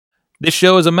This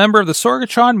show is a member of the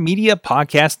Sorgatron Media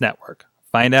Podcast Network.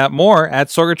 Find out more at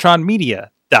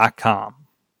sorgatronmedia.com.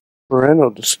 Parental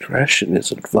discretion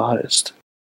is advised.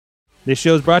 This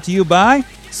show is brought to you by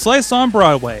Slice on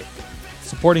Broadway,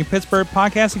 supporting Pittsburgh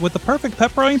podcasting with the perfect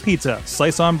pepperoni pizza.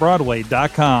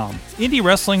 SliceOnBroadway.com.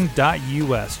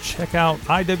 IndieWrestling.us. Check out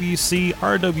IWC,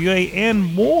 RWA, and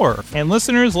more. And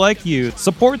listeners like you,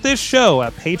 support this show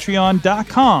at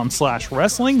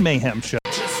Patreon.com/Wrestling Mayhem Show.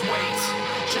 Just wait,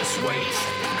 just wait,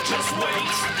 just wait,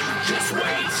 just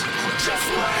wait, just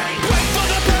wait. Wait for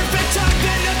the perfect time,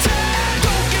 then attack.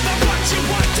 Don't give up what you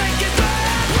want, take it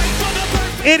back. Wait for the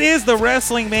perfect. It is the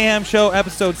Wrestling Mayhem Show,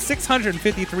 episode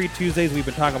 653 Tuesdays. We've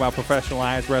been talking about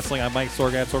professionalized wrestling. I'm Mike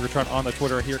Sorgat, Sorgatron on the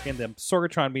Twitter here in the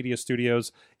Sorgatron Media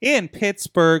Studios in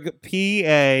Pittsburgh,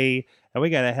 PA. And we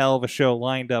got a hell of a show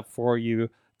lined up for you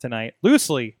tonight.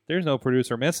 Loosely, there's no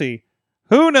producer Missy.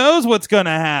 Who knows what's going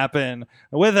to happen?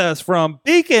 With us from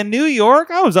Beacon, New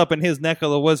York. I was up in his neck of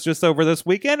the woods just over this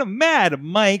weekend. Mad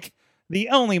Mike, the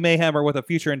only Mayhemmer with a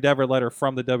future endeavor letter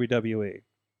from the WWE.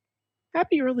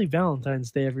 Happy early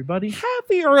Valentine's Day, everybody.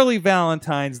 Happy early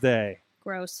Valentine's Day.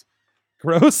 Gross.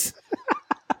 Gross.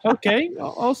 Okay.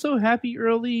 Also, happy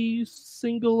early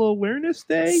Single Awareness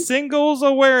Day. Singles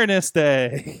Awareness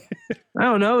Day. I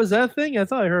don't know. Is that a thing? I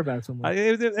thought I heard about it somewhere.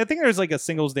 I think there's like a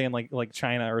Singles Day in like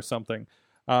China or something.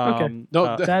 Okay.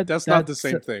 No, that's not the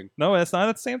same thing. No, that's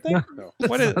not the same thing. No.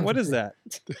 What is that?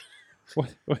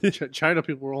 What is, China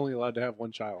people were only allowed to have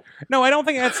one child. no, I don't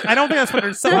think that's what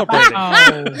they're celebrating.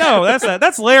 Oh. No,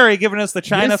 that's Larry giving us the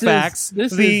China facts.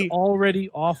 This is already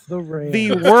off the rails.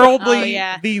 The worldly, Oh,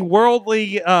 yeah. the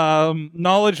worldly,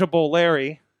 knowledgeable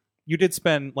Larry. You did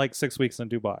spend like 6 weeks in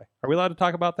Dubai. Are we allowed to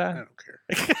talk about I that? don't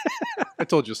care. I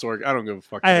told you, Sorg. I don't give a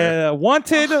fuck.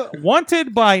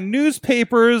 Wanted by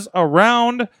newspapers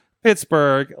around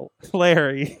Pittsburgh,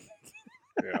 Larry.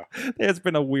 Yeah. It's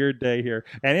been a weird day here,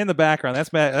 and in the background,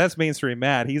 that's Matt. That's Mainstream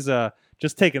Matt. He's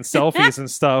just taking selfies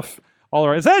and stuff. All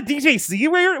right, is that a DJ Z?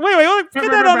 Wait, get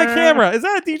that on the camera. Is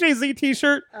that a DJ Z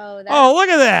T-shirt? Oh, Oh, look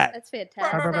at that. that's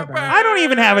fantastic. I don't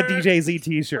even have a DJ Z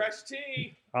T-shirt. Fresh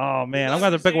tea. Oh man, I'm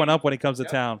going to pick one up when he comes to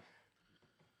town.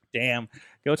 Damn,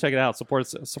 go check it out. Support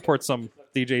some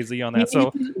DJ Z on that.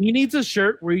 So he needs a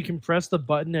shirt where you can press the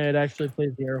button and it actually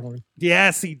plays the air horn.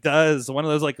 yes, he does. One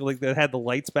of those like that had the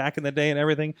lights back in the day and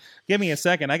everything. Give me a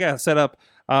second. I got to set up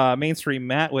Mainstream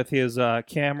Matt with his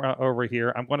camera over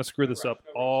here. I'm going to screw this up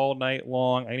all night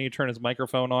long. I need to turn his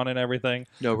microphone on and everything.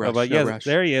 No rush. But no yes, rush.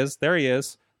 there he is. There he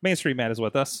is. Mainstream Matt is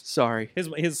with us. Sorry. His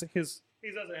he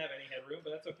doesn't have any headroom,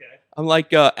 but that's okay. I'm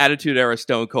like Attitude Era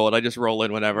Stone Cold. I just roll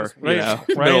in whenever, Right- right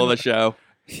middle in- of the show.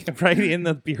 Right in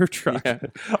the beer truck. Yeah.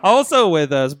 Also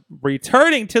with us,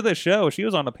 returning to the show, she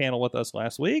was on the panel with us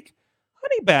last week.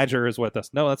 Honey Badger is with us.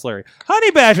 No, that's Larry.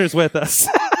 Honey Badger's with us.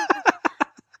 I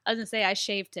was gonna say I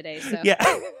shaved today, so Yeah.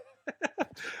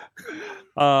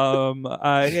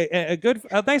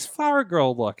 A nice flower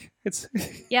girl look. It's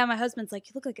yeah. My husband's like,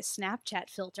 you look like a Snapchat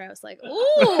filter. I was like,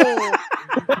 ooh.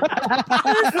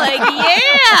 I was like,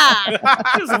 yeah.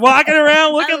 just walking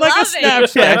around looking I like a love it.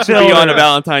 Snapchat That should be filter. on a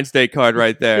Valentine's Day card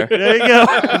right there. There you go.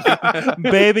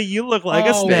 Baby, you look like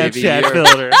a Oh, baby, Snapchat you're-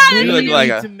 filter. You look like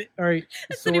a. All right,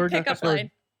 That's the new Sword, pickup Sword,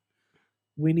 line.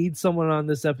 we need someone on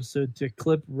this episode to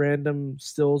clip random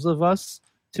stills of us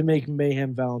to make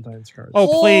Mayhem Valentine's cards.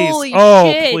 Oh, please. Holy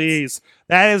Oh, shit. please.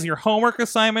 That is your homework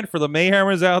assignment for the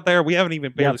Mayhemers out there. We haven't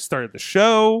even barely Yep. started the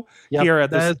show Yep, here at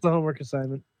this. that is the homework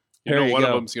assignment. You There know, you one go.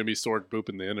 of them's going to be Sorg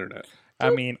booping the internet. I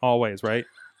mean, always, right?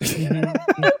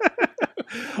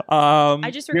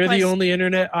 I just You're request the only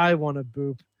internet I want to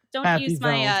boop. don't Happy use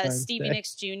my Valentine's Stevie Day.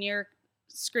 Nicks Jr.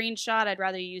 screenshot. I'd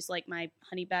rather use like my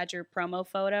Honey Badger promo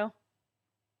photo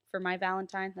for my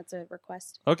Valentine. That's a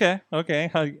request, Okay.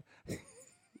 and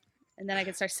then I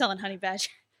can start selling Honey Badger.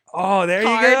 Oh, there you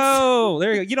Cards. go.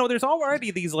 There you go. You know, there's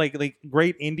already these like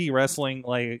great indie wrestling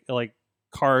like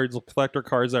cards, collector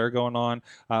cards that are going on.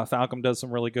 Falcom does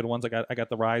some really good ones. I got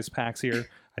the Rise packs here.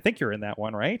 I think you're in that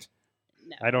one, right?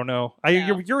 No, I don't know.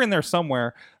 No. You're in there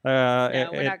somewhere. no,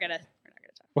 we're not gonna talk.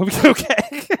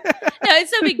 Okay. No,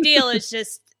 it's no big deal. It's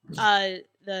just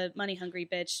the money hungry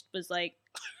bitch was like,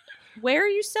 "Where are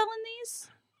you selling these?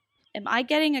 Am I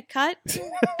getting a cut?"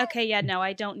 Okay, yeah, no,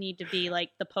 I don't need to be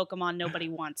like the Pokemon nobody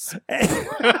wants. No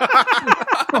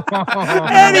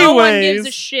one gives a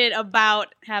Anyways, shit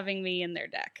about having me in their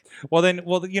deck.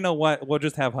 well, you know what? We'll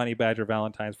just have Honey Badger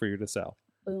Valentines for you to sell.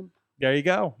 Boom. There you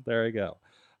go. There you go.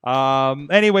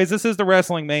 Anyways, this is the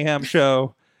Wrestling Mayhem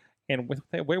show, and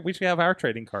we should have our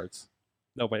trading cards.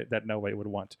 Nobody would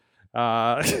want.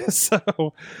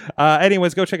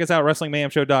 Anyways, go check us out,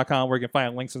 WrestlingMayhemShow.com, where you can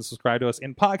find links and subscribe to us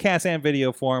in podcast and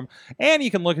video form. And you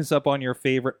can look us up on your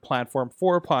favorite platform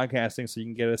for podcasting so you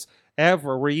can get us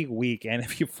every week. And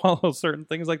if you follow certain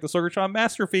things like the Sorgatron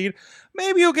Master Feed,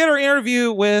 maybe you'll get our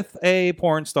interview with a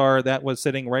porn star that was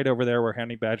sitting right over there where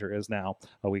Honey Badger is now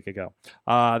a week ago.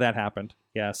 That happened.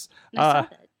 Yes. I saw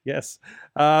that. Yes.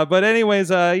 But anyways,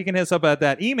 you can hit us up at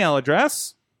that email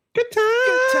address. Good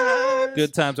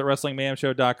times at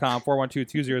WrestlingMayhemShow.com,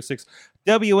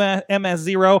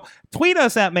 412-206-WMS0. Tweet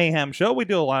us at Mayhem Show. We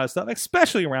do a lot of stuff,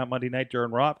 especially around Monday night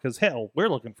during Raw, because hell, we're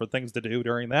looking for things to do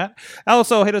during that.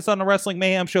 Also, hit us on the Wrestling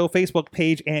Mayhem Show Facebook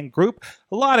page and group.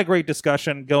 A lot of great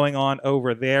discussion going on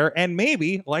over there. And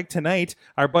maybe, like tonight,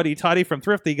 our buddy Toddy from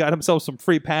Thrifty got himself some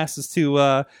free passes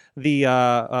to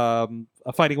the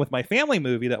Fighting With My Family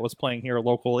movie that was playing here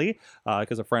locally,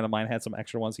 because a friend of mine had some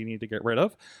extra ones he needed to get rid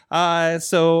of. And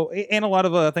a lot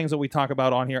of things that we talk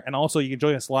about on here. And also, you can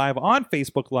join us live on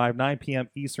Facebook Live, 9 p.m.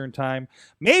 Eastern Time.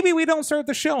 Maybe we don't start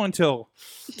the show until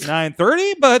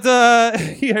 9:30, but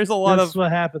there's a lot That's of...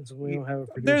 what happens when we don't have a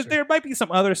producer. There might be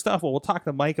some other stuff. We'll talk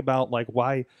to Mike about like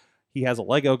why he has a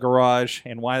Lego garage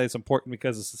and why that's important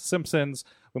because it's The Simpsons.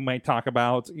 We might talk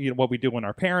about what we do when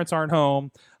our parents aren't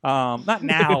home. Not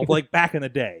now, but like back in the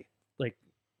day, like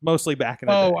mostly back in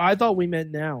the day. Oh, I thought we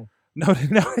meant now. No.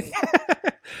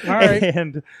 All right.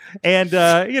 And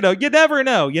you never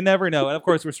know. You never know. And of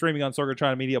course, we're streaming on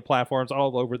Sorgatron media platforms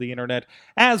all over the internet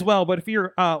as well. But if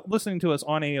you're listening to us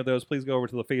on any of those, please go over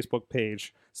to the Facebook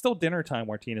page. Still dinner time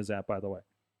where Tina's at, by the way.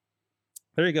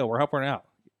 There you go. We're helping her out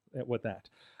with that.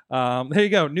 There you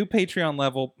go. New Patreon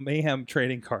level Mayhem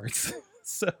trading cards.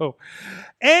 So,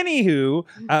 anywho,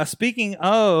 speaking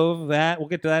of that, we'll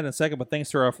get to that in a second, but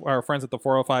thanks to our friends at the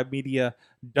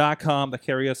 405media.com that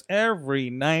carry us every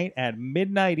night at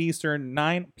midnight Eastern,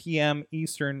 9 p.m.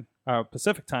 Eastern,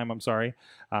 Pacific time, I'm sorry.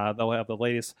 They'll have the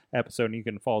latest episode, and you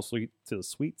can fall asleep to the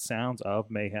sweet sounds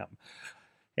of Mayhem.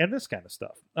 And this kind of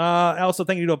stuff. Also,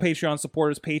 thank you to our Patreon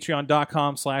supporters,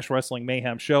 patreon.com/Wrestling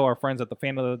Mayhem Show. Our friends at the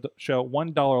Fan of the Show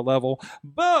 $1 level.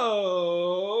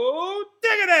 Bo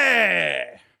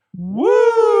Diggity!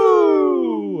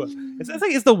 Woo!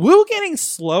 Is the woo getting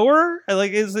slower?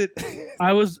 Like, is it?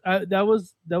 That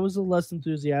was a less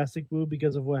enthusiastic woo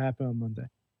because of what happened on Monday.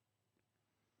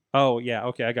 Oh yeah,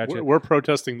 okay, I got you. We're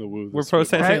protesting the woo. We're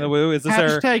protesting the woo. Is this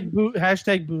hashtag boo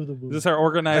the woo? Is this our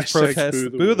organized Hashtag protest?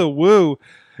 boo the woo.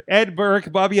 Ed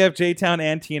Burke, Bobby F. J-Town,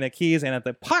 and Tina Keys. And at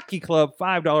the Pocky Club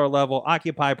 $5 level,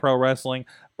 Occupy Pro Wrestling,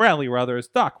 Bradley Ruthers,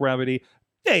 Doc Remedy,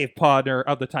 Dave Podner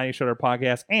of the Tiny Shutter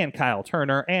Podcast, and Kyle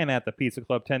Turner. And at the Pizza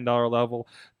Club $10 level,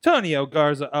 Tonio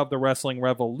Garza of the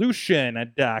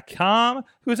WrestlingRevolution.com,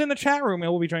 who's in the chat room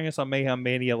and will be joining us on Mayhem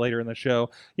Mania later in the show.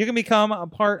 You can become a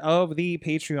part of the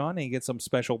Patreon and get some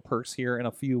special perks here in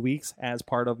a few weeks as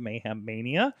part of Mayhem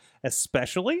Mania,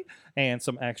 especially, and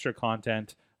some extra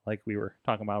content like we were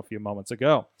talking about a few moments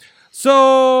ago.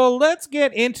 So let's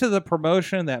get into the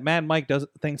promotion that Mad Mike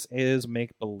thinks is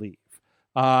make-believe.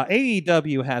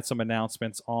 AEW had some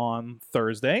announcements on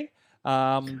Thursday.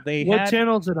 What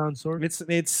channel is it on, Sorg?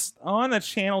 It's on a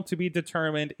channel to be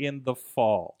determined in the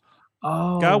fall.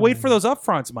 Oh. Gotta wait for those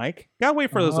upfronts, Mike. Gotta wait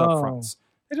for those upfronts.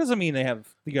 It doesn't mean they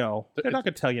have, they're not going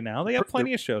to tell you now. They have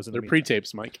plenty of shows in the They're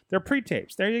pre-tapes, Mike. They're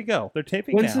pre-tapes. There you go. They're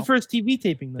taping When's now. the first TV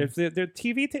taping, then? They're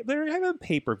TV tape. They're having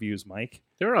pay-per-views, Mike.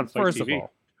 They're on Fight First TV. of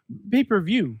all.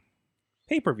 Pay-per-view.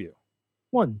 Pay-per-view.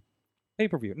 One.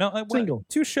 Pay-per-view. No, Single.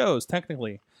 2 shows,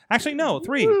 technically. Actually, no,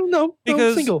 3. No,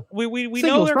 because single. We Single,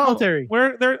 know they're voluntary.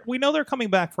 we know they're coming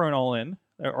back for an All-In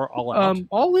or All Out.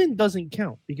 All In doesn't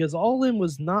count because All In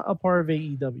was not a part of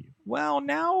AEW. Well,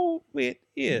 now it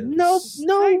is. No.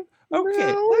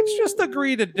 Okay, let's just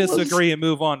agree to disagree and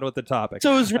move on with the topic.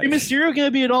 So is Rey Mysterio going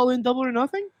to be an All In Double or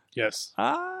Nothing? Yes.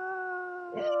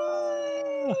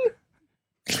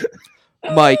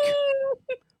 Mike,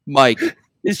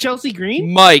 Is Chelsea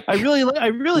Green? Mike, I really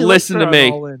Listen liked her to me.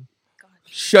 on All In.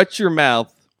 shut your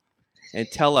mouth and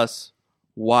tell us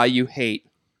why you hate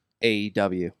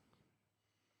AEW.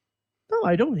 No,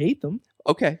 I don't hate them.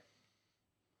 Okay.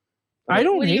 I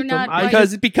don't What do you hate them.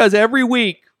 not Because every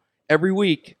week,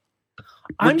 we're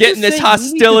I'm getting just this saying we need to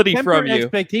hostility temper from you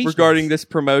expectations. regarding this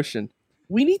promotion.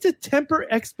 We need to temper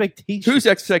expectations. Whose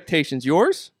expectations?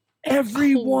 Yours?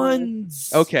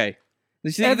 Everyone's. Okay.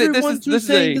 You see, Everyone's this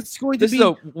saying is it's going this to is be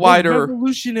a wider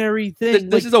revolutionary thing.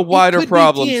 this is a it wider could be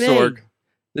problem, TNA. Sorg.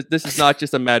 This is not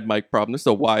just a Mad Mike problem. This is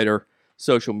a wider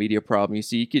social media problem. You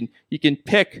see, you can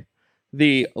pick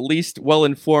the least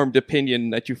well-informed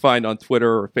opinion that you find on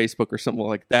Twitter or Facebook or something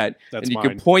like that, That's and you mine.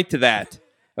 can point to that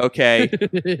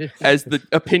okay, as the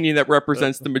opinion that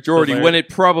represents the majority when it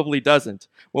probably doesn't.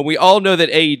 When we all know that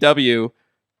AEW,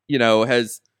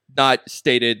 has not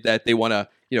stated that they want to,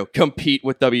 compete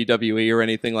with WWE or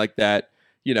anything like that.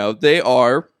 They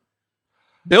are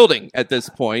building at this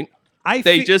point.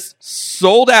 They just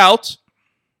sold out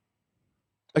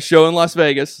a show in Las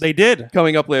Vegas. They did.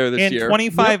 Coming up later this in year.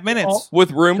 25 minutes.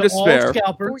 With room to spare.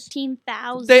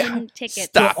 14,000 tickets.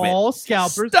 Stop to it. all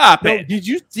scalpers. Stop No, it. Did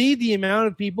you see the amount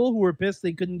of people who were pissed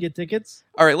they couldn't get tickets?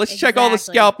 All right, let's check all the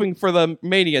Exactly. scalping for the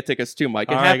Mania tickets too, Mike.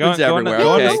 It All right, happens go on- everywhere. go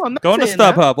on- okay. No, I'm not Going to saying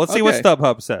that. StubHub. Let's see what Okay.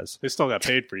 StubHub says. They still got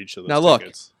paid for each of those Now look.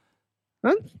 tickets.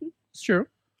 Huh? It's true.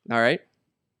 All right.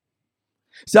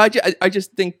 So I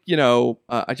just think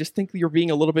I just think you're being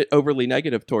a little bit overly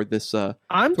negative toward this.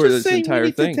 I'm for just this saying entire we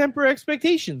need thing. to temper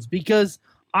expectations because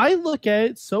I look at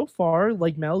it so far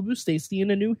like Malibu Stacy in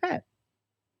a new hat.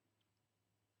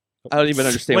 I don't even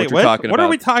understand Wait, what you're talking what about. are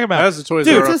we talking about? As the Toys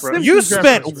Dude, R Us it's a reference. You Simpsons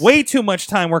spent reference. way too much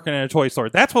time working in a toy store.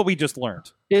 That's what we just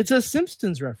learned. It's a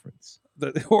Simpsons reference.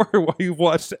 Or you've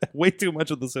watched way too much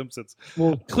of The Simpsons.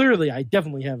 Well, clearly, I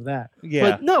definitely have that.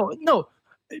 Yeah. But no.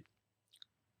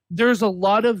 There's a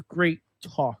lot of great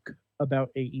talk about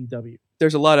AEW.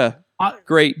 There's a lot of I-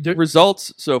 great there-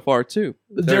 results so far too.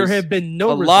 There There's have been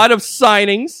no a lot of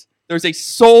signings. There's a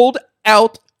sold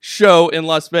out show in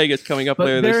Las Vegas coming up but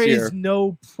later there this year. is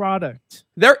no product.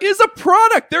 There is a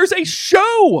product. There's a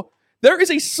show. There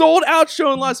is a sold out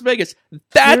show in Las Vegas.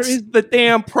 That's There is- the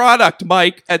damn product,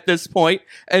 Mike, at this point.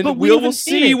 And But we we will haven't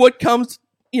seen see it. what comes,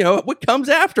 what comes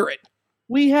after it.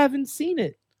 We haven't seen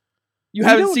it. You We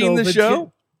haven't don't seen know the if it's show?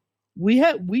 gonna- We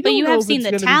But don't you know have if seen it's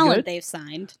the gonna be talent good. they've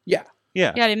signed. Yeah. You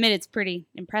gotta admit, it's pretty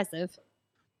impressive.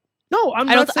 No, I'm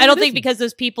I not don't. saying I don't it think isn't. because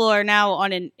those people are now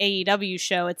on an AEW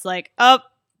show, it's like, oh,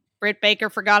 Britt Baker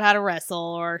forgot how to wrestle,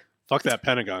 or Fuck that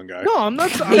Pentagon guy. No, I'm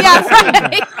not. I'm yeah, not saying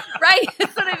that. right, right.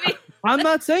 That's what I mean. I'm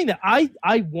not saying that. I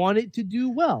want it to do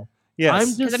well. Yes. I'm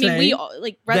just Because I mean, saying we all,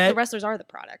 like that- the wrestlers are the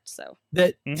product. So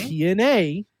that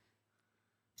Mhm.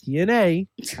 TNA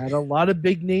had a lot of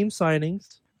big name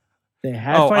signings. They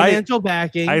had Oh, financial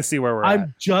backing. I see where we're at.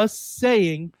 I'm just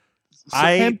saying.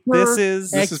 This is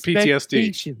This is PTSD.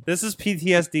 expectations. This is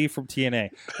PTSD from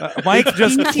TNA. Mike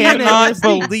just cannot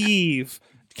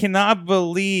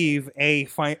believe a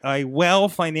well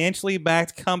financially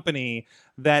backed company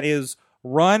that is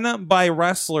run by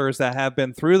wrestlers that have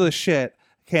been through the shit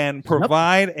can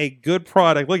provide a good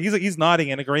product. Look, he's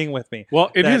nodding and agreeing with me.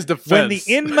 Well, in That his defense, when the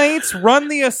inmates run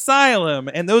the asylum,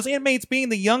 and those inmates being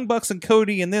the Young Bucks and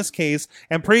Cody in this case,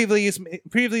 and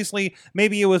previously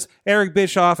maybe it was Eric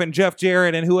Bischoff and Jeff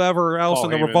Jarrett and whoever else Paul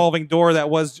in the Heyman. revolving door that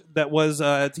was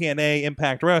TNA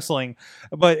Impact Wrestling,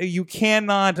 but you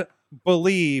cannot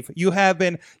believe you have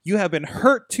been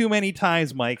hurt too many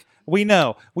times, Mike. We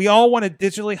know. We all want to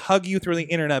digitally hug you through the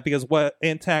internet because what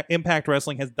Impact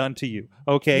Wrestling has done to you.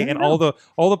 Okay, Yeah, and I know.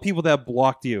 all the people that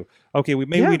blocked you. Okay, we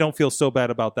Yeah. don't feel so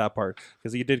bad about that part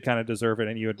because you did kind of deserve it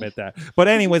and you admit that. But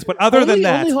anyways, but other than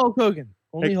that, only Hulk Hogan.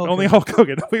 Only Hulk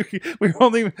Hogan. Hulk Hogan. We're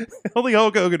only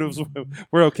Hulk Hogan was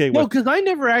we're okay No, with. because I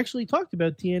never actually talked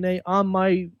about TNA on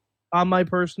my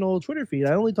personal Twitter feed.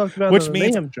 I only talked about Which it on the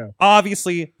means- Mayhem show.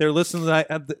 Obviously, they're listening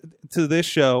to this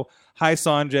show. Hi,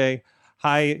 Sanjay.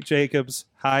 Hi, Jacobs.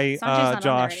 Hi, Sanjay's not on there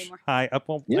Josh. anymore. Hi.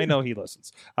 Well, Yeah. I know he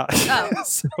listens. Oh.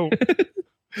 So,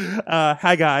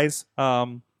 hi guys.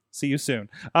 See you soon.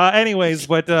 Anyways,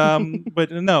 but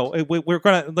no, we're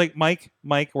gonna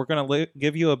Mike. We're gonna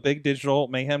give you a big digital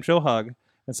Mayhem Show hug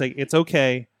and say it's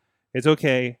okay. It's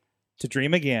okay to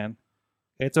dream again.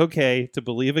 It's okay to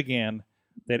believe again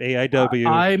that AIW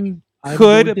I'm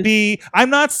could going to- be. I'm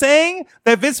not saying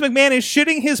that Vince McMahon is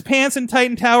shitting his pants in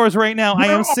Titan Towers right now. I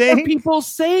There am are saying people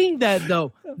saying that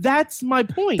though. That's my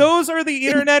point. those are the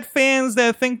internet fans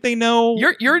that think they know.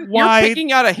 You're why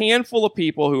picking out a handful of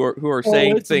people who are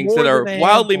saying it's things more that are than a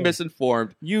wildly handful.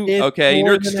 misinformed. you. It's Okay,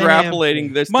 more you're than a extrapolating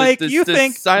handful. this, Mike, this, you this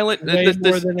think- silent, way this,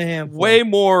 more this than a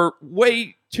handful.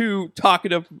 way too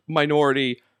talkative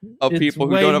minority of It's people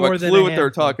who way don't have more a than clue a what they're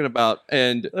handful. talking about,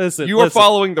 and Listen, you are listen.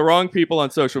 following the wrong people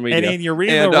on social media. And you're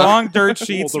reading And, the wrong dirt well,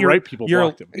 sheets. the You're- right people you're-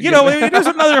 blocked him. there's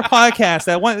another podcast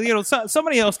that one.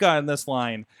 Somebody else got in this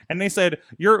line, and they said,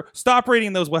 stop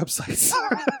reading those websites.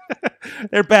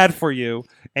 They're bad for you,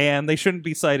 and they shouldn't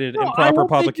be cited No, in I proper hope they do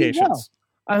publications. well.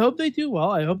 I hope they do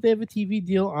well. I hope they have a TV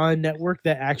deal on a network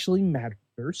that actually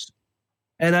matters.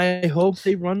 And I hope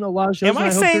they run a lot of shows. Am I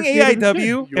and hope saying they're creative and AIW?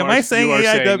 You Am are- I saying you are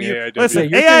saying AIW? AIW. Listen,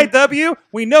 Yeah, you're AIW,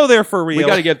 we know they're for real.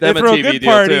 gotta get them they a throw TV good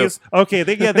deal, parties. Okay,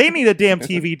 they need a damn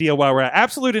TV deal while we're at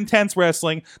Absolute Intense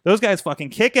Wrestling. Those guys fucking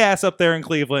kick ass up there in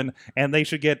Cleveland, and they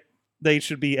should get they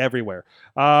should be everywhere.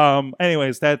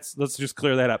 Anyways, let's just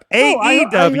clear that up. Oh,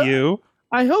 AEW.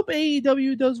 I hope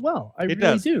AEW does well. I really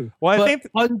does. do. Well, I But think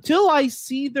until I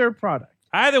see their product,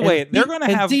 either way, and they're see- going to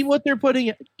and have. see what they're putting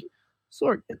in.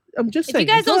 Sorry, I'm just If saying.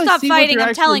 you guys until don't I stop see what fighting, they're I'm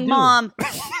actually telling doing. Mom.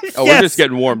 Oh, Yes! we're just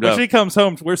getting warmed When up. she comes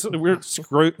home, we're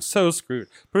so screwed.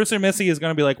 Producer Missy is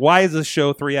going to be like, "Why is this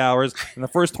show 3 hours?" And the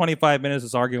first 25 minutes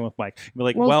is arguing with Mike. Be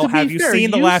like, "Well, to be have you fair,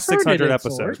 seen the last started 600 it,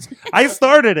 episodes?" Sorg. I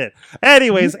started it.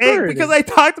 Anyways, You started because it. I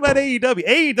talked about AEW.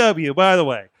 AEW, by the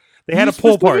way, they had You a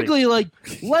pool party. specifically, like,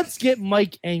 let's get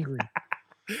Mike angry.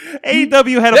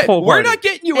 AEW had a pool We're party. not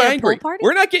getting you They had a angry. pool party?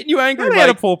 We're not getting you angry. They had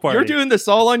a Mike. pool party. You're doing this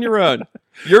all on your own.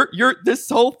 You're this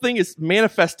whole thing is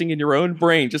manifesting in your own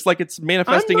brain, just like it's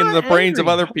manifesting in not the brains of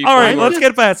angry. other people. All right, who let's are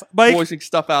get fast. Mike, voicing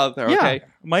stuff out there. Yeah. Okay,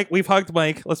 Mike, we've hugged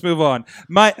Mike. Let's move on.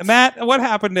 Matt, what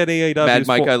happened at AEW? Mad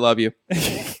Mike, I love you.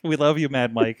 We love you,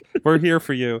 Mad Mike. We're here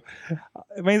for you.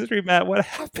 Main Street Matt, what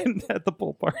happened at the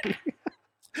pool party?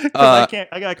 'Cause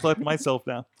I gotta collect myself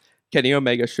now. Kenny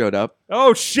Omega showed up.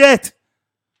 Oh shit!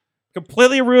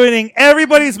 Completely ruining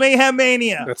everybody's Mayhem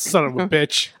Mania. That son of a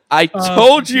bitch. I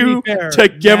told to be you fair, to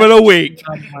give Matt- it a week.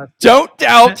 Don't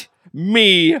doubt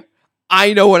me.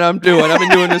 I know what I'm doing. I've been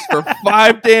doing this for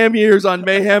 5 damn years on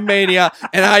Mayhem Mania,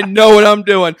 and I know what I'm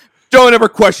doing. Don't ever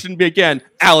question me again,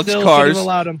 Alex Still should Cars. have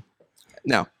allowed him.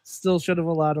 No. Still should have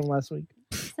allowed him last week.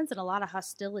 Sensing a lot of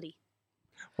hostility.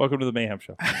 Welcome to the Mayhem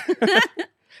Show.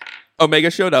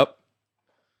 Omega showed up.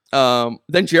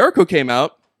 Then Jericho came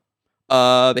out.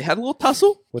 They had a little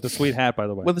tussle With a sweet hat, by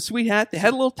the way. with a sweet hat. They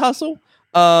had a little tussle.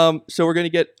 So we're going to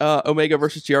get Omega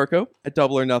versus Jericho at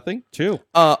Double or Nothing. 2.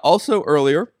 Also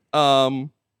earlier,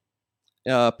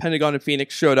 Pentagon and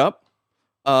Phoenix showed up.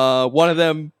 One of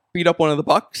them beat up one of the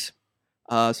Bucks.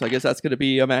 So I guess that's going to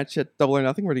be a match at Double or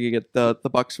Nothing. We're going to get the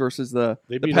Bucks versus the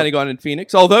beat up- Pentagon and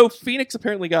Phoenix. Although Phoenix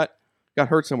apparently got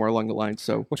hurt somewhere along the line.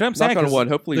 So Which I'm saying, knock on 'cause wood.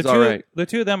 Hopefully he's the all two, right. The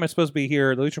two of them are supposed to be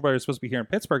here. The Lucha Brothers are supposed to be here in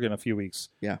Pittsburgh in a few weeks.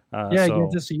 Yeah. Yeah, so,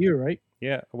 against CU, right?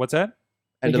 yeah. What's that?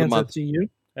 End of the Against month. CU.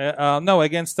 No,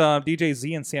 against DJ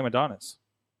Z and Sam Adonis.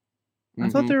 I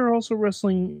thought Mhm. they were also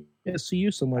wrestling SCU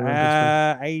somewhere.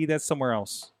 around That's somewhere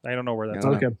else. I don't know where that's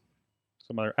Yeah. at. this week. Okay.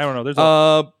 Some other. I don't know. There's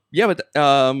a, Yeah, but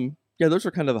yeah, those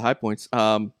are kind of the high points.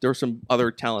 There were some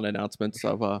other talent announcements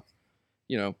of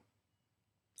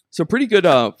some pretty good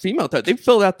female. They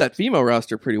filled out that female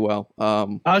roster pretty well.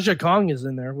 Aja Kong is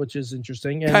in there, which is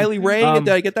interesting. And Kylie Ray, did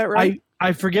I get that right?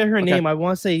 I forget her Okay. name. I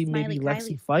want to say Smiley maybe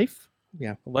Kylie. Lexi Fife,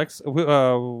 Lex.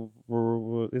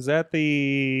 Is that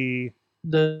the?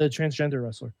 the transgender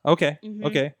wrestler, Okay. Mhm.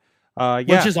 Okay. Yeah.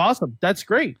 which is awesome. That's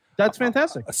great. That's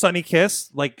fantastic. Sunny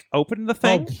Kiss opened the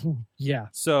thing. Oh, yeah.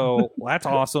 So that's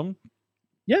awesome.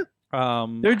 Yeah.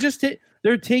 They're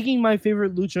They're taking my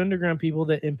favorite Lucha Underground people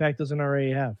that Impact doesn't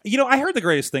already have. I heard the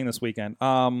greatest thing this weekend.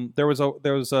 There was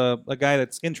a guy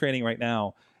that's in training right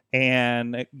now,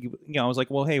 and I was like,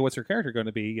 well, hey, what's your character going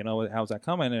to be? How's that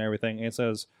coming and everything? And it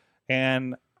says,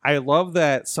 and I love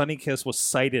that Sunny Kiss was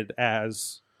cited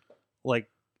as like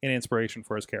an inspiration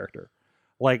for his character.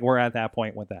 Like we're at that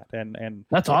point with that, and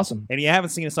That's awesome. And you haven't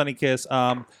seen a Sunny Kiss.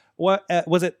 What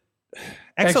was it?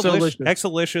 Exolicious.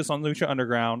 Exolicious on Lucha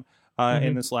Underground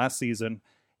in this last season,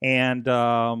 and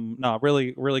no,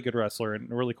 really, really good wrestler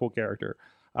and a really cool character.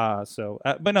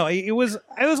 But no, it was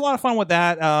a lot of fun with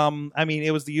that. I mean,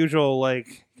 it was the usual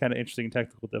like kind of interesting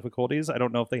technical difficulties. I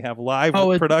don't know if they have live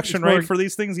production it's right more- for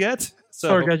these things yet. So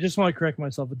Sorry, I just want to correct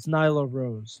myself. It's Nyla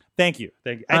Rose. thank you. I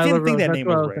Nyla didn't think Rose, that that's name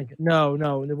what I was was right. thinking. No,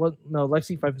 it was no.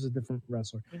 Lexi Fife is a different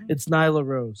wrestler. Mhm. It's Nyla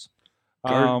Rose,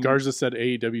 Garza said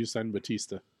AEW signed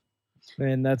Batista.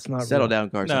 and that's not Settle real. down,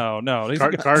 Garza. No.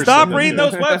 Cars Stop said reading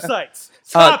that. those websites.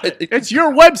 Stop it. It's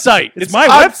your website. It's my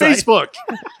on website. Facebook.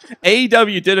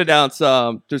 AEW did announce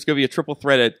there's going to be a triple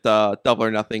threat at Double or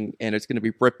Nothing, and it's going to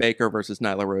be Britt Baker versus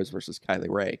Nyla Rose versus Kylie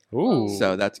Ray. Ooh,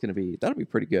 So that'll be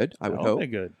pretty good. I would that'll hope. be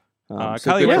good. So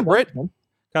Kylie good Ray- for Britt.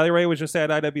 Kylie Ray was just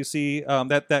at IWC.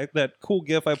 That cool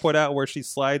GIF I put out where she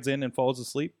slides in and falls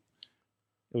asleep,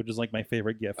 which is like my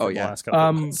favorite GIF Oh, from the yeah. last couple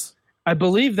of months. I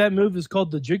believe that move is called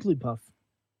the Jigglypuff.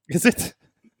 Is it?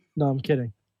 No, I'm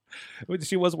kidding.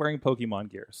 She was wearing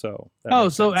Pokemon gear, so. that Oh,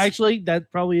 makes so sense. actually,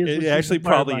 that probably is. what it she's actually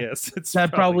inspired probably by. is. It's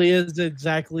That probably is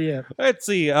exactly it. Let's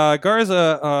see.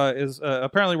 Garza is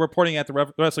apparently reporting at the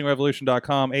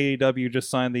WrestlingRevolution.com. AEW just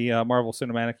signed the Marvel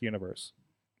Cinematic Universe.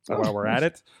 So while we're at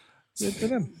it, Good for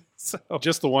them. so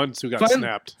Just the ones who got Fine.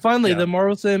 snapped. Finally, Yeah. the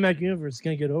Marvel Cinematic Universe is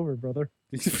gonna get over, brother.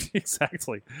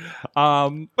 exactly.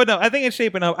 But no, I think it's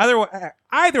shaping up.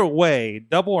 Either way,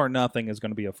 Double or Nothing is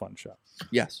going to be a fun show.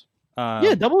 Yes.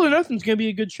 Yeah, Double or Nothing's gonna be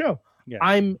a good show. Yeah.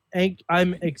 I'm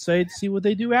excited to see what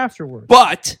they do afterwards.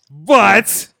 But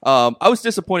But I was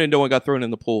disappointed no one got thrown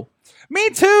in the pool. me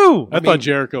too. I thought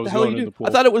Jericho What was the hell going you in do? the pool.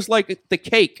 I thought it was like the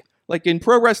cake. Like in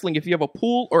pro wrestling, if you have a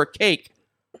pool or a cake,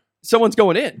 someone's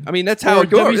going in. I mean, that's how Or it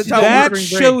goes. That's how it That works.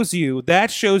 shows you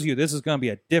this is going to be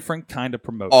a different kind of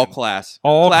promotion. All class.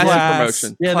 All classy class.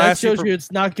 promotion. Yeah, that classy shows pro- you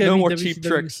it's not going to No be more WCW cheap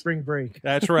tricks. Spring Break.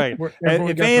 That's right. Where And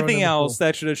everyone if got thrown in anything the else, pool.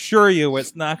 that should assure you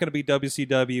it's not going to be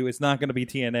WCW. It's not going to be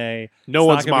TNA. no It's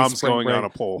one's not gonna be mom's Spring going Break. on a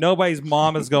poll. Nobody's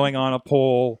mom is going on a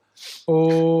poll.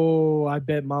 Oh, I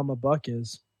bet Mama Buck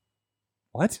is.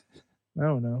 What? I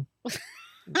don't know.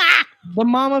 The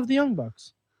mom of the Young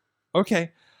Bucks.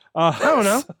 Okay. I don't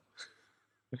know.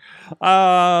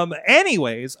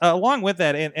 Anyways, along with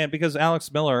that, and because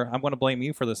Alex Miller, I'm going to blame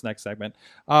you for this next segment.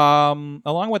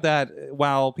 Along with that,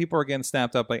 while people are getting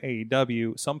snapped up by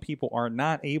AEW, some people are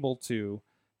not able to,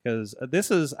 because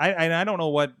this is I don't know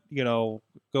what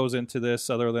goes into this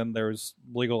other than there's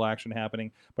legal action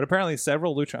happening, but apparently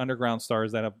several Lucha Underground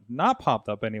stars that have not popped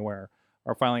up anywhere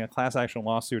are filing a class action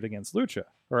lawsuit against Lucha,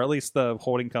 or at least the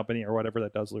holding company or whatever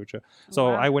that does Lucha. So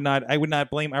Wow. I would not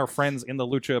blame our friends in the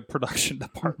Lucha production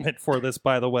department for this.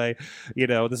 By the way,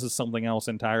 this is something else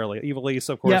entirely. Evil East,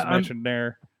 of course, Yeah, mentioned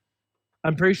there.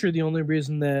 I'm pretty sure the only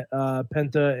reason that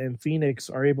Penta and Phoenix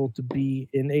are able to be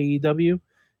in AEW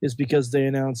is because they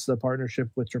announced the partnership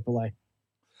with AAA.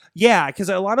 Yeah, because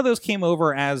a lot of those came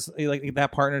over as like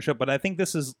that partnership, but I think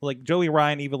this is like Joey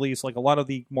Ryan, Evil East, like a lot of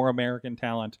the more American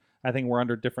talent. I think we're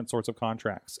under different sorts of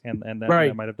contracts, and that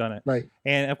Right. might have done it. Right.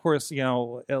 And of course,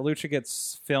 Lucha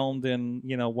gets filmed in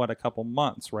a couple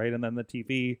months, right? And then the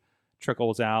TV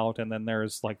trickles out, and then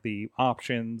there's like the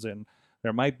options, and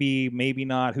there might be, maybe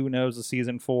not. Who knows? The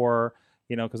season 4,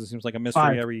 because it seems like a mystery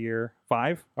 5. every year.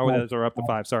 5? Oh, 5. those are up to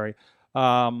 5. Sorry,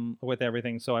 with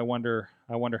everything. So I wonder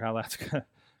how that's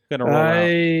gonna roll out.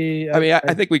 I mean,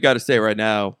 I think we got to say right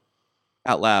now,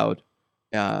 out loud,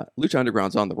 Lucha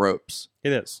Underground's on the ropes.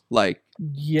 It is. Like,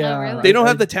 yeah, Oh, really? they don't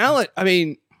have the talent. I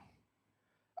mean,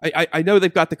 I know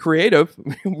they've got the creative.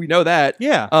 We know that.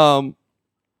 Yeah.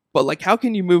 But like, how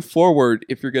can you move forward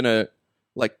if you're gonna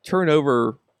like turn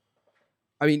over?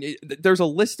 I mean, there's a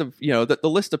list of the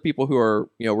list of people who are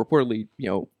reportedly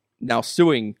now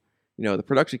suing the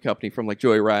production company, from like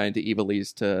Joey Ryan to Evil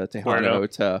East to Tejano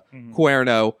to Mhm.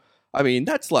 Cuerno. I mean,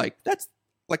 that's like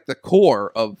the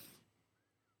core of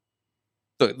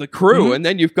the crew, Mhm. and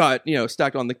then you've got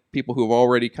stacked on the people who have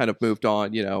already kind of moved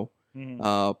on,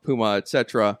 Mhm. Puma,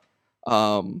 etc.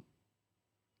 And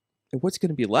what's going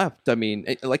to be left? I mean,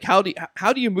 like how do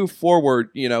you move forward?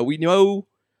 We know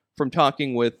from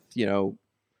talking with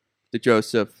the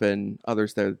Joseph and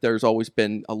others there's always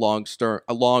been a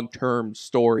long-term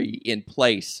story in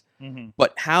place. Mhm.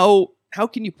 But how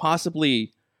can you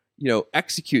possibly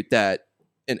execute that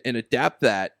and adapt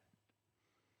that?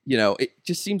 It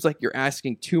just seems like you're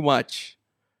asking too much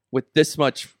with this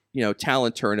much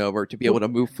talent turnover to be able to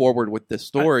move forward with this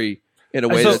story in a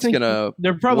way still that's think gonna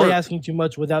They're probably work. asking too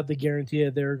much without the guarantee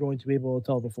that they're going to be able to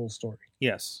tell the full story.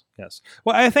 Yes.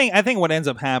 Well, I think what ends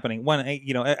up happening,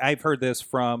 I've heard this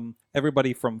from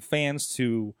everybody from fans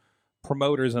to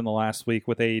promoters in the last week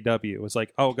with AEW. It's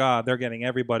like, oh God, they're getting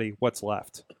everybody. What's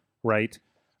left, right?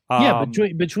 Yeah,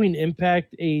 between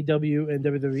Impact, AEW, and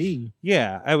WWE.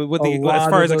 Yeah, with A the lot as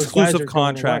far of as those guys exclusive are going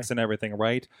contracts away. and everything,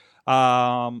 right?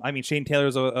 I mean, Shane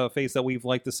Taylor's a face that we've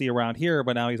liked to see around here,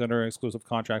 but now he's under an exclusive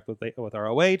contract with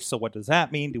ROH. So what does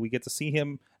that mean? Do we get to see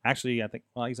him? Actually, I think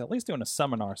he's at least doing a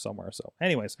seminar somewhere. So,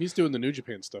 anyways, He's doing the New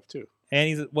Japan stuff too. and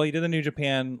he did the New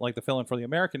Japan, like the fill-in for the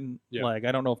American Yeah. leg.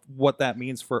 I don't know what that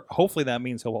means for. Hopefully, that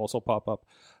means he'll also pop up.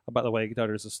 By the way,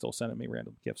 Dutters is still sending me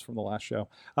random gifts from the last show.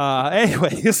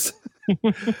 Anyways,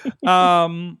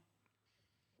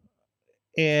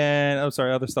 and I'm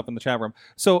sorry, other stuff in the chat room.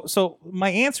 So my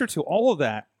answer to all of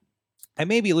that, and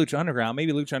maybe Lucha Underground,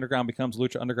 maybe Lucha Underground becomes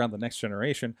Lucha Underground the next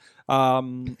generation.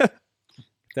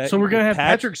 So we're gonna have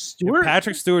Patrick Stewart.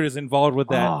 Patrick Stewart is involved with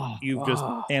that. Oh, You've just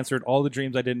answered all the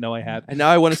dreams I didn't know I had. And now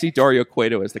I want to see Dario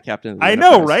Cueto as the captain of the I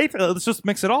know, Enterprise. right? Let's just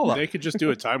mix it all up. They could just do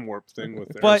a time warp thing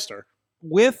with But- Aerostar.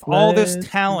 With all this Let's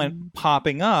talent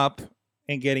popping up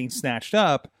and getting snatched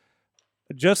up,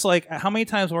 just like how many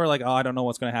times we're like, oh, I don't know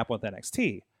what's going to happen with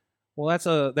NXT. Well, that's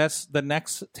the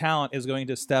next talent is going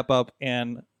to step up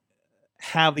and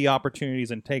have the opportunities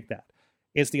and take that.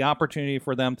 It's the opportunity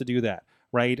for them to do that,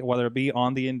 right? Whether it be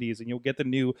on the indies, and you'll get the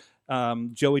new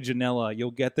Joey Janela,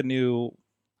 you'll get the new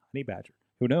Honey Badger.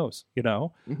 Who knows?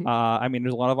 Mhm. I mean,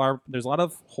 there's a lot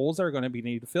of holes that are going to be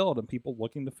needed filled, and people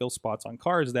looking to fill spots on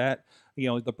cars that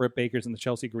the Britt Bakers and the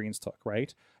Chelsea Greens took,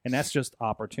 right? And that's just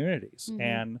opportunities. Mhm.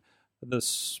 And the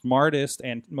smartest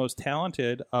and most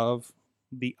talented of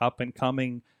the up and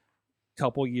coming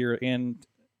couple year in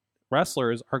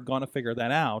wrestlers are going to figure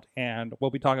that out. And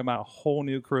we'll be talking about a whole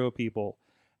new crew of people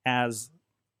as,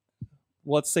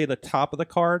 let's say, the top of the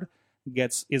card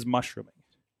is mushrooming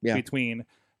between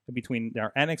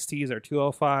our NXTs, our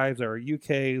 205s, our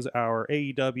UKs, our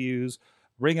AEWs.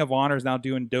 Ring of Honor is now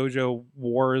doing dojo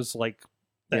wars, like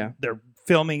they're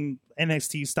filming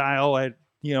NXT style at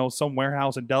some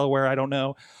warehouse in Delaware. I don't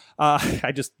know.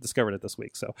 I just discovered it this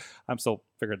week, so I'm still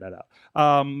figuring that out.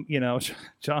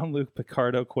 Jean-Luc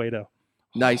Picardo Cueto.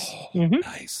 Nice.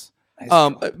 Nice.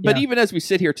 But even as we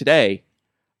sit here today,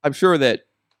 I'm sure that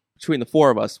between the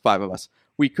five of us,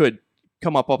 we could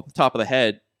come up the top of the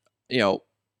head, a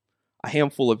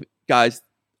handful of guys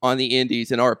on the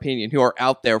indies, in our opinion, who are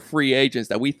out there, free agents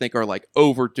that we think are like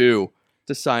overdue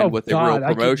to sign with a real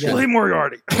promotion. Lee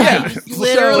Moriarty. Yeah,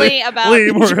 literally about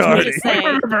Lee Moriarty. to say.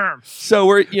 So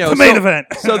we're The main event.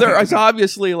 So there is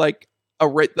obviously like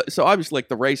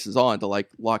the race is on to like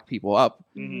lock people up,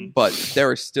 but there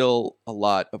are still a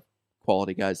lot of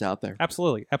quality guys out there.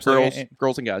 Absolutely.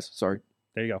 Girls and guys. Sorry.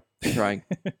 There you go. I'm trying.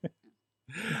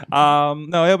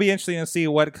 No, it'll be interesting to see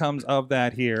what comes of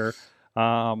that here.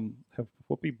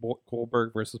 Whoopi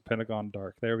Goldberg versus Pentagon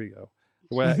Dark. There we go.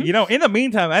 Well, in the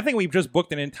meantime, I think we've just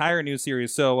booked an entire new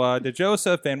series. So, to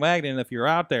Joseph and Wagner, if you're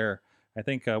out there, I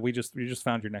think we just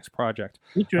found your next project.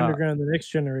 Lucha Underground, the next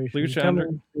generation.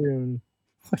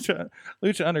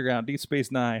 Lucha Underground, Deep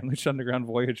Space Nine, Lucha Underground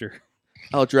Voyager.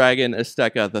 El Dragon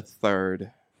Azteca the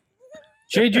Third.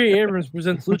 J.J. Abrams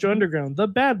presents Lucha Underground, the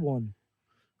bad one.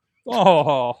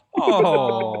 Oh,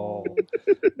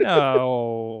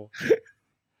 no.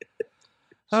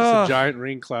 It's just a giant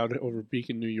rain cloud over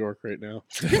Beacon, New York right now.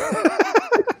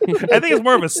 I think it's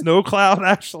more of a snow cloud,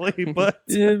 actually. But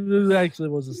it actually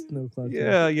was a snow cloud.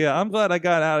 Yeah. I'm glad I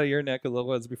got out of your neck of the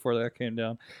woods before that came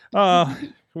down. It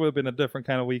would have been a different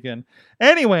kind of weekend.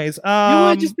 Anyways, you would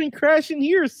have just been crashing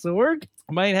here, Sorg.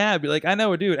 Might have. Be like, I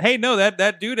know a dude. Hey, no,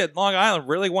 that dude at Long Island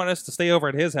really wanted us to stay over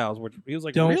at his house, which he was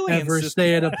like, don't really ever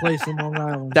stay at a place in Long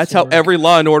Island. That's how every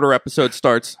Law and Order episode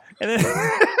starts. And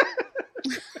then,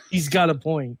 he's got a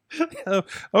point.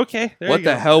 Okay. There What you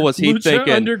go. the hell was he Lucha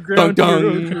thinking? Underground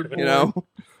Dun, Heroes dun,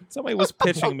 Somebody was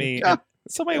pitching me. God.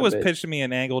 Somebody was pitching me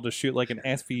an angle to shoot like an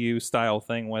SVU style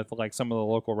thing with like some of the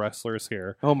local wrestlers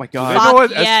here. Oh my I god. know what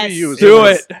yes. SVU is. Do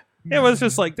it. It was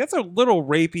just like, that's a little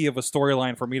rapey of a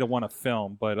storyline for me to want to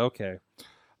film, but okay.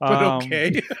 But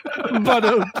okay. But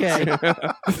okay.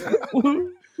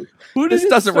 Who This did it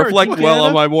doesn't start, reflect well Canada?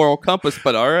 on my moral compass,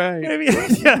 but all right. Maybe,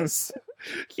 yes.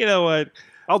 You know what?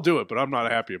 I'll do it, but I'm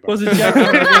not happy about Was it. it Jackson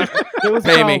Argos? It was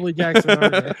Pay me. probably Jackson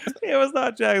Argos. It was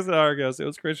not Jackson Argos. It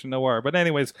was Christian Noir. But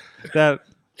anyways, that...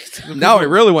 Now I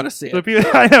really want to see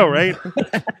it. I know, right?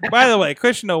 By the way,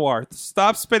 Christian Noir,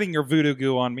 stop spitting your voodoo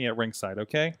goo on me at ringside,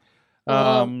 okay?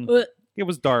 It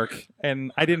was dark,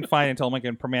 and I didn't find it until I'm like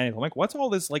in Permanent. I'm like, what's all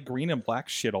this like green and black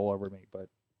shit all over me? But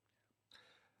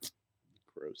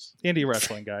Gross. indie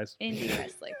wrestling, guys. Indie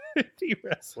wrestling. Indie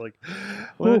wrestling.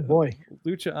 Oh boy.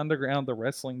 Lucha Underground, The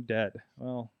Wrestling Dead.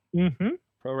 Well, Mm-hmm.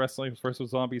 Pro Wrestling vs.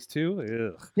 Zombies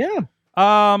 2. Ugh. Yeah.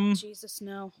 Jesus,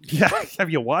 no. Yeah. Have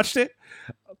you watched it?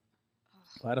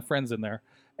 A lot of friends in there.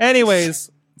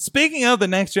 Anyways, speaking of the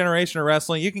next generation of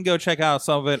wrestling, you can go check out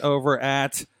some of it over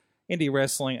at Indie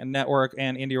Wrestling Network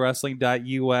and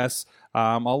IndieWrestling.us.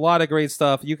 A lot of great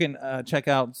stuff. You can check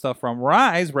out stuff from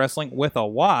Rise Wrestling with a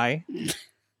Y.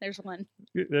 There's one.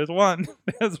 There's one.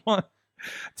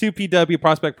 2PW,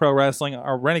 Prospect Pro Wrestling,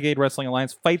 our Renegade Wrestling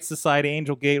Alliance, Fight Society,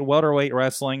 Angel Gate, Welterweight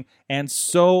Wrestling, and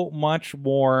so much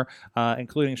more,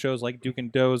 including shows like Duke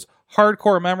and Doe's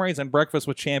Hardcore Memories and Breakfast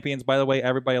with Champions. By the way,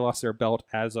 everybody lost their belt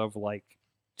as of like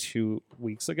 2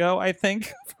 weeks ago, I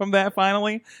think, from that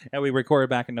finally. And we recorded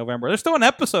back in November. There's still an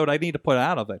episode I need to put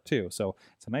out of it, too. So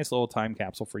it's a nice little time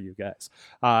capsule for you guys.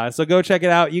 So go check it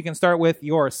out. You can start with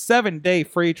your 7-day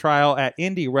free trial at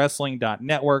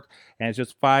indiewrestling.network. And it's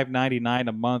just $5.99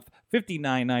 a month,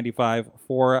 $59.95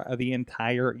 for the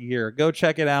entire year. Go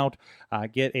check it out.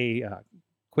 Get a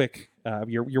quick,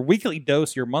 your weekly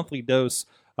dose, your monthly dose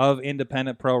of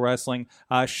independent pro wrestling.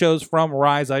 Shows from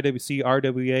Rise, IWC,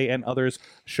 RWA, and others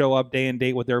show up day and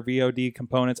date with their VOD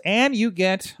components. And you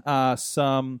get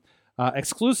some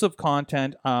exclusive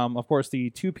content. Of course,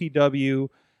 the 2PW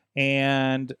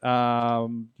and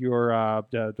your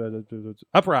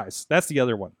Uprise. That's the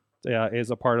other one.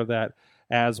 Is a part of that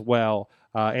as well.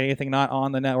 Anything not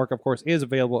on the network, of course, is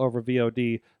available over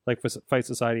VOD, like Fight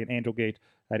Society and Angel Gate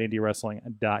at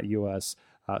IndieWrestling.us.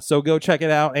 So go check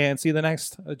it out and see the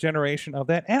next generation of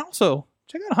that. And also,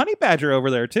 check out Honey Badger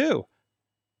over there, too.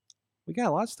 We got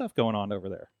a lot of stuff going on over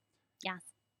there. Yeah.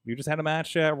 You just had a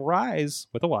match at Rise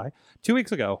with a Y 2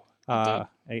 weeks ago.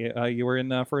 You were in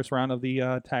the first round of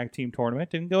the tag team tournament.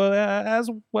 Didn't go as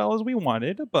well as we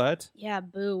wanted, but Yeah,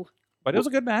 boo. it was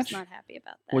a good I match. was not happy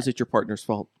about that. Was it your partner's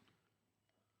fault?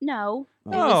 No. It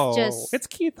No, was just... it's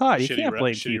Keith Hott. You Shitty can't rep-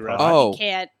 blame shitty Keith rep. Hott. Oh,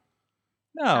 Can't.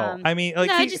 No, Um, I mean, like,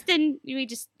 I just didn't. We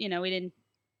just,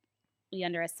 we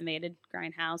underestimated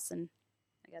Grindhouse, and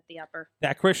I got the upper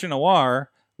that Christian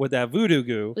Noir with that voodoo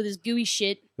goo, with his gooey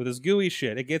shit with his gooey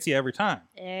shit, it gets you every time.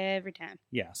 every time.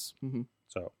 Yes. Mhm.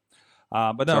 So,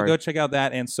 but no, Sorry. go check out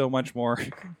that and so much more.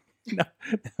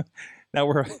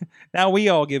 now we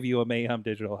all give you a Mayhem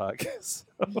digital hug. So-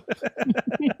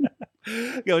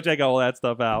 Go check all that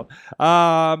stuff out.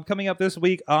 Coming up this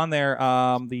week on there,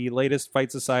 the latest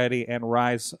Fight Society and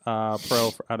Rise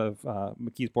Pro out of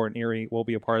McKeesport and Erie will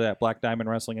be a part of that. Black Diamond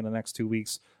Wrestling in the next 2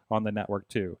 weeks on the network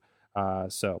too.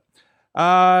 So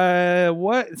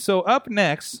up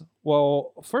next?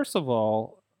 Well, first of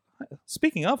all,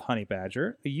 speaking of Honey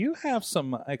Badger, you have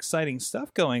some exciting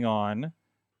stuff going on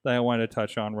that I wanted to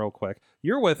touch on real quick.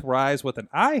 You're with Rise with an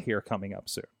I here coming up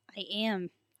soon. I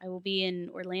am. I will be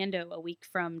in Orlando a week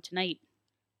from tonight.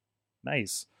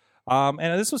 Nice.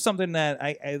 And this was something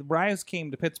that Rise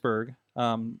came to Pittsburgh,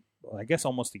 I guess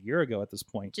almost a year ago at this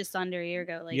point. Just under a year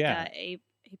ago, Yeah.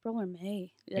 April or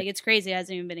May. Like, it's crazy. It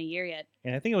hasn't even been a year yet.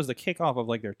 And I think it was the kickoff of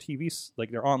like their TV,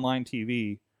 like their online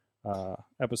TV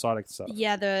episodic stuff.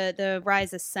 Yeah, the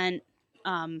Rise Ascent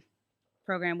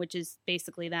program, which is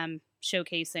basically them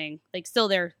showcasing like still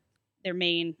their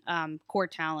main core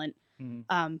talent.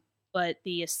 Mhm. But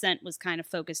the Ascent was kind of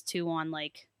focused too on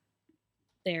like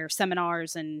their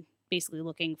seminars and basically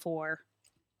looking for,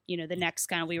 the next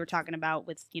kind of, we were talking about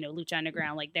with, Lucha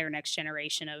Underground, like their next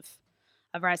generation of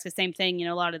Rise. Cause same thing,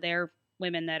 a lot of their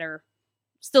women that are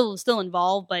still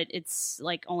involved, but it's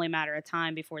like only a matter of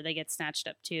time before they get snatched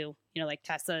up too. Like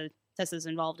Tessa's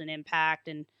involved in Impact,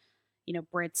 and,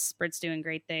 Britt's doing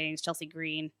great things, Chelsea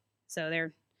Green.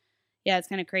 So it's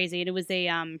kind of crazy. And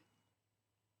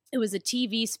it was a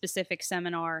TV specific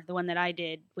seminar, the one that I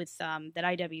did with that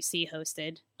IWC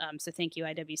hosted. So thank you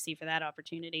IWC for that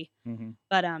opportunity. Mm-hmm.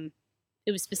 But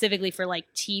it was specifically for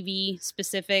like TV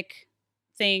specific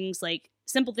things, like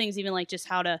simple things, even like just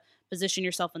how to position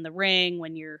yourself in the ring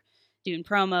when you're doing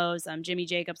promos. Jimmy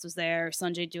Jacobs was there,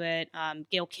 Sanjay Duett,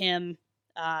 Gail Kim,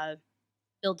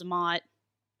 Bill DeMott.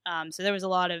 So there was a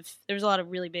lot of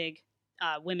really big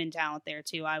women talent there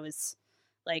too. I was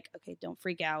like, okay, don't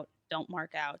freak out. Don't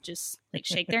mark out. Just like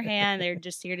shake their hand. They're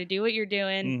just here to do what you're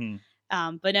doing.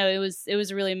 Mm-hmm. But no, it was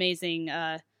a really amazing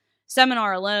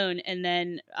seminar alone. And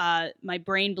then my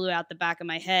brain blew out the back of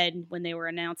my head when they were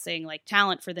announcing like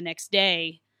talent for the next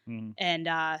day. Mm-hmm.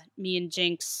 And me and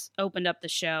Jinx opened up the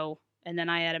show, and then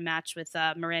I had a match with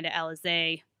Miranda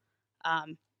Alizé.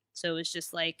 So it was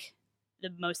just like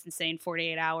the most insane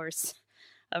 48 hours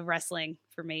of wrestling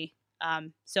for me.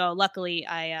 So luckily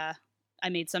I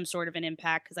made some sort of an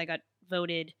impact because I got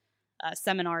voted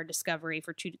Seminar Discovery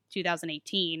for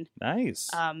 2018. Nice.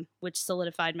 Which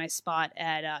solidified my spot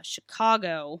at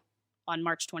Chicago on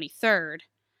March 23rd.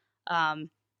 And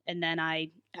then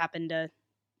I happened to,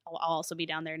 I'll also be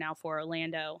down there now for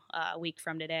Orlando a week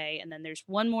from today. And then there's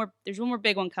one more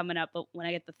big one coming up, but when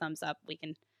I get the thumbs up, we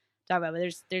can talk about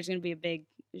it. There's going to be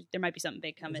there might be something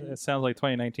big coming. It sounds like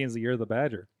 2019 is the year of the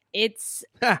Badger. It's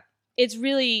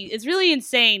really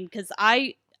insane because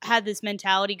I had this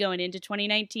mentality going into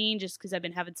 2019 just because I've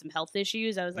been having some health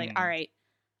issues. I was like, all right,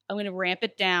 I'm going to ramp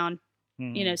it down,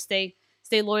 stay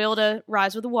loyal to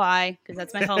Rise with a Y because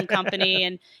that's my home company.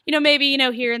 And, maybe,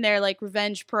 here and there, like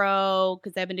Revenge Pro,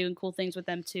 because I've been doing cool things with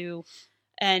them too.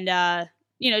 And,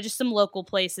 just some local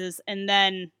places. And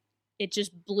then it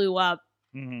just blew up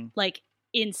like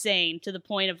insane to the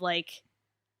point of like,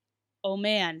 oh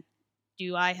man,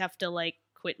 do I have to like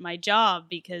quit my job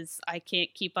because I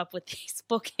can't keep up with these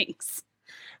bookings?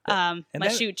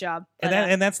 Shoot job.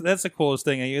 And that's the coolest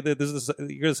thing. You're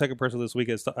the second person this week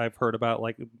I've heard about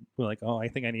like, oh, I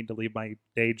think I need to leave my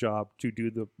day job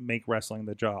to make wrestling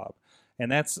the job.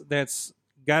 And that's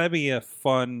got to be a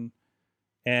fun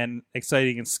and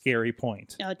exciting and scary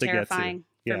point. Oh, to terrifying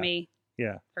get to. for me.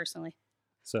 Yeah. Personally.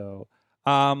 So,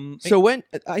 when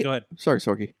go ahead. Sorry,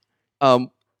 Sorky.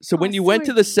 So when you went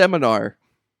to the seminar,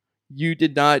 you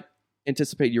did not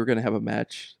anticipate you were going to have a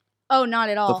match. Oh, not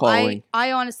at all. Following.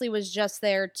 I honestly was just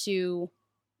there to,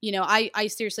 I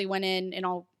seriously went in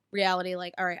all reality,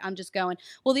 like, all right, I'm just going.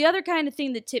 Well, the other kind of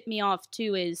thing that tipped me off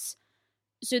too is,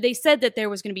 so they said that there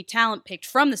was going to be talent picked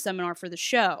from the seminar for the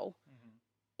show,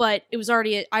 but it was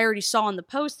I already saw on the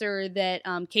poster that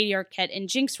Katie Arquette and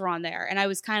Jinx were on there. And I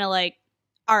was kind of like,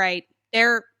 all right,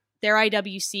 they're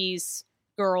IWC's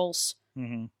girls.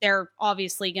 Mm-hmm. They're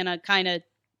obviously gonna kind of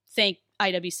thank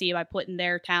IWC by putting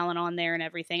their talent on there and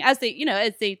everything, as they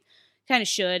kind of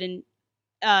should. And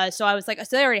so I was like,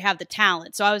 so they already have the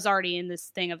talent. So I was already in this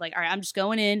thing of like, all right, I'm just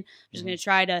going in. I'm just going to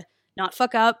try to not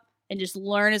fuck up and just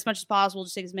learn as much as possible,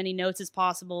 just take as many notes as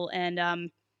possible.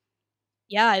 And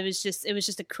yeah, it was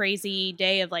just a crazy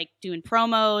day of like doing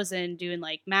promos and doing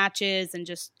like matches and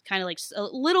just kind of like a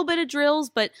little bit of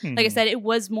drills. But like I said, it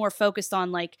was more focused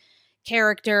on like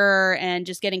character and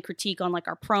just getting critique on like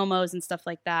our promos and stuff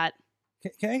like that.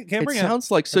 Can I bring it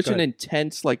sounds like such an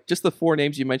intense, like just the 4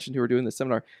 names you mentioned who were doing the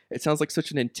seminar. It sounds like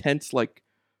such an intense, like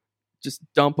just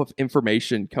dump of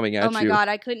information coming at you. Oh my God,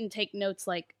 I couldn't take notes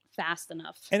like fast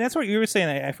enough. And that's what you were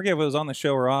saying. I forget if it was on the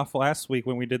show or off last week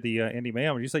when we did the Indie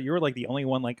Mayhem. You said you were like the only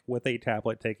one like with a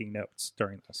tablet taking notes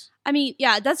during this. I mean,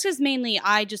 yeah, that's just mainly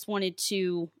I just wanted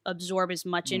to absorb as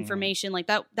much information. Like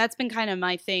that's been kind of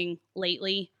my thing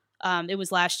lately. It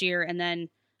was last year, and then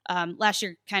last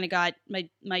year kind of got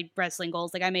my wrestling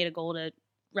goals. Like I made a goal to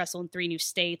wrestle in 3 new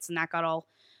states, and that got all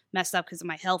messed up because of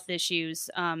my health issues.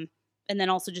 And then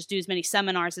also just do as many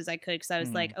seminars as I could, because I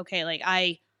was like, okay, like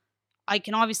I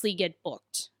can obviously get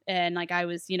booked, and like I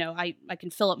was, I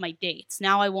can fill up my dates.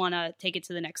 Now I want to take it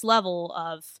to the next level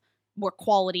of more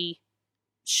quality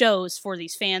shows for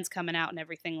these fans coming out and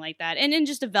everything like that, and then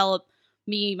just develop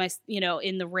me,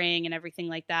 in the ring and everything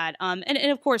like that.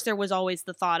 And of course there was always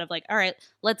the thought of like, all right,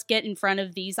 let's get in front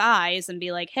of these eyes and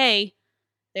be like, hey,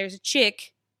 there's a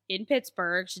chick in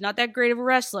Pittsburgh. She's not that great of a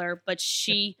wrestler, but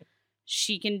she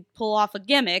can pull off a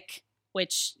gimmick,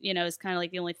 which, is kind of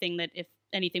like the only thing that if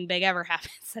anything big ever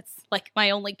happens, that's like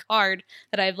my only card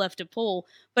that I've left to pull.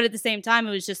 But at the same time,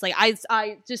 it was just like,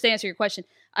 I just to answer your question,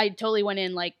 I totally went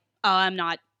in like, oh, I'm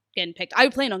not getting picked. I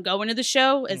plan on going to the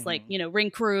show as like, ring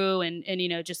crew and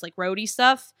just like roadie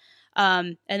stuff.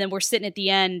 And then we're sitting at the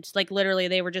end, like literally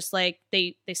they were just like,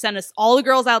 they sent us all the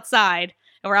girls outside,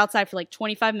 and we're outside for like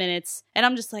 25 minutes. And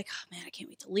I'm just like, oh man, I can't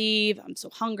wait to leave. I'm so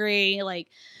hungry, like,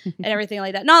 and everything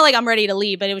like that. Not like I'm ready to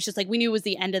leave, but it was just like, we knew it was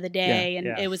the end of the day and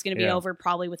it was going to be over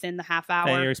probably within the half hour.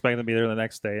 And you're expecting to be there the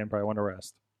next day and probably want to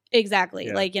rest. Exactly.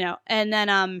 Yeah. Like, and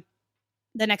then,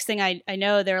 the next thing I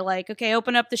know, they're like, okay,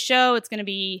 open up the show. It's going to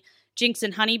be Jinx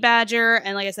and Honey Badger.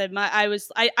 And like I said,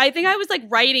 I think I was like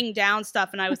writing down stuff,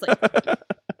 and I was like,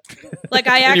 like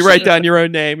I actually. And you write down your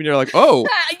own name and you're like, oh.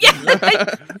 Yeah.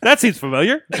 That seems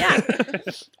familiar. Yeah.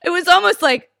 It was almost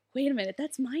like, wait a minute,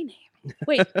 that's my name.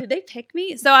 Wait, did they pick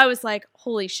me? So I was like,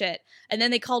 holy shit. And then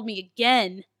they called me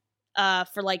again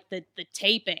for like the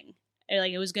taping. And,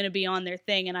 like it was going to be on their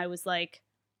thing. And I was like,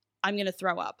 I'm going to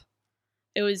throw up.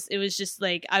 It was just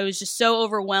like, I was just so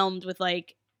overwhelmed with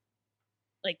like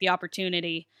the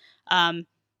opportunity.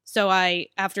 So I,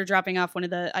 after dropping off one of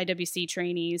the IWC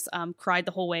trainees, cried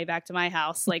the whole way back to my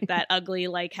house, like that ugly,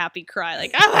 like happy cry,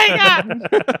 like, oh my God,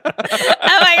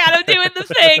 oh my God, I'm doing the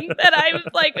thing that I was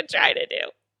like, been trying to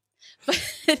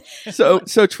do.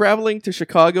 So traveling to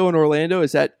Chicago and Orlando,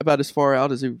 is that about as far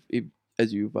out as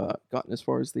you've gotten as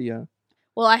far as the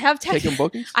well, I have taking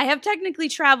bookings? I have technically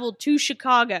traveled to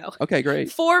Chicago. Okay, great.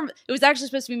 It was actually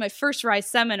supposed to be my first Rise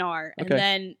seminar, and Okay.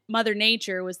 then Mother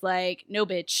Nature was like, "No,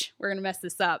 bitch, we're gonna mess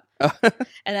this up." And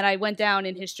then I went down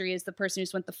in history as the person who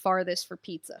went the farthest for a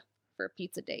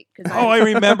pizza date. I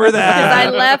remember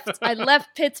that. Because I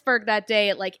left Pittsburgh that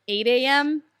day at like 8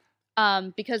 a.m.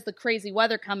 Because the crazy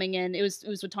weather coming in. It was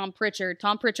with Tom Pritchard.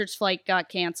 Tom Pritchard's flight got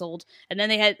canceled, and then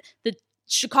they had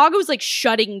Chicago was like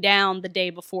shutting down the day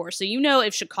before. So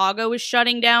if Chicago is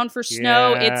shutting down for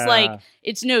snow, it's like,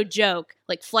 it's no joke.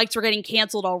 Like flights were getting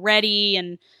canceled already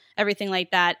and everything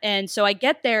like that. And so I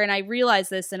get there and I realize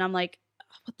this, and I'm like,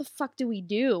 what the fuck do we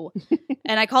do?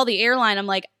 And I call the airline. I'm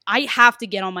like, I have to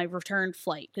get on my return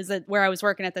flight, because where I was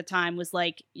working at the time was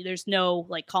like, there's no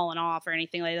like calling off or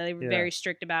anything like that. They were very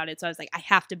strict about it. So I was like, I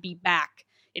have to be back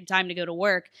in time to go to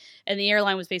work. And the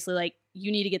airline was basically like,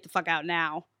 you need to get the fuck out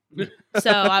now. So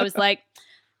I was like,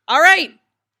 all right.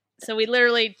 So we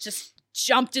literally just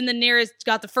jumped in the nearest,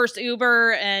 got the first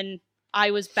Uber, and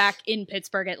I was back in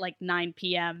Pittsburgh at like 9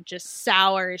 p.m. just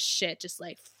sour as shit, just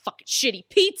like fucking shitty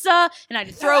pizza. And I had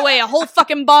to throw away a whole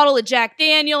fucking bottle of Jack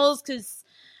Daniels because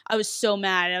I was so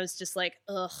mad. I was just like,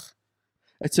 ugh.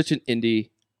 It's such an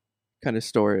indie kind of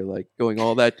story, like going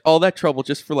all that trouble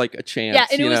just for like a chance. Yeah,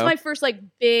 and it was my first like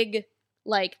big,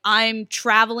 like, I'm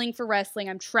traveling for wrestling.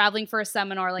 I'm traveling for a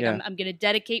seminar. Like, I'm going to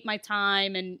dedicate my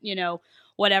time and,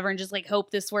 whatever, and just like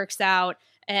hope this works out.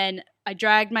 And I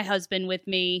dragged my husband with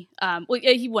me. Well,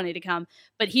 he wanted to come,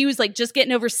 but he was like just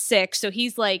getting over sick. So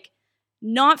he's like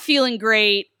not feeling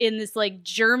great in this like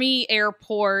Jeremy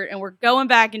airport, and we're going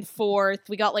back and forth.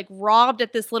 We got like robbed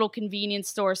at this little convenience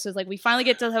store, so it's like we finally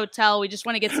get to the hotel. We just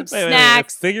want to get some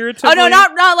snacks. Figuratively? Oh no,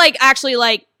 not like actually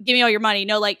like give me all your money.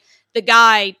 No, like the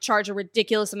guy charged a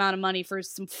ridiculous amount of money for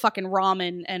some fucking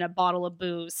ramen and a bottle of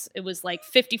booze. It was like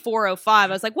 $54.05. I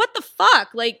was like, what the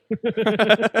fuck? Like,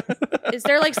 is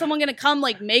there like someone gonna come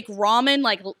like make ramen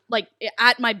like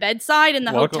at my bedside in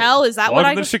the hotel? Is that what I?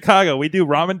 Welcome to Chicago. We do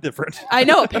ramen different. I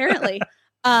know, apparently.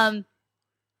 But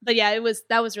yeah,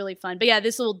 that was really fun. But yeah,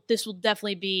 this will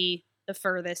definitely be the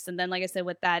furthest. And then, like I said,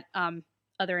 with that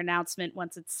other announcement,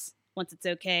 once it's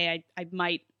okay, I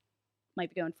might be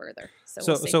going further. So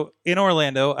we'll see. So in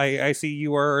Orlando, I see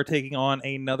you are taking on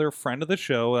another friend of the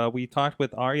show. We talked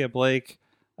with Arya Blake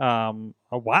a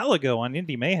while ago on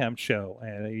Indie Mayhem show,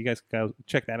 and you guys can go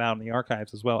check that out in the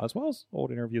archives as well as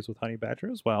old interviews with Honey Badger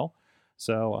as well.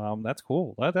 So that's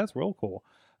cool. That's real cool.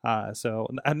 So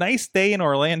a nice day in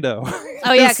Orlando.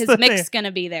 Oh yeah, because Mick's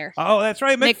gonna be there. Oh, that's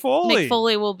right, Mick Foley. Mick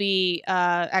Foley will be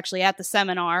actually at the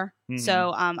seminar. Mm-hmm.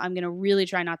 So I'm gonna really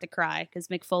try not to cry because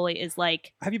Mick Foley is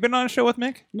like. Have you been on a show with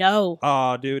Mick? No.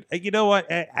 Oh, dude, you know what?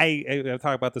 I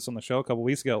talked about this on the show a couple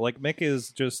weeks ago. Like Mick is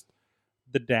just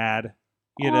the dad,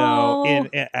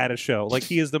 at a show. Like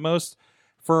he is the most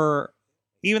for.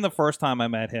 Even the first time I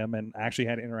met him and actually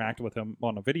had interacted with him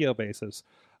on a video basis,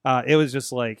 it was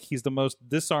just like he's the most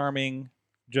disarming.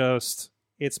 Just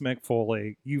it's Mick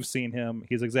Foley. You've seen him.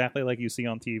 He's exactly like you see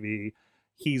on TV.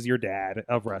 He's your dad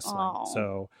of wrestling. Aww.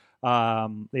 So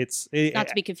it's not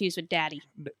to be confused with Daddy.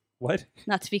 What?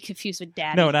 Not to be confused with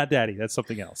Daddy. No, not Daddy. That's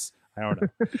something else. I don't know.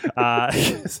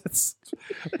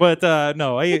 But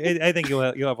no, I think you'll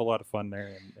have a lot of fun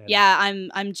there. And yeah,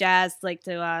 I'm jazzed. Like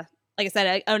to. Like I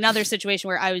said, another situation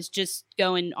where I was just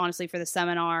going, honestly, for the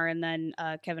seminar, and then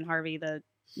Kevin Harvey, the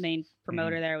main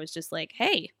promoter there, was just like,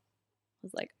 hey. I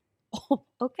was like, oh,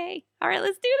 okay. All right,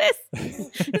 let's do this.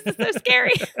 This is so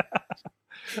scary.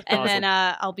 And then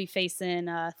I'll be facing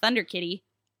Thunder Kitty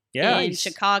in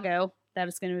Chicago.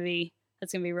 That's going to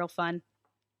be real fun.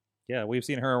 Yeah, we've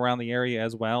seen her around the area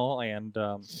as well, and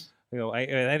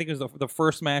I think it was the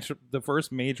first match, the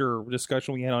first major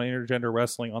discussion we had on intergender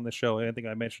wrestling on the show. I think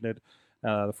I mentioned it.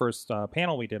 The first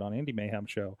panel we did on Indie Mayhem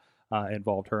show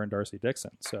involved her and Darcy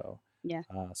Dixon. So yeah,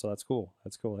 so that's cool.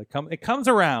 That's cool. It comes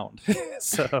around.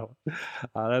 So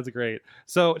that's great.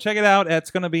 So check it out.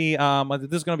 It's going to be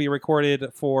this is going to be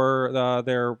recorded for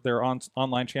their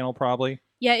online channel probably.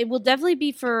 Yeah, it will definitely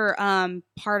be for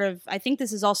part of. I think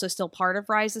this is also still part of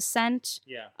Rise Ascent.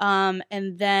 Yeah.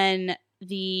 And then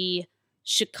the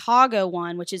Chicago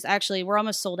one, which is actually we're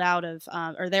almost sold out of,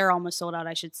 or they're almost sold out,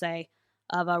 I should say,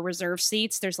 of reserve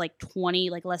seats. There's like 20,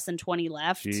 like less than 20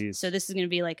 left. Jeez. So this is going to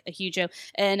be like a huge show.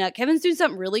 And Kevin's doing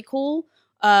something really cool,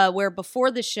 where before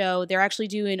the show they're actually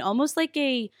doing almost like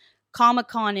a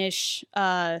Comic-Con-ish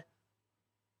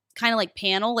kind of like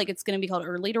panel. Like it's going to be called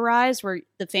Early to Rise, where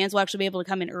the fans will actually be able to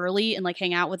come in early and like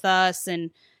hang out with us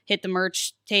and hit the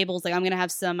merch tables. Like I'm going to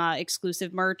have some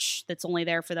exclusive merch that's only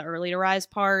there for the Early to Rise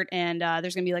part. And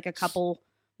there's going to be like a couple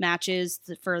matches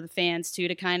for the fans too,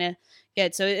 to kind of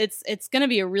get. So it's going to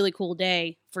be a really cool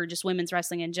day for just women's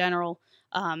wrestling in general.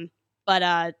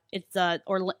 But it's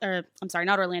I'm sorry,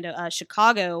 not Orlando.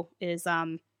 Chicago is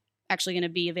actually going to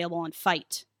be available on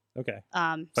Fight. Okay.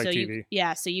 Fight so TV.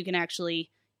 So you can actually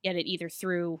get it either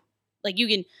through, like you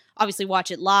can obviously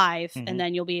watch it live, and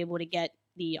then you'll be able to get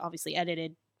the obviously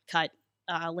edited cut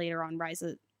later on Rise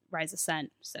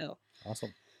Ascent. So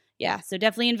awesome. Yeah, so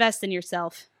definitely invest in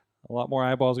yourself. A lot more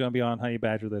eyeballs going to be on Honey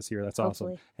Badger this year. That's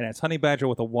Hopefully. Awesome. And it's Honey Badger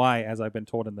with a Y, as I've been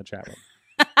told in the chat room.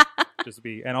 Just to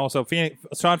be, and also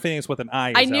Sean Phoenix with an I.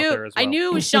 Out there as well. I knew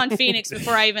it was Sean Phoenix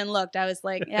before I even looked. I was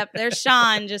like, "Yep, there's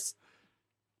Sean." Just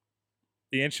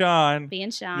being Sean.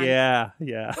 Yeah.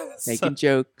 Making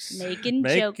jokes. Making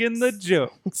the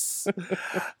jokes.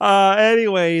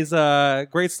 Anyways,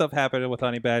 great stuff happening with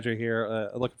Honey Badger here.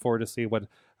 Looking forward to see what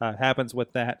happens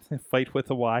with that fight with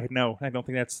the Y. No, I don't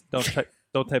think that's.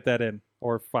 Don't type that in,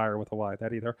 or fire with a Y.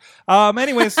 That either.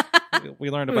 Anyways, we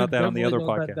learned about that on the other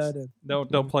podcast.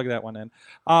 Don't plug that one in.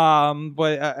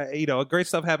 But great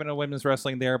stuff happening in women's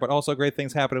wrestling there, but also great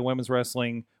things happen in women's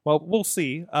wrestling. Well, we'll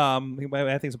see.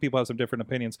 I think some people have some different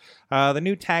opinions. The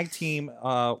new tag team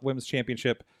women's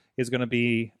championship is going to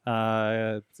be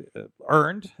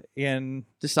earned in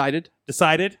decided.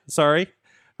 Sorry.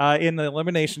 In the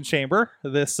Elimination Chamber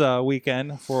this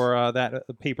weekend for that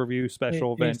pay-per-view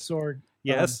special event. Sorg,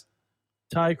 yes.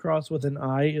 Ty Cross with an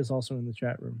I is also in the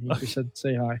chat room. He just said,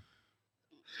 say hi.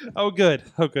 Oh, good.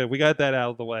 We got that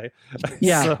out of the way.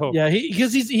 Yeah. Yeah.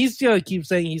 Because he's going to keep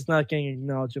saying he's not getting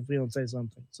acknowledged if we don't say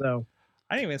something. So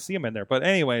I didn't even see him in there. But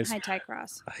anyways, Hi, Ty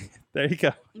Cross. there you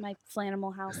go. My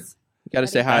Flanimal House. Got to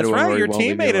say hi That's to him. right. or Your he won't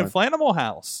leave me teammate in alone. Flanimal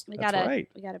House. We That's gotta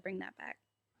right. bring that back.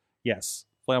 Yes,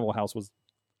 Flanimal House was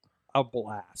a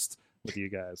blast with you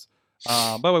guys.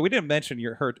 By the way, we didn't mention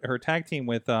her tag team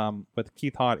with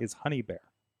Keith Hott is Honey Bear.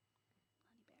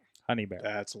 Honey Bear.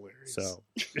 That's hilarious. So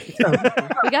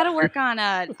We got to work on.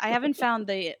 I haven't found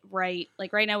the right.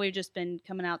 Like right now, we've just been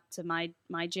coming out to my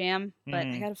jam, but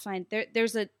I got to find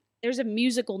there's a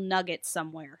musical nugget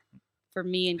somewhere for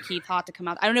me and Keith Hott to come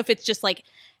out. I don't know if it's just like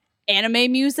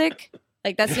anime music.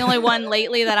 Like that's the only one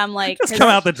lately that I'm like. just come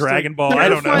out the Dragon Ball. I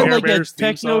don't know. Find Care like a Bears theme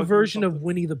techno song. version of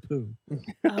Winnie the Pooh.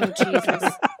 Oh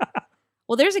Jesus.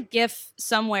 Well, there's a GIF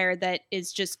somewhere that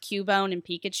is just Cubone and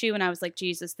Pikachu, and I was like,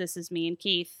 Jesus, this is me and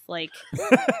Keith. Like,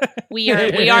 we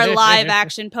are live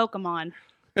action Pokemon.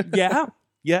 yeah.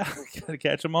 Gotta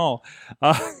catch them all.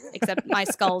 Except my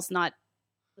skull's not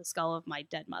the skull of my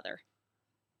dead mother.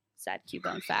 Sad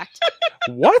Cubone fact.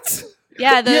 What?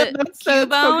 Yeah, the that's Cubone.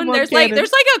 Pokemon There's canon.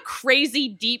 like a crazy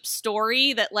deep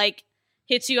story that like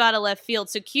hits you out of left field.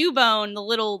 So Cubone, the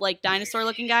little like dinosaur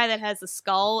looking guy that has a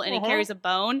skull and he carries a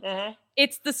bone.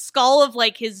 It's the skull of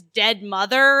like his dead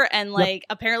mother, and like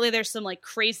apparently there's some like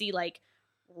crazy like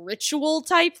ritual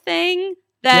type thing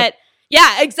that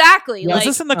yeah, exactly. Was Like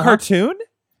this in the cartoon?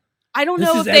 I don't This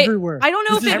know is if they everywhere. I don't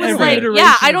know This if is it was every like iteration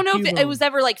yeah, I of don't know if it Cubone. was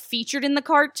ever like featured in the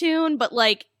cartoon, but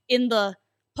like in the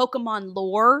Pokemon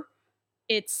lore,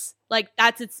 it's like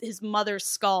that's his mother's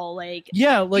skull. Like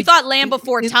Yeah, you like thought Land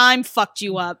Before it- Time fucked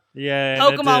you up. Yeah. it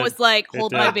Pokemon did. was like, It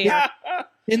hold did. my beer.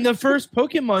 in the first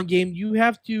Pokemon game, you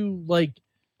have to like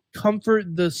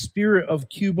comfort the spirit of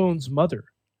Cubone's mother.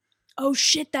 Oh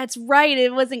shit, that's right.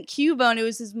 It wasn't Cubone, it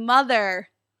was his mother.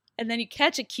 And then you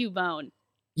catch a Cubone.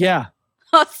 Yeah,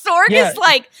 Sorg Yeah. is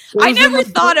like, It I was in never the-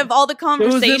 thought of all the It was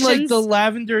conversations. in like the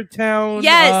Lavender Town.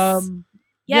 Yes.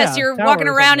 yeah, yes, you're tower walking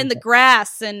or around something in the like that.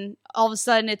 grass, and all of a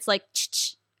sudden it's like,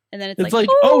 ch-ch, and then it's, It's like,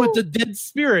 oh, it's ooh. a dead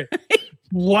spirit.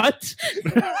 What?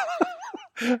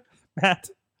 Matt,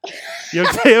 you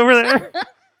okay over there?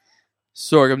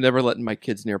 Sorg, I'm never letting my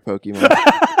kids near Pokemon.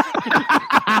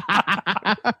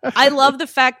 I love the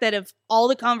fact that of all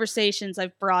the conversations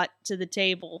I've brought to the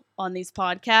table on these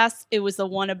podcasts, it was the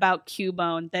one about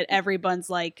Cubone that everyone's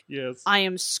like, Yes. I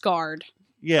am scarred.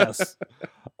 Yes.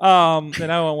 Then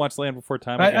I won't watch Land Before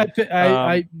Time again.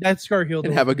 I that scar healed.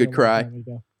 And have a good long cry. time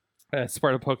ago. It's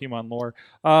part of Pokemon lore.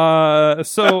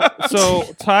 So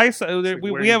Ty,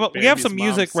 we have some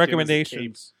music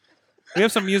recommendations. We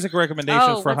have some music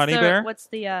recommendations for what's Honey the- Bear. What's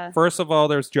the First of all,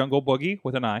 there's Jungle Boogie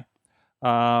with an I.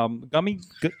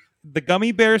 The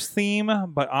Gummy Bears theme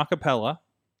by acapella.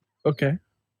 Okay.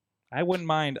 I wouldn't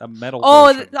mind a metal.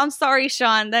 Oh, version. I'm sorry,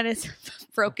 Sean. That is a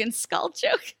broken skull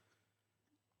joke.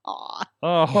 Aw.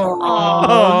 Oh.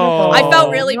 Oh, I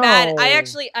felt really no. bad. I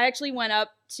actually went up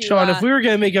to Sean, if we were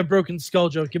gonna make a broken skull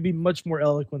joke, it'd be much more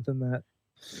eloquent than that.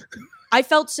 I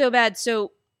felt so bad.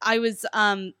 So I was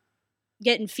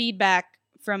getting feedback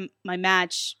from my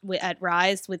match at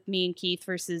Rise with me and Keith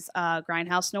versus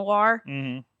Grindhouse Noir.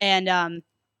 Mhm. And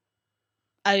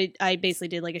I basically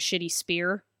did like a shitty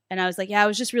spear, and I was like, yeah, I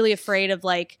was just really afraid of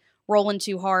like rolling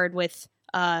too hard with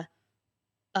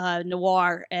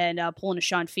Noir and pulling a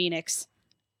Sean Phoenix,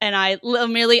 and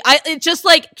it just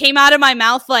like came out of my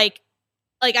mouth like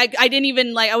I didn't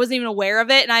even like I wasn't even aware of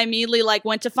it, and I immediately like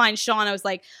went to find Sean. I was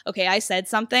like, okay, I said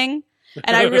something.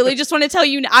 And I really just want to tell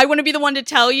you, I want to be the one to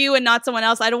tell you and not someone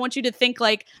else. I don't want you to think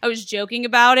like I was joking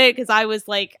about it, because I was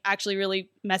like actually really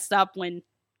messed up when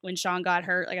Sean got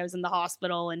hurt. Like I was in the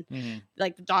hospital, and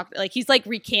like the doctor, like he's like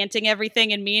recanting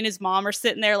everything, and me and his mom are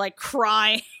sitting there like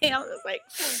crying. I was like,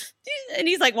 and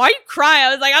he's like, "Why are you crying?"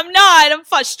 I was like, "I'm not. I'm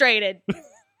frustrated."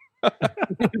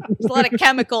 There's a lot of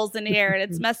chemicals in here, and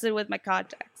it's messing with my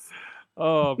contacts.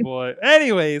 Oh boy.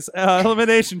 Anyways,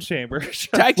 Elimination Chamber.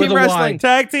 Tag team With a wrestling. Y.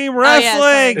 Tag team yeah, sorry.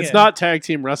 wrestling. It's not tag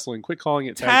team wrestling. Quit calling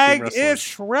it tag team wrestling.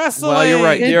 Tag-ish wrestling. Well, you're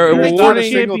right. It's They're like not a awarding.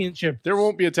 single- championship. There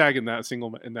won't be a tag in that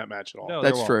match at all. No,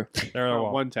 there That's won't. true. There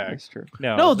won't. One tag. That's true.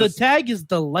 No, the just, tag is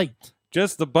the light.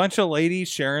 just a bunch of ladies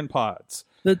sharing pods.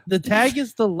 The tag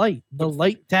is the light. The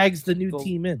light tags the new The-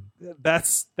 team in.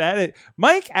 That's that.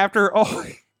 Mike, after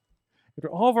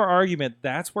all of our argument,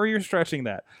 that's where you're stretching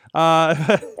that.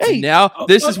 Hey, Now,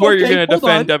 this is where you're okay, going to hold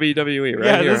defend on. WWE right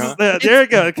yeah, here, this huh? is there you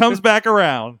go. It comes back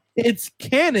around. It's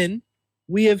canon.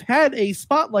 We have had a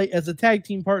Spotlight as a tag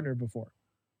team partner before.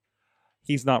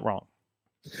 He's not wrong.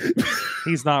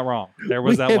 He's not wrong. There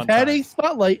was We that have one had time. a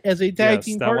Spotlight as a tag Yes,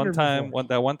 team that partner one time. before.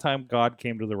 That one time, God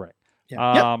came to the ring.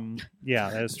 Yeah. Yeah,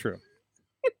 that is true.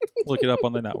 Look it up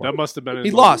on the network. That must have been.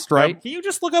 He lost, right? Can you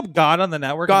just look up God on the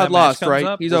network? God and that match lost, comes right?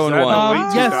 up? He's Was 0-1. that Um,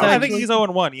 late yes, 2000s? I think he's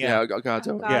 0-1. Yeah. God's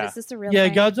Oh, 0-1. God, Yeah. is this the real Yeah,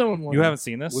 thing? God's own one. You haven't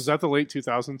seen this? Was that the late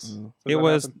 2000s? It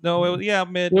was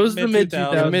mid. It was the mid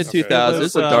 2000s. Mid Okay. 2000s.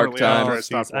 It's a dark Shortly after time. I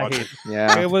stopped I watching. hate.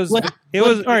 Yeah. It was. Let- It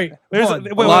was. all right. There's hold a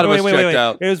on. lot of us checked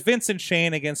out. It was Vincent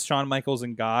Shane against Shawn Michaels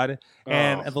and God,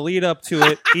 and Oh. the lead up to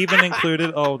it even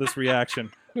included this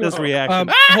reaction. This reaction.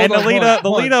 Hold And on, the lead hold up, on, the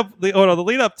hold lead on. up, the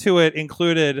lead up to it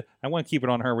included. I want to keep it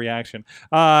on her reaction.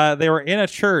 They were in a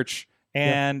church,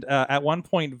 and at one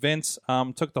point Vince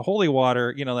took the holy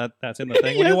water, that's in the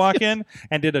thing when you Yes. walk in,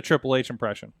 and did a Triple H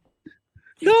impression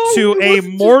No, to it a wasn't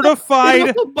just mortified, that.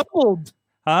 It also bubbled.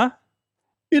 huh?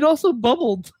 It also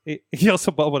bubbled. He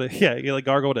also bubbled it. Yeah, he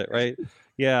gargled it, right?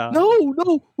 Yeah.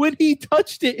 No. When he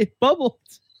touched it, it bubbled.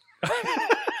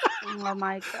 Oh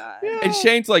my god. And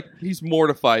Shane's like, he's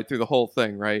mortified through the whole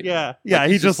thing, right? Yeah. Like,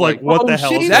 He's he's just just like, like, what oh, the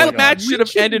hell is shit. going That on? match We should have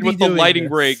shouldn't ended be with the doing lighting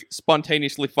this. rig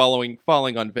spontaneously falling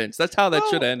on Vince. That's how that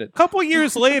should have ended. A couple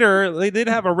years later, they did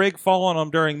have a rig fall on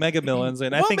him during Mega Millions,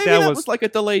 and I Well, think maybe that was like a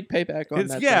delayed payback on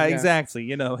that. yeah, thing,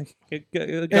 exactly. And then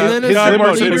God, his God limo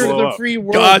works, didn't in, blow the up. free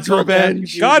world God's told that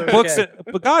revenge. he was God books okay. it,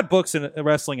 but God books in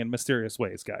wrestling in mysterious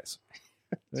ways, guys.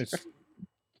 It's-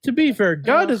 To be fair,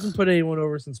 God hasn't put anyone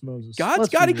over since Moses. God's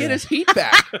Let's got to be get real. his heat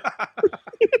back.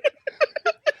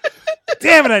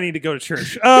 Damn it! I need to go to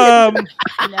church. No,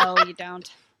 you don't.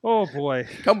 Oh boy.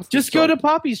 Come with Just the go to storm.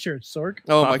 Poppy's church, Sorg.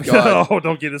 Oh my god. Oh,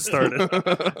 don't get it started.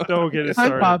 Don't get it Hi,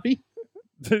 started. Poppy.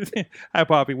 Hi,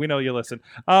 Poppy. We know you listen.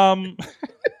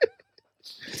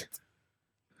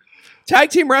 Tag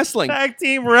team wrestling. Tag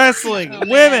team wrestling. Oh, man.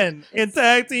 Women in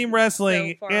tag team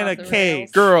wrestling so far in a off the cage.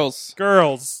 rails. Girls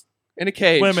Girls. in a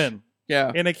cage. Women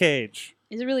Yeah. in a cage.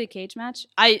 Is it really a cage match?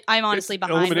 I'm honestly It's an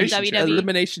behind the elimination WWE. chamber.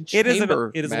 Elimination It is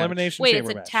chamber. it is match. elimination Wait,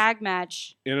 chamber it's a match. tag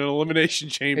match. In an elimination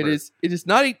chamber. It is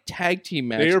not a tag team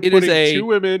match. They are It putting is two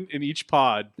women in each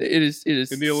pod it is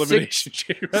in the elimination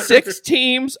chamber. six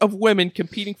teams of women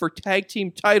competing for tag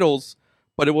team titles,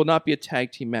 but it will not be a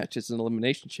tag team match. It's an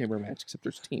elimination chamber match, except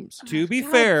there's teams. To be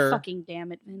God fair, fucking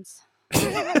damn it, Vince.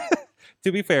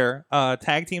 to be fair,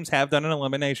 tag teams have done an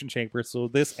elimination chamber, so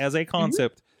this as a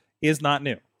concept is not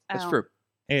new. That's Oh. true.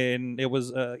 And it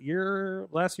was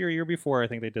last year before, I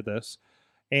think they did this,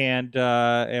 and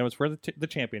it was for the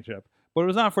championship, but it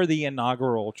was not for the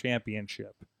inaugural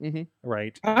championship, Mhm.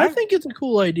 right? I think it's a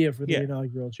cool idea for the Yeah.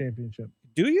 inaugural championship.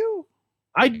 Do you?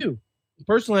 I do.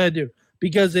 Personally, I do.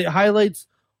 Because it highlights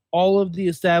all of the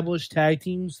established tag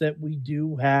teams that we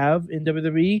do have in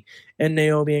WWE and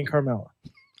Naomi and Carmella.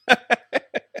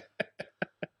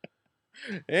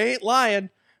 Ain't lying.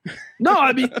 No,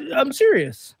 I mean, I'm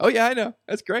serious. Oh yeah, I know.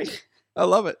 That's great. I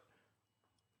love it.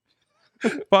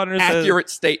 Partner says, Accurate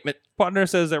statement. Partner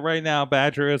says that right now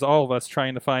Badger is all of us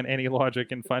trying to find any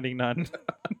logic and finding none.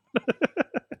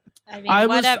 I mean, I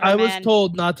was whatever, I was man.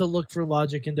 told not to look for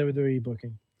logic in WWE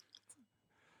booking.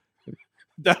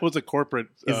 That was a corporate.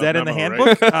 Is that in the memo,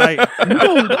 handbook? right?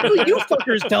 No, you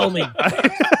fuckers tell me.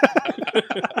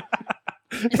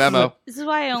 Memo. This is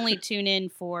why I only tune in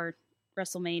for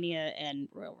WrestleMania and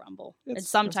Royal Rumble, and That's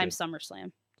sometimes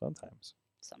SummerSlam. Sometimes.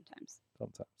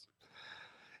 Sometimes.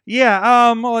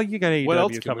 Yeah. Well, you got What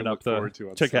else AEW can coming we up look to forward to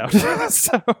on check out. Sunday?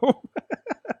 So,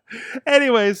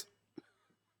 anyways,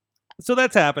 so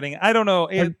that's happening. I don't know.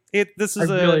 This I is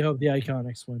really hope the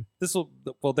Iconics win. this will.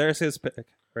 Well, there's his pick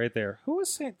right there. Who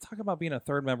was talking about being a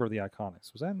third member of the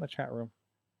Iconics? Was that in the chat room?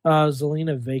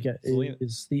 Zelina Vega Zelina-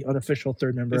 is the unofficial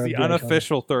third member. Is of the Iconics.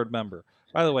 unofficial third member?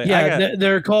 By the way, Yeah, I got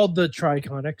they're called the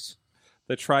Triconics.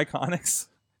 the Triconics.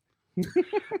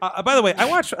 By the way, I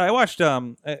watched.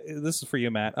 This is for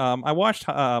you, Matt. I watched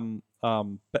Botchamania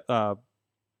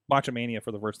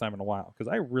for the first time in a while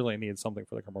because I really needed something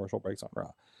for the commercial breaks on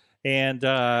Raw, and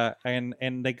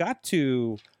they got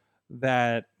to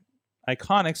that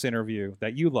Iconics interview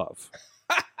that you love.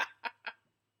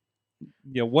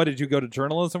 What did you go to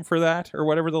journalism for that or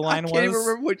whatever the line I can't even was?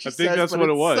 remember what she I think says, that's but what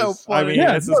it it's was. So funny. I mean,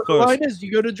 Yeah, this is no, the close. line is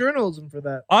you go to journalism for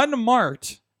that.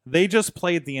 Unmarked, they just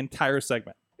played the entire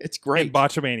segment. It's In great.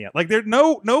 Botchamania. Like there's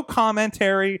no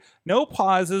commentary, no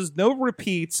pauses, no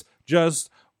repeats. Just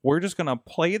we're just gonna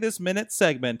play this minute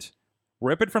segment,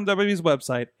 rip it from WWE's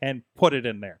website, and put it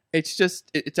in there. It's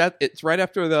just it's right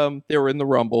after they were in the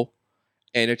Rumble,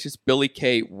 and it's just Billy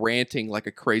Kay ranting like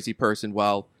a crazy person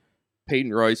while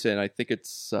Peyton Royce and I think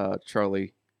it's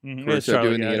Charlie It's Caruso Charlie,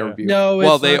 doing yeah, the yeah. interview. No, it's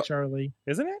Well, not Charlie.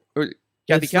 Isn't it?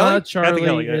 Kathy It's Kelly. not Charlie.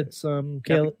 Kelly, yeah. It's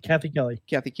Kathy Kelly.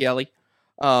 Kathy Kelly.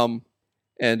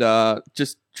 And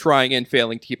just trying and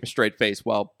failing to keep a straight face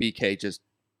while BK just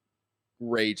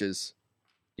rages.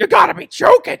 You gotta be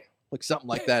joking! Like something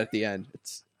like that at the end.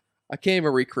 I can't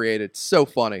even recreate it. It's so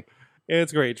funny.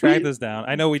 It's great. Track this down.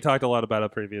 I know we talked a lot about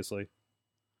it previously.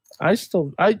 I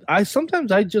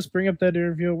sometimes I just bring up that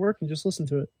interview at work and just listen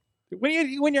to it.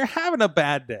 When you're having a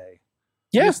bad day,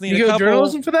 Yeah, just need you a go couple-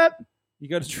 journalism for that. you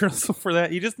go to journalism for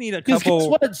that. You just need a Because couple. guess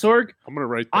what, Sorg? I'm gonna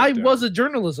write. That I down. was a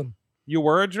journalism. You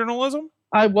were a journalism.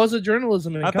 I was a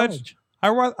journalism in I thought college.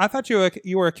 I thought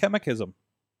you were a chemicism.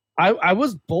 I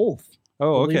was both.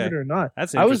 Oh, Believe okay. it or not,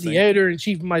 That's I was the interesting. editor in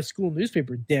chief of my school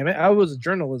newspaper. Damn it, I was a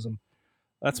journalism.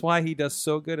 That's why he does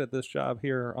so good at this job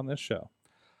here on this show.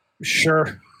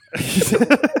 Sure,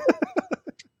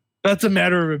 that's a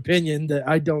matter of opinion that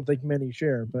I don't think many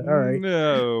share. But all right,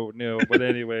 No. But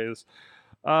anyways,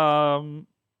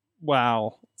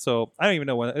 wow. So I don't even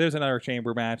know when. There's another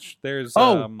chamber match. There's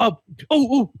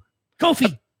Kofi,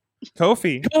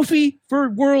 Kofi. for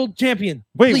world champion.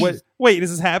 Wait, please. wait.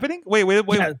 This is happening. Wait.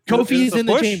 Yeah, Kofi is in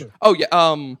the chamber. Oh yeah.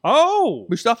 Oh,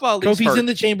 Mustafa Ali's Kofi's hurt. in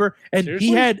the chamber, and Seriously?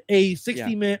 he had a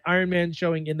 60-minute Iron Man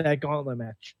showing in that gauntlet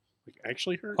match. Like,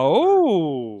 actually hurt.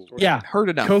 oh. Yeah, hurt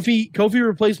enough. Kofi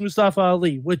replaced Mustafa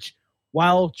Ali, which,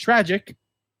 while tragic,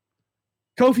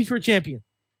 Kofi for champion.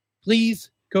 Please,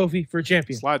 Kofi for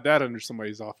champion. Slide that under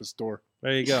somebody's office door.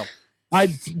 There you go.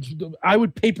 I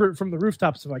would paper it from the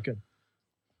rooftops if I could.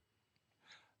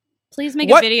 Please make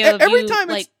What? a video of Every you time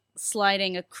it's- like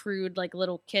sliding a crude like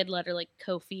little kid letter like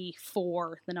Kofi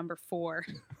 4, the number 4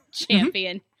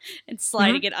 champion, and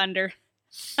sliding it under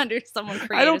someone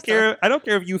creative. I don't care. I don't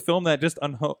care if you film that just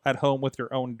at home with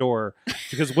your own door,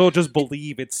 because we'll just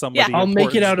believe it's somebody. I'll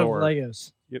make it out door. of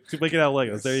Legos. Yep, make it out of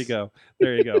Legos. There you go.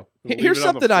 There you go. Leave Here's it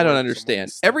on the something I floor don't and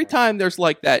understand. someone's Every stuff on time there's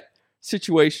like that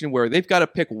situation where they've got to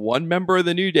pick one member of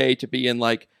the New Day to be in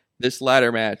like this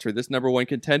ladder match or this number one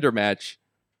contender match,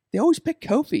 they always pick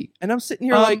Kofi. And I'm sitting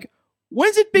here like,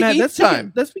 when's it Big Matt, E's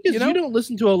time? That's because You know? you don't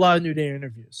listen to a lot of New Day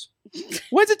interviews.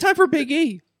 When's it time for Big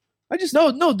E? I just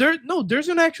There's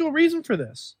an actual reason for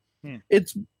this. Hmm.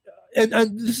 It's and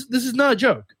this is not a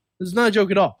joke. This is not a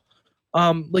joke at all.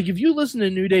 Like if you listen to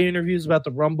New Day interviews about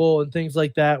the Rumble and things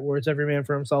like that, where it's every man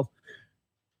for himself,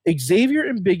 Xavier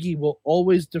and Big E will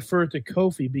always defer to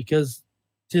Kofi because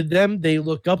to them they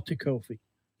look up to Kofi.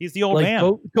 He's the old Like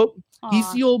man. He's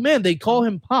Aw. the old man. They call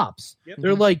him Pops. Yep.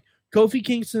 They're like, Kofi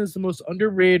Kingston is the most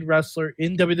underrated wrestler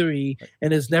in WWE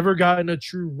and has never gotten a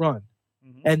true run.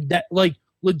 Mhm. And that, like,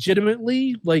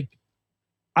 legitimately, like,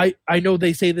 I know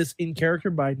they say this in character,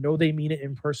 but I know they mean it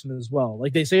in person as well.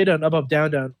 Like, they say it on Up, Up,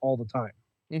 Down, Down all the time.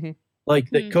 Mhm. Like,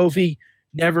 that Hmm. Kofi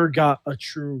never got a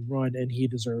true run and he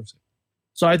deserves it.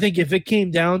 So I think if it came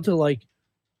down to, like,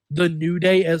 the New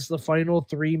Day as the final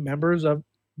three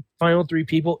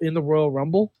people in the Royal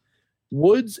Rumble,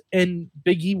 Woods and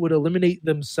Big E would eliminate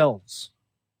themselves.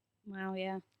 Wow,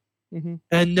 yeah.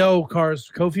 And no, Cars,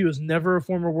 Kofi was never a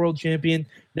former world champion,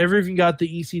 never even got the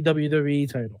ECWWE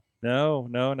title. No,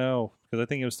 because I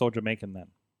think he was still Jamaican then.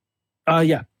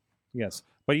 Yeah, Yes,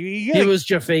 but he was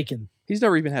Jafaican. he's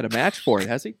never even had a match for it,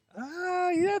 has he?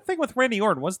 Yeah, I think with Randy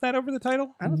Orton, wasn't that over the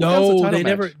title? I don't think that was a No, title they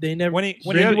match. never. When he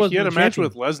He had, wasn't he had a the match champion.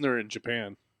 with Lesnar in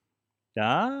Japan.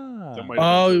 Ah. That might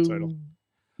have been the title. Oh,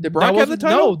 Did Brock have the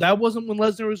title? No, that wasn't when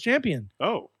Lesnar was champion.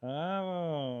 Oh,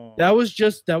 Oh. That was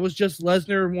just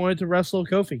Lesnar wanted to wrestle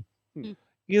Kofi.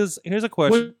 Here's a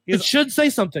question. It should say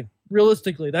something.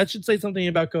 Realistically, that should say something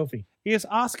about Kofi. Is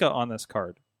Asuka on this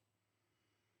card?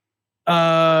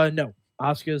 No,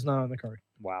 Asuka is not on the card.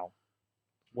 Wow.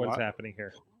 What is What? happening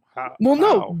here? how, Well,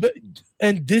 no, how? but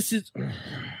and this is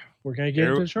we're gonna get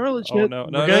into Charlotte shit. Oh, no.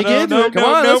 We're gonna get into it. Come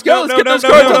on, let's go. Let's get those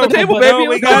cards on the table, baby. We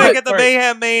Let's gotta do it. get the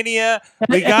Mayhem Mania.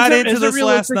 We got into this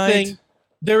last night.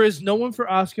 There is no one for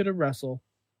Asuka to wrestle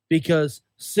because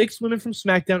 6 women from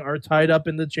SmackDown are tied up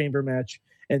in the chamber match,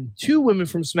 and 2 women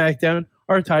from SmackDown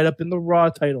are tied up in the Raw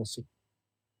title scene.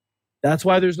 That's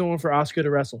why there's no one for Asuka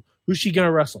to wrestle. Who's she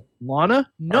gonna wrestle?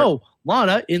 Lana? No,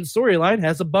 Lana in storyline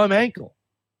has a bum ankle.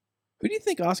 Who do you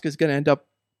think Asuka's going to end up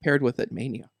paired with at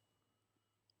Mania?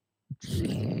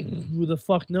 Who the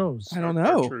fuck knows? I don't Our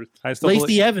know. truth. I still Lacey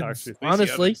believe, Evans. Actually, Lacey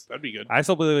Honestly. Evans, that'd be good. I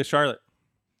still believe it's Charlotte.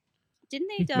 Didn't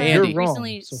they Man, you're wrong,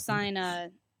 recently Sophie. sign Io?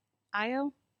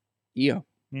 Io.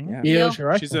 Mhm. Yeah. Io Io.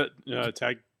 Shirai. She's a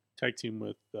tag team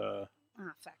with Ah,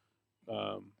 fuck.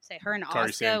 um, Say her and Kairi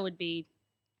Asuka Sane. would be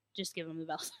just give them the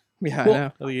belt. Yeah, Well, I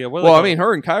know. Oh, yeah, what are Well, they I mean,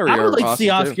 her and Kyrie I are would like to see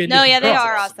awesome, Asuka. too. No, yeah, they Cross.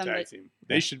 are awesome awesome. tag But team.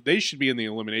 They should be in the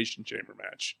Elimination Chamber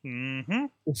match. Mm-hmm.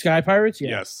 With Sky Pirates. Yeah,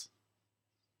 Yes.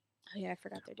 oh yeah, I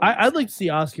forgot they're doing I'd this. like to see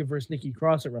Asuka versus Nikki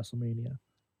Cross at WrestleMania.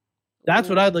 That's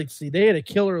what I'd like to see. They had a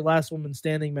killer last woman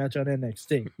standing match on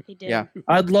NXT. He did. Yeah.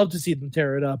 I'd love to see them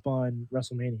tear it up on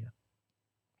WrestleMania.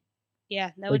 Yeah,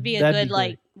 that Like, would be a that'd good be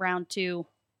like round 2.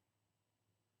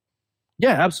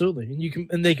 Yeah, absolutely.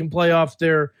 And they can play off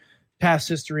their past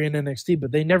history in NXT,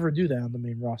 but they never do that on the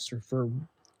main roster for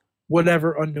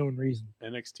whatever unknown reason.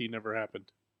 NXT never happened.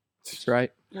 That's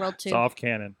right. World It's 2. off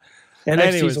canon.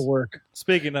 NXT's Anyways, a work.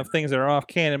 Speaking of things that are off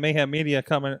canon, Mayhem Mania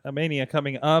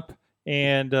coming up,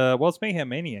 and it's Mayhem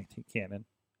Mania canon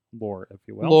lore, if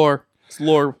you will. Lore. It's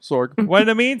lore, Sorg. Well, in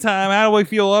the meantime, how do we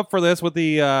feel up for this with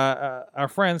the our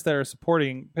friends that are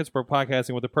supporting Pittsburgh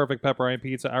podcasting with the perfect pepperoni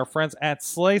pizza? Our friends at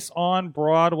Slice on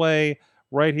Broadway,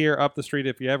 right here up the street.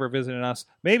 If you ever visited us,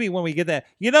 maybe when we get that,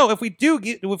 if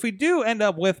we do end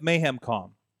up with Mayhem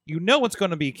Con, it's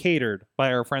going to be catered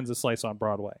by our friends at Slice on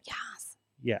Broadway.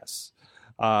 Yes.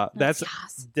 That's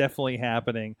definitely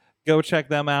happening. Go check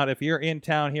them out if you're in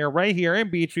town here, right here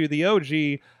in Beechview, the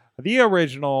OG, the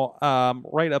original,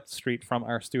 right up the street from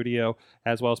our studio,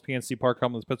 as well as PNC Park,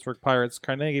 Cumberland's Pittsburgh Pirates,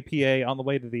 Carnegie, PA, on the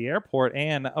way to the airport,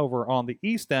 and over on the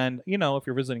East End. If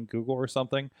you're visiting Google or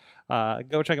something,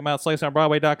 go check them out,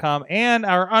 sliceonbroadway.com, and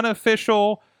our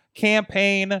unofficial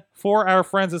campaign for our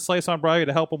friends at Slice on Broadway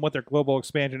to help them with their global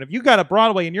expansion. If you got a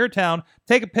Broadway in your town,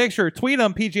 take a picture, tweet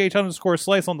them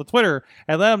PGH_Slice on the Twitter,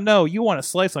 and let them know you want a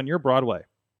slice on your Broadway.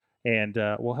 And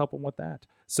we'll help them with that.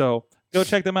 So go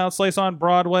check them out,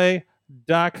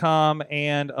 sliceonbroadway.com.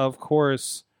 And of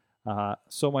course,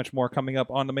 so much more coming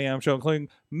up on the Mayhem Show, including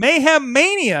Mayhem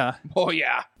Mania. Oh,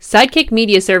 yeah. Sidekick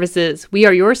Media Services. We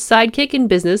are your sidekick in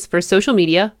business for social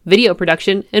media, video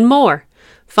production, and more.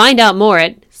 Find out more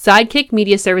at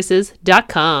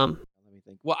sidekickmediaservices.com. Let me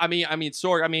think. Well, I mean,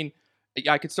 Sorg,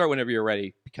 I could start whenever you're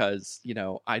ready because,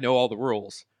 I know all the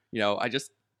rules. I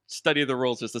just studied the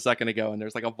rules just a second ago, and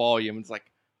there's like a volume. It's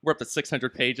like we're up to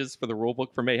 600 pages for the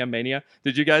rulebook for Mayhem Mania.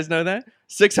 Did you guys know that?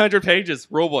 600 pages,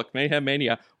 rulebook, Mayhem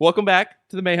Mania. Welcome back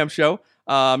to the Mayhem Show.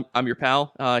 I'm your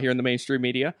pal here in the mainstream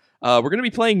media. We're going to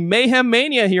be playing Mayhem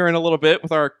Mania here in a little bit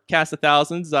with our cast of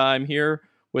thousands. I'm here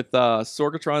with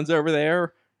Sorgatron's over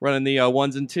there running the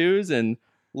ones and twos, and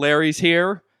Larry's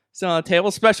here. So on the table,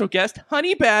 special guest,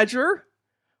 Honey Badger.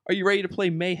 Are you ready to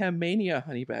play Mayhem Mania,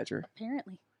 Honey Badger?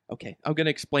 Apparently. Okay, I'm going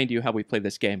to explain to you how we play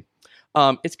this game.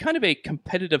 It's kind of a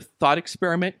competitive thought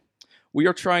experiment. We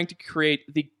are trying to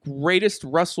create the greatest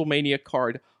WrestleMania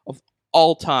card of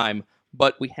all time,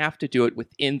 but we have to do it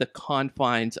within the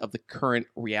confines of the current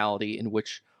reality in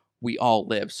which we all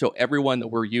live. So everyone that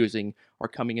we're using are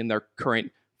coming in their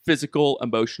current physical,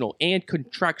 emotional, and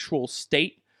contractual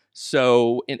state.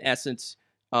 So in essence,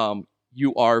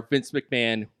 you are Vince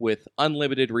McMahon with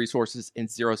unlimited resources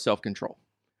and zero self-control.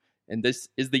 And this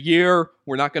is the year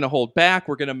we're not going to hold back.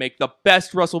 We're going to make the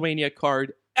best WrestleMania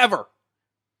card ever.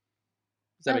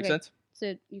 Does that make sense?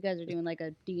 So you guys are doing like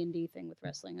a D&D thing with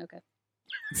wrestling. Okay.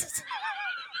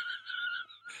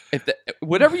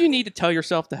 Whatever you need to tell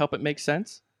yourself to help it make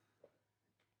sense,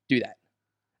 do that.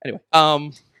 Anyway,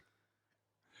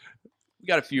 we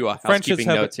got a few housekeeping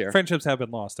notes here. Friendships have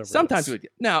been lost over Sometimes this.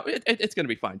 it's going to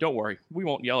be fine. Don't worry. We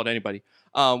won't yell at anybody.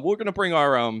 We're going to bring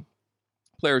our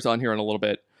players on here in a little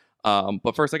bit.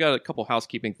 But first, I got a couple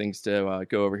housekeeping things to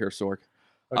go over here, Sorg.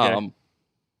 Okay.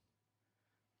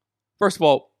 First of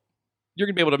all, you're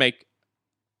going to be able to make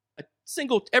a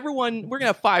single... Everyone... We're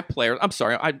going to have 5 players. I'm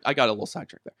sorry. I got a little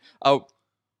sidetracked there.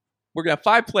 We're going to have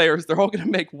 5 players. They're all going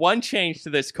to make one change to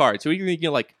this card. So you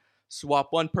can like swap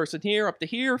one person here up to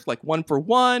here, like 1 for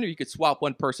 1, or you could swap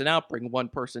one person out, bring one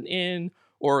person in,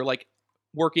 or like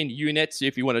work in units.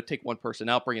 If you want to take one person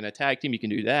out, bring in a tag team, you can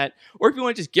do that. Or if you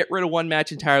want to just get rid of one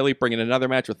match entirely, bring in another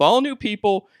match with all new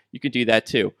people, you can do that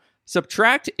too.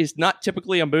 Subtract is not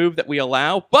typically a move that we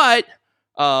allow, but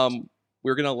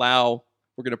we're going to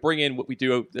bring in what we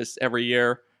do this every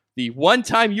year, the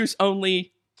one-time use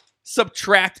only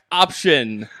subtract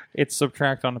option. It's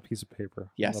subtract on a piece of paper.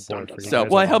 Yes. On the board for you So,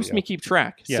 guys well, on it helps audio. me keep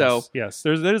track. Yes, So, yes.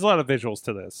 There's a lot of visuals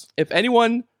to this. if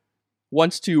anyone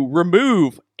wants to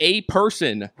remove a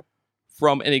person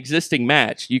from an existing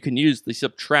match, you can use the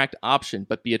subtract option,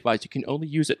 but be advised you can only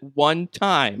use it one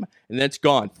time, and then it's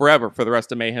gone forever for the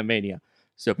rest of Mayhem Mania.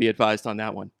 So be advised on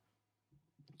that one.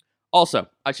 Also,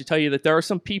 I should tell you that there are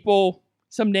some people,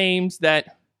 some names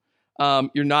that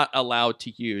you're not allowed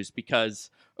to use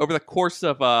because over the course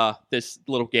of this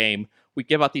little game, we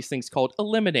give out these things called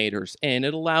eliminators, and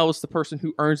it allows the person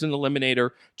who earns an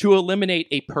eliminator to eliminate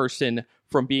a person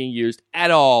from being used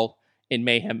at all in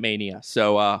Mayhem Mania.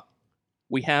 So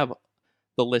we have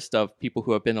the list of people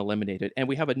who have been eliminated, and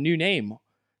we have a new name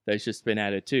that's just been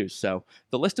added too. So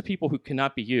the list of people who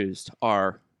cannot be used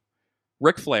are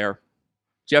Ric Flair,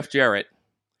 Jeff Jarrett,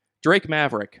 Drake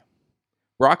Maverick,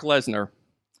 Brock Lesnar,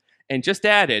 and just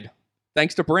added,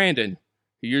 thanks to Brandon,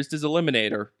 who used his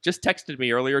eliminator, just texted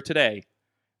me earlier today.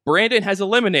 Brandon has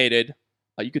eliminated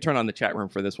You could turn on the chat room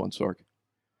for this one, Sorg.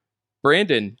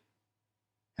 Brandon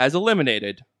has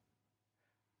eliminated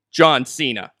John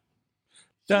Cena.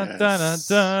 Dun, dun, dun,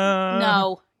 dun.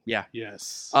 No. Yeah.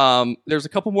 Yes. There's a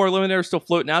couple more eliminators still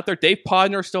floating out there. Dave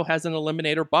Podner still has an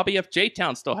eliminator. Bobby F.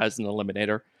 J-Town still has an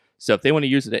eliminator. So if they want to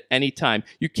use it at any time,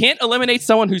 you can't eliminate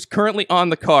someone who's currently on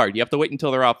the card. You have to wait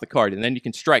until they're off the card, and then you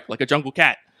can strike like a jungle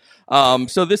cat.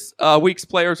 So this week's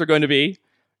players are going to be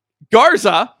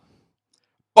Garza,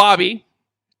 Bobby,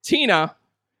 Tina,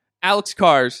 Alex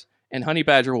Cars, and Honey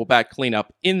Badger will back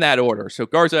cleanup in that order. So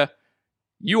Garza,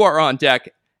 you are on deck,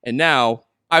 and now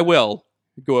I will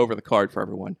go over the card for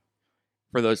everyone.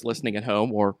 For those listening at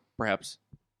home, or perhaps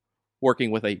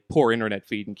working with a poor internet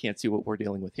feed and can't see what we're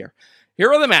dealing with here.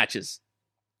 Here are the matches.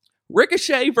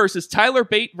 Ricochet versus Tyler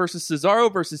Bate versus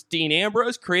Cesaro versus Dean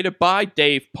Ambrose, created by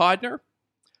Dave Podner.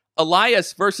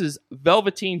 Elias versus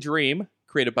Velveteen Dream,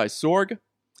 created by Sorg.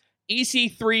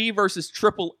 EC3 versus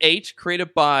Triple H,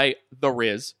 created by The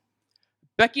Riz.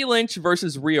 Becky Lynch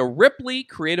versus Rhea Ripley,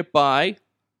 created by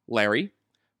Larry.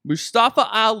 Mustafa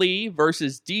Ali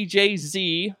versus DJ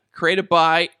Z, created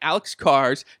by Alex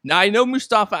Cars. Now, I know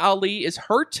Mustafa Ali is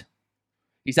hurt.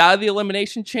 He's out of the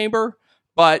Elimination Chamber,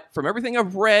 but from everything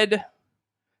I've read,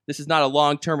 this is not a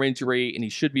long-term injury, and he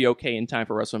should be okay in time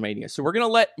for WrestleMania. So we're going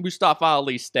to let Mustafa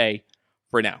Ali stay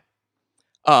for now.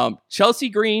 Chelsea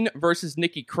Green versus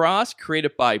Nikki Cross,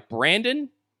 created by Brandon.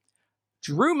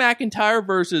 Drew McIntyre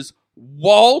versus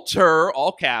Walter,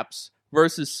 all caps,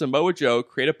 versus Samoa Joe,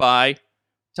 created by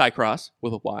Ty Cross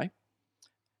with a Y.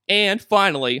 And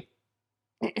finally,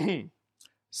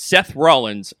 Seth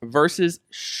Rollins versus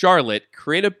Charlotte,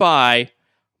 created by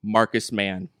Marcus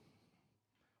Mann.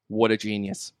 What a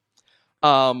genius.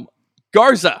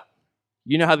 Garza,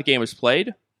 you know how the game is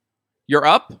played. You're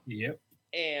up. Yep.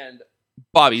 And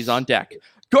Bobby's on deck.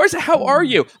 Garza, how are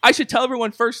you? I should tell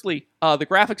everyone, firstly, the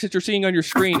graphics that you're seeing on your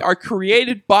screen are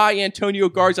created by Antonio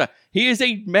Garza. He is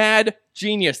a mad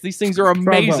genius. These things are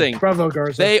amazing. Bravo,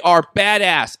 Garza. They are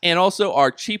badass. And also,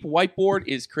 our cheap whiteboard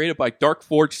is created by Dark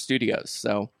Forge Studios.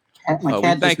 So we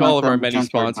thank all of our many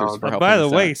sponsors for helping. By the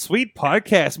us way, out. sweet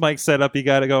podcast mic setup you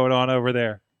got going on over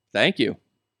there. Thank you.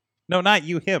 No, not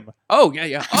you, him. Oh,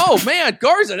 yeah. Oh, man,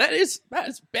 Garza, that is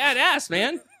badass,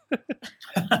 man.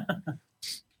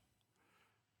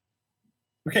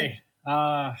 Okay.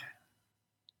 I'm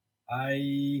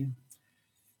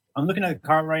looking at the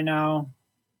card right now.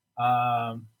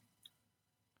 I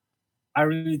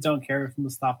really don't care if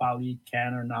Mustafa Ali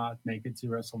can or not make it to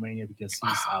WrestleMania because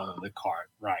he's out of the card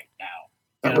right now.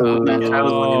 That was the match I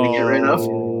was wanting to get rid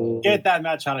of. Get that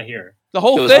match out of here. The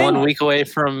whole It was thing? 1 week away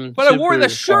from. But I wore the Super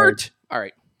shirt. Card. All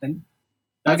right. And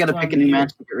I got to that's pick what a new I'm match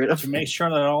to get rid of. to make sure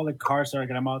that all the cards that are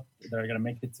gonna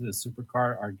make it to the super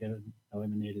card are getting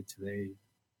eliminated today.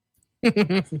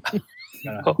 That's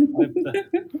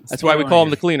why we call him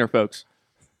the cleaner, folks.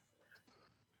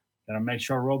 Gotta make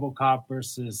sure RoboCop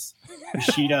versus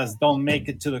Kushida's don't make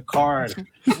it to the card.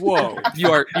 Whoa, you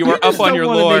are up Just on don't your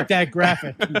wanna lore. Make that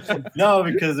graphic. No,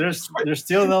 because there's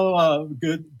still no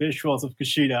good visuals of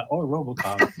Kushida or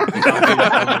RoboCop.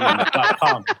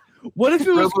 What if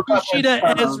it was RoboCop Kushida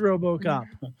has, as RoboCop?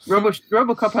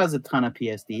 RoboCop has a ton of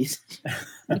PSDs.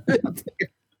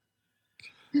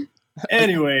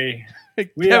 Anyway,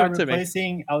 we Give are it to me.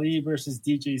 replacing Ali versus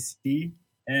DJC,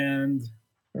 and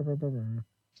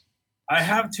I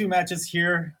have two matches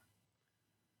here.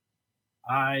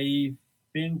 I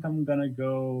think I'm gonna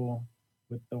go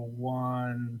with the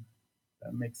one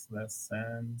that makes less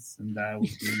sense, and that would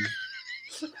be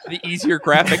The easier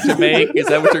graphic to make. Is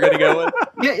that what you're going to go with?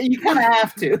 Yeah, you kind of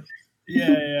have to.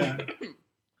 yeah.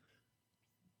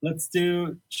 Let's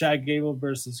do Chad Gable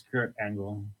versus Kurt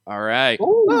Angle. All right.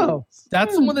 Oh,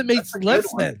 that's the one that makes That's a good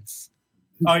less one. sense.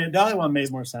 Oh yeah, the other one made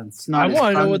more sense. It's not I his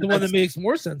want to know son. what the one that That's- makes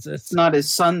more sense is. It's not his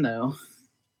son, though.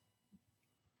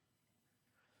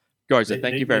 Garza, They-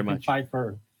 thank they- you very they can much. Fight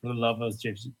for the love of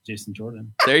Jason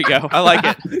Jordan. There you go. I like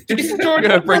it. Jason We're Jordan.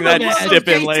 going to bring that Yeah, stip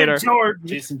in later.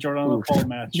 Jason Jordan on the pole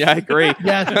match. Yeah, I agree.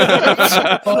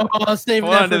 Yeah. I'll save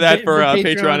Hold on to that for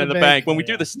Patreon in the bank. When we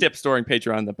Yeah. do the stip story in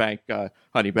Patreon in the bank,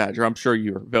 Honey Badger, I'm sure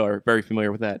you're very, very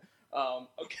familiar with that.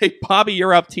 Okay, Bobby,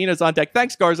 you're up. Tina's on deck.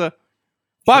 Thanks, Garza.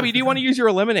 Bobby, do you want to use your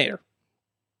eliminator?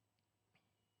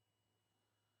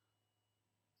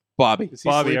 Bobby. Is he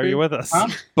Bobby, are sleeping? you with us? Huh?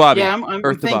 Bobby. Yeah, I'm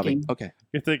Earth to Bobby. thinking. Okay,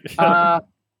 You think?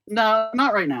 No,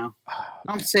 not right now.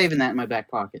 I'm saving that in my back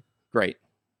pocket. great.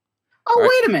 Oh, All right.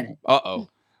 wait a minute. Uh-oh.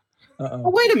 Oh,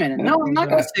 wait a minute. No, I'm not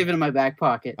going to save it in my back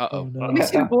pocket. Uh-oh. no. Let me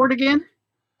see the board again.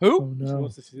 Who? Oh, He no.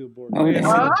 wants to see the board. Oh, yeah.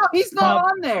 Oh, he's not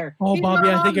Bob- on there. Oh, He's Bobby,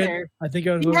 not I think on I there. know what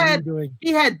He you're had- doing.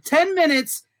 He had 10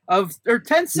 minutes or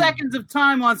 10 seconds of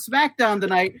time on SmackDown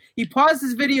tonight. He paused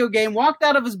his video game, walked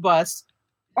out of his bus,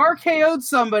 RKO'd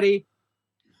somebody,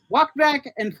 walked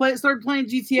back and started playing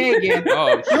GTA again.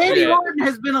 Oh, Randy shit. Orton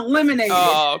has been eliminated.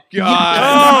 Oh,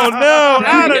 God. Oh no!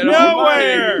 Out of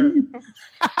nowhere.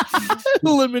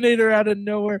 Eliminator out of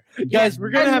nowhere. Guys, we're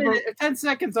gonna have 10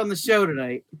 seconds on the show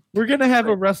tonight. a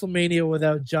WrestleMania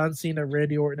without John Cena,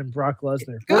 Randy Orton, and Brock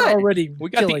Lesnar. We're Good. already We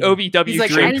got the killing it. OVW He's like,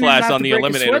 I Dream didn't even Class have on to the break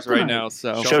a sweat Eliminators right tonight. now.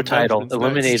 So Show title: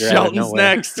 Benjamin's Eliminator out of Shelton's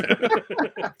nowhere. next.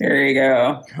 There you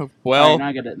go. Well, All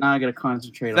right, now I gotta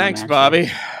concentrate thanks, on the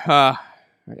match. Bobby.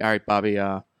 All right, Bobby.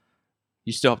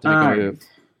 You still have to make All a right. move.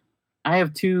 I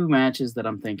have 2 matches that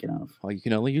I'm thinking of. Well, you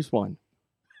can only use one.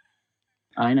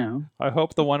 I know. I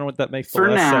hope the one that makes the For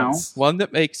less now. sense. One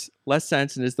that makes less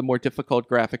sense and is the more difficult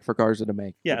graphic for Garza to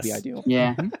make. Yes. Would be ideal.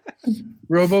 Yeah.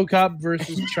 RoboCop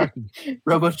versus Chucky.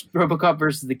 RoboCop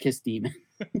versus the Kiss Demon.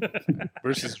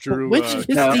 versus Drew. Which Kiss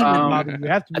no, Demon, um, Bobby? You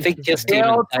have to I be think Kiss specific. Demon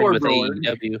Dale tied with Torbjorn.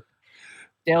 AEW.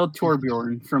 Dale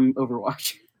Torbjorn from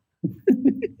Overwatch.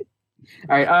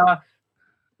 All right.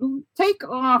 Take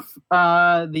off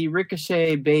the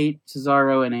Ricochet, Bate,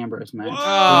 Cesaro, and Ambrose match.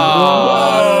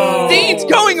 Oh. Dean's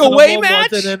going Someone away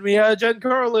wanted match? And we had Jen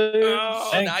Carlin.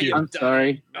 Thank now you. you're I'm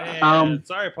sorry. Man,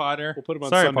 sorry, Potter. We'll put him on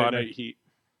Sorry, Sunday Potter. Night Heat.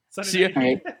 Sunday See ya. Night All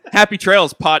right. Happy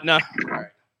trails, partner.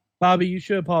 Bobby, you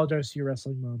should apologize to your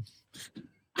wrestling mom.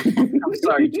 I'm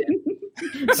sorry, Jen.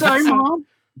 Sorry, Mom.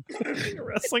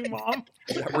 Wrestling mom.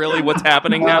 Is that really what's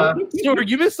happening now? Sorry,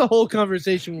 you missed the whole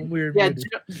conversation when we were. Yeah,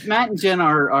 muted. Matt and Jen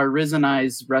are Riz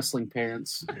wrestling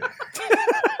parents.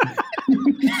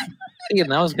 Thinking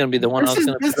that was going to be the one I was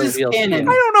going to This put is over canon.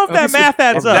 I don't know if that math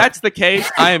adds If up. that's the case,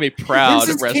 I am a proud This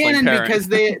is wrestling canon parent. because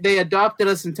they adopted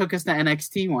us and took us to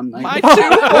NXT one night. My two boys.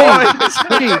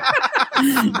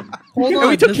 Hold And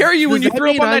we took does- care of you when does you that threw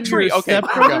up mean on that I'm tree. your Okay,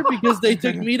 stepbrother because they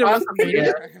took me to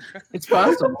WrestleMania. It's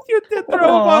possible. You did throw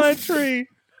up on a tree.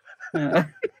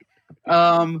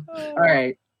 All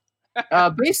right.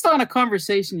 Based on a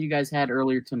conversation you guys had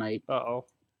earlier tonight, Uh-oh.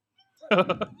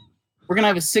 we're gonna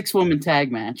have a 6-woman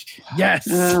tag match. Yes.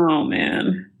 Oh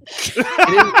man.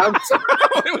 I'm sorry,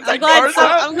 I'm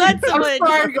glad someone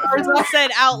sorry, Garza.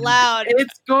 said out loud.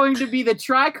 It's going to be the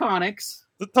Triconics,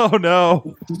 Oh,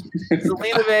 no.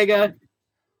 Zelina Vega,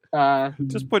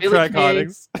 Just put Billie Kay,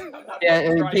 Triconics.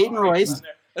 and Peyton Royce.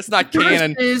 That's not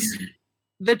canon. Versus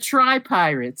the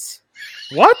Tri-Pirates.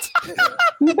 What?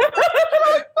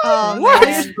 Oh, What?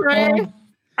 man. Ray,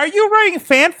 Are you writing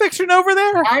fan fiction over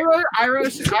there? Io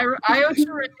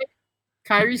Shirai,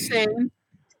 Kairi Sane,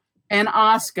 and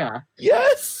Asuka.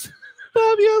 Yes.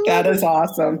 Bobby, I love That it. is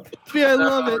awesome. Bobby, I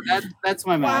love it. That's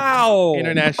my match. Wow.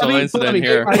 International Bobby, incident Bobby,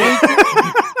 here.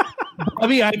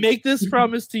 Bobby, I make this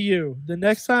promise to you. The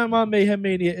next time on Mayhem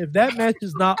Mania, if that match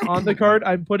is not on the card,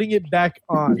 I'm putting it back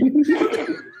on.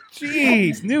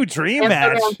 Jeez, new dream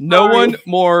match. No one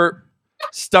more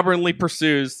stubbornly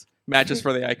pursues matches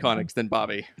for the Iconics than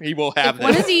Bobby. He will have If one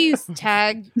of this. these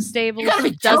tag stables gotta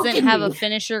be doesn't joking have me. a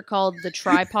finisher called the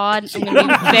tripod, I'm going to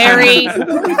be very,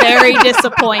 very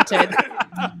disappointed.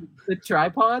 The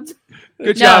tripods.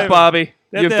 Good No. job, Bobby.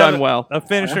 They You've have to have done well. A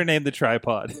finisher named the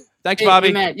tripod. Thanks, Hey,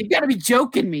 Bobby. Matt, you've got to be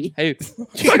joking me. Hey,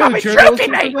 You got a journalist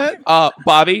like that?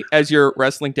 Bobby, as your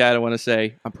wrestling dad, I want to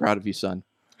say I'm proud of you, son.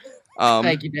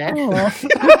 Thank you, Dad.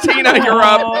 Tina, you're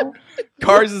up.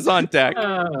 Cars is on deck.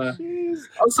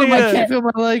 Also, my Tina. cat, Feel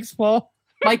my legs fall.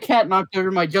 my cat knocked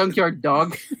over my junkyard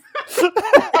dog.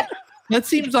 That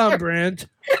seems on brand.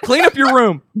 Clean up your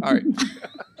room. All right.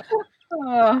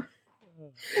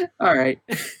 All right.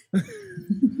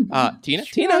 Tina?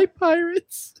 Tina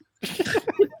Pirates.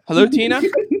 Hello, Tina?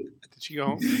 Did she go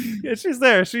home? Yeah, she's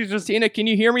there. She's just. Tina, can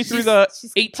you hear me through the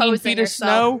she's 18 posing feet of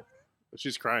herself. snow?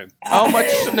 She's crying. How much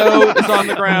snow is on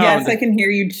the ground? Yes, I can hear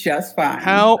you just fine.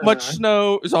 How much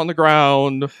snow is on the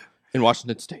ground in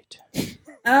Washington State?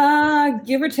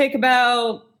 Give or take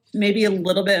about maybe a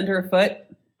little bit under a foot.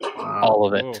 All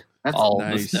of it. Whoa. That's All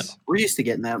Nice. of it. We're used to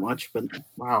getting that much, but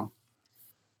wow.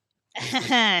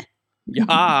 Yeah.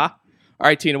 All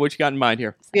right, Tina, what you got in mind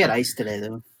here? We had ice today,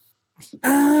 though.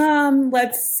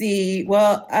 Let's see.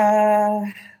 Well,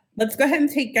 let's go ahead and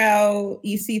take out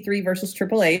EC3 versus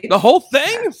Triple H. The whole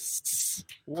thing?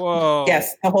 Whoa.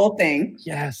 Yes, the whole thing.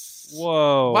 Yes.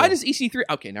 Whoa. Why does EC3?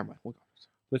 Okay, never mind. We'll go.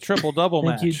 the triple double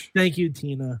Thank you, match? thank you,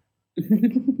 Tina. I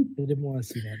didn't want to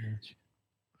see that match.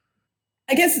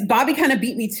 I guess Bobby kind of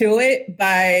beat me to it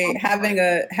by having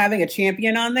a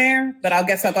champion on there, but I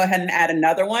guess I'll go ahead and add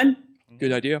another one.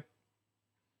 Good idea.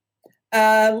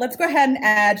 Let's go ahead and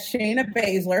add Shayna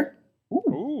Baszler.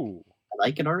 Ooh.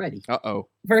 like it already. Uh-oh.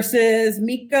 versus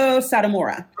Miko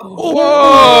Satomura.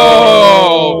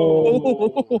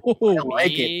 Whoa! I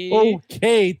like it.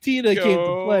 Okay, Tina came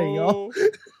to play, y'all.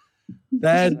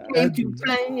 That Came to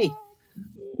play.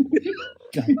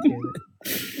 God damn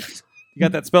it. You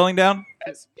got that spelling down?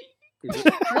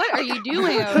 What are you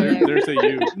doing over there? There's a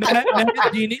U. Matt,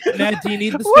 do you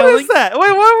need the What spelling? is that? Wait,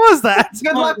 what was that?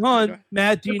 Hold on,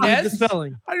 Matt. Do you need the S?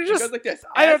 spelling? I It just, goes like this.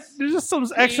 I don't. S, There's just some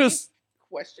extra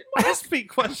question. speak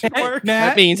question mark. Matt,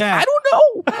 That means Matt, I don't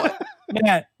know. What?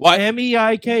 Matt. What?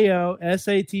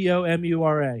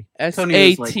 MEIKOSATOMURA. Tony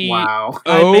was like, S-A-T wow.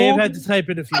 I may have had to type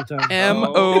it a few times.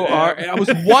 M-O-R. I was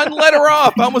one letter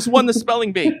off. I almost won the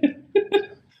spelling bee.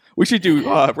 We should do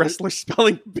wrestler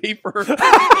spelling bee for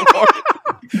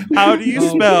How do you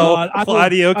Oh, spell God.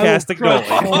 Claudio I will crush Castagnoli?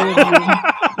 all of you.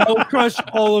 I will crush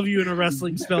all of you in a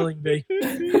wrestling spelling bee.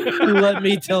 Let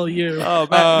me tell you. Oh,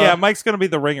 Matt, yeah, Mike's gonna be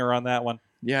the ringer on that one.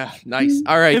 Yeah, nice.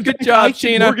 All right, In good fact, job, I should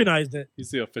Sheena. organize it.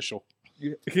 He's the official.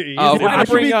 We're I gonna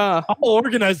should bring. be- I'll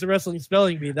organize the wrestling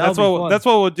spelling bee. that's That'll be what fun. that's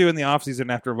what we'll do in the off season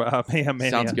after Mayhem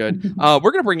Mania. Sounds good.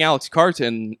 We're gonna bring Alex Carts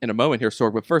in a moment here,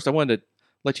 Sorg. But first, I wanted to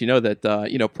let you know that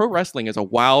pro wrestling is a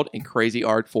wild and crazy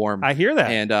art form. I hear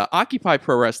that. And Occupy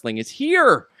Pro Wrestling is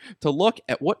here to look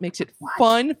at what makes it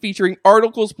fun, featuring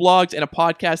articles, blogs, and a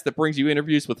podcast that brings you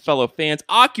interviews with fellow fans.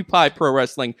 Occupy Pro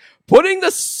Wrestling, putting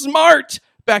the smart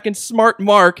back in smart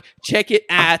mark. Check it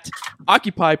at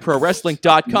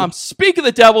OccupyProWrestling.com. Speak of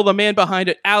the devil, the man behind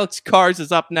it, Alex Cars,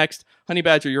 is up next. Honey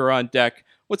Badger, you're on deck.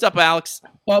 What's up, Alex?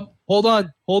 Hold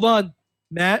on.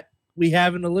 Matt, we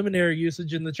have an eliminator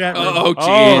usage in the chat room. Oh,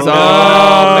 jeez.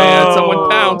 Oh, man. Someone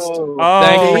pounced. Oh,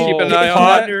 Thank you for keeping an eye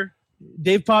on that.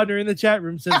 Dave Podner in the chat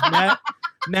room says,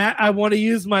 Matt, I want to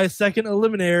use my second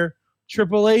eliminator.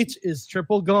 Triple H is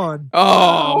triple gone.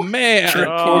 Oh, man.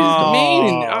 Oh.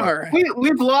 Mean. All right.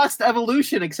 We've lost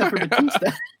Evolution except for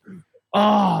Batista.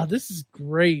 Oh, this is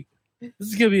great. This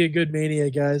is going to be a good Mania,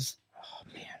 guys.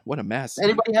 What a mess.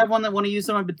 Anybody have one that want to use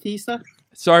it on Batista?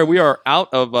 Sorry, we are out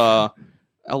of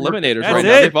eliminators That's right it.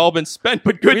 now. They've all been spent.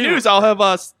 But good news, I'll have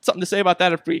something to say about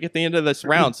that if we get to the end of this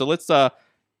round. So let's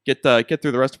get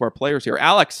through the rest of our players here.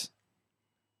 Alex.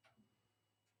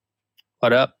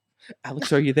 What up?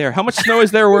 Alex, are you there? How much snow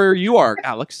is there where you are,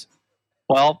 Alex?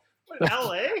 Well,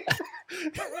 LA?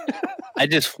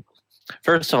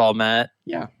 first of all, Matt.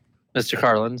 Yeah. Mr.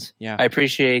 Carlins. Yeah. I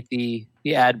appreciate the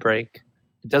ad break.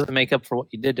 It doesn't make up for what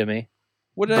you did to me,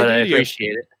 What did but I I do to you?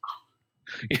 appreciate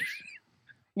it.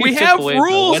 We You took have away my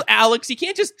rules, what- Alex. You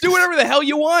can't just do whatever the hell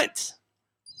you want.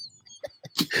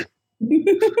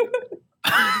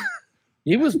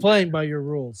 He was playing by your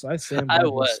rules. I stand by I this.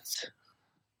 was.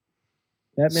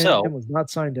 That man So- was not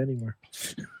signed anywhere.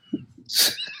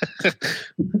 So,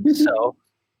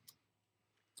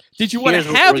 Did you want Here's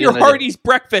to what have we're your gonna do. Hardee's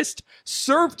breakfast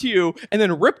served to you and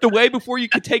then ripped away before you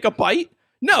could take a bite?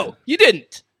 No, you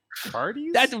didn't.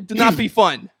 Parties? That would not be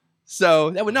fun. So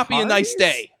that would not be a nice Hardee's?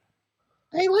 day.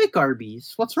 I like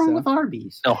Arby's. What's wrong with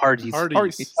Arby's? no, Hardee's.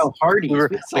 Hardee's. Oh, Hardee's. We were-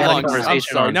 we had a I'm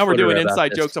conversation sorry. on Now we're Twitter doing about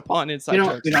inside this. jokes upon inside We don't,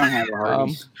 jokes. we don't have a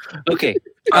Hardee's. Okay.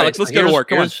 Alex, let's go to work.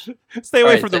 Come on. Stay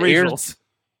away Alright, from the so here's- regionals.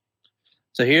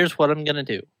 So here's what I'm going to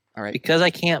do. All right. Because I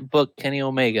can't book Kenny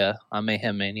Omega on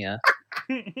Mayhem Mania,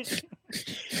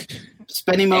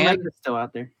 Spending Omega is still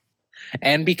out there.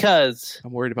 and because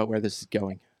I'm worried about where this is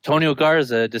going. Tonio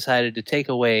Garza decided to take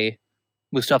away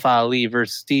Mustafa Ali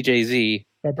versus DJZ,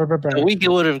 so we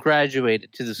would have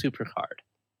graduated to the supercard.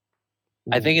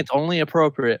 I think it's only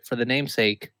appropriate for the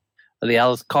namesake of the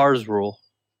Alice Cars rule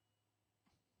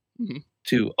Mhm.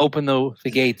 to open the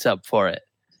gates up for it.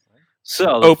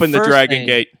 So Open the first Dragon thing-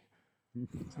 Gate.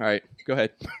 All right, go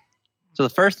ahead. So the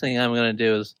first thing I'm going to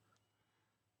do is,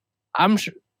 I'm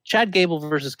sure Chad Gable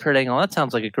versus Kurt Angle. That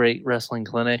sounds like a great wrestling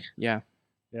clinic, Yeah.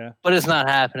 but it's not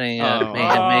happening at Oh.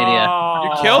 Mayhem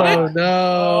Mania. You killed it? Oh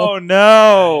no! Oh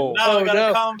no!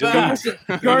 Oh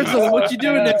no! Garza, what you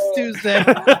doing next Tuesday?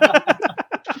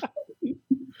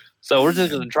 So we're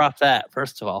just going to drop that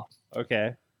first of all.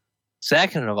 Okay.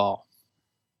 Second of all,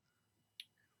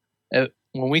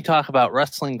 when we talk about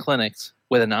wrestling clinics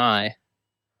with an I,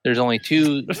 there's only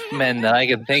two men that I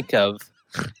can think of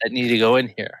that need to go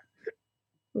in here.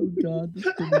 Oh god, this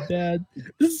is gonna be bad.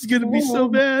 This is gonna be so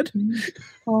bad.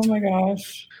 Oh my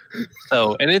gosh.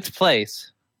 So in its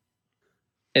place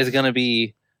is going to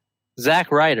be Zack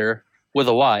Ryder with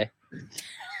a Y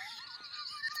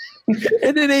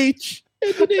And an H.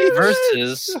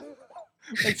 versus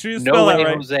Make sure you No spell Way that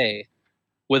right. Jose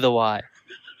with a Y.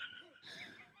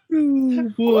 Oh,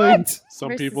 boy. Some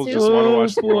Versus people who? just want to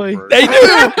watch the boy. world burn. They do.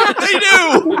 They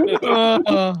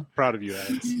do. Proud of you,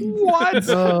 Alex. What?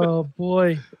 Oh,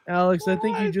 boy. Alex, I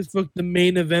think you just booked the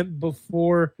main event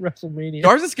before WrestleMania.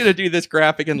 Garza's is gonna do this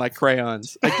graphic in like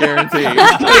crayons. I guarantee.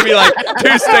 It's gonna be like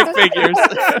 2 stick figures.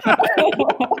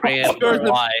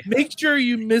 Garza, make sure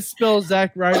you misspell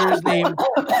Zack Ryder's name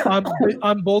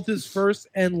on both his first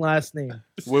and last name.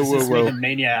 Whoa.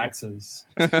 Mania Axis.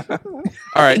 All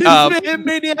right.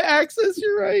 Mania Access,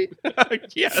 you're right.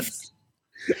 Yes.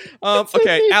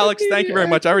 Okay, Alex, thank you very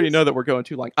much. I already know that we're going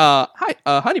too long. Hi,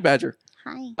 Honey Badger.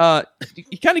 Hi.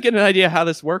 You kind of get an idea how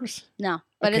this works? No,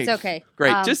 but it's okay.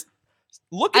 Great. Just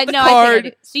look at the I think I card.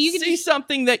 do. So you can see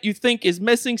something that you think is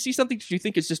missing. See something that you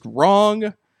think is just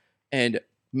wrong, and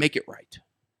make it right.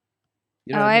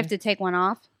 You know I what have to take one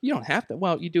off. You don't have to.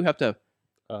 Well, you do have to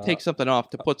take something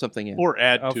off to put something in, or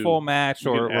add a full match,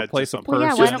 or replace a person. Well,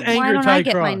 yeah, why don't I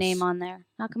get my name on there?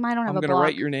 How come I don't have I'm a gonna block?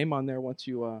 write your name on there once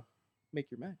you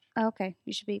make your match. Oh, okay,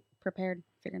 you should be prepared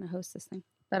if you're gonna host this thing.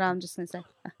 But I'm just gonna say.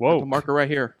 Whoa! Marker right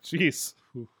here. Jeez.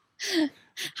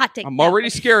 Hot take. I'm already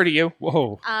scared of you.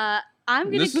 Whoa.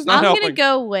 I'm This is not gonna helping.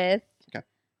 go with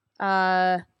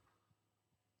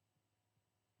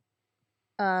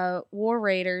War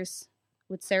Raiders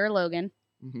with Sarah Logan.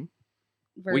 Mm-hmm.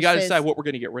 Versus... We got to decide what we're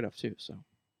going to get rid of too. So.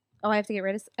 Oh, I have to get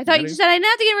rid of. I thought you said I didn't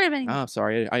have to get rid of anything. Oh,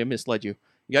 sorry, I misled you.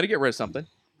 You got to get rid of something.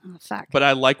 Oh, fuck. But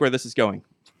I like where this is going.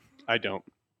 I don't.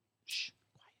 Shh.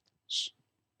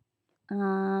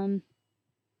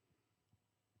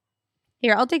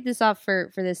 Here, I'll take this off for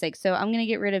this sake. So I'm gonna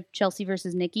get rid of Chelsea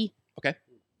versus Nikki. Okay.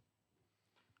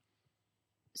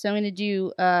 So I'm gonna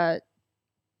do War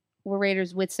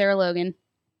Raiders with Sarah Logan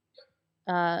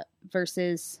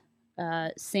versus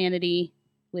Sanity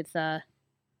with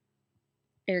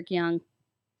Eric Young,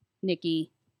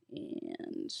 Nikki,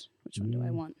 and which one do I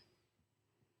want?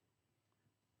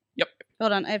 Yep.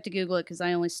 Hold on, I have to Google it because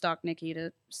I only stalk Nikki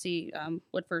to see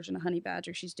what version of Honey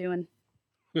Badger she's doing.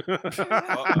 Uh-oh.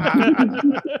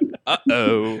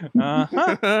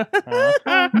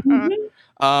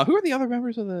 Who are the other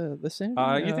members of the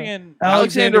Sanity? You thinking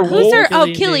Alexander Who's Wolf? her? Oh,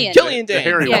 Killian. Killian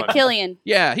Dane. Yeah, Killian.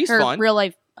 Yeah, he's her fun. real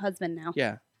life husband now.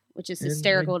 Yeah. Which is And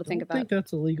hysterical I to think don't about. think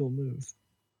that's a legal move.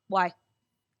 Why?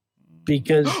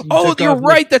 Because Oh, you're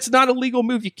right. That's not a legal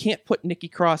move. You can't put Nikki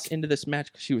Cross into this match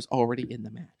because she was already in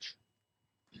the match.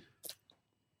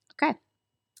 Okay.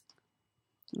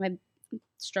 I'm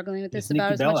struggling with this It's about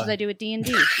Nikki as much Bella. as I do with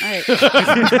D&D. All right.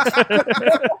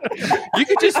 You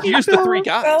could just use the 3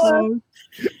 guys.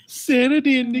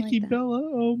 Sanity and Nikki Bella.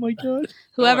 Oh my god.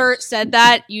 Whoever said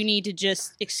that, you need to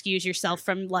just excuse yourself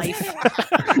from life.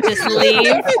 Just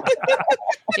leave.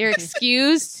 You're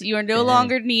excused. You are no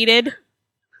longer needed.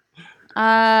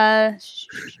 That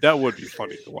would be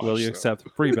funny to watch. Will you accept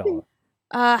free Bella?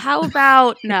 How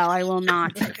about no? I will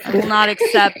not. I will not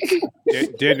accept.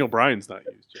 Daniel Bryan's not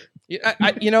used yet.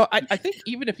 I think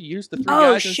even if you use the 3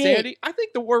 Oh, guys in shit. Sanity, I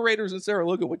think the War Raiders and Sarah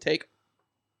Logan would take.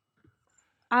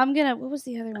 I'm gonna. What was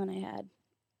the other one I had?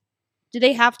 Do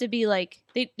they have to be like?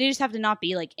 They just have to not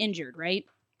be like injured, right?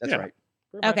 That's right.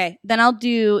 Okay, then I'll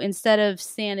do instead of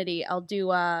Sanity, I'll do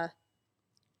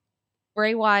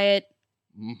Bray Wyatt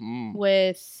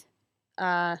with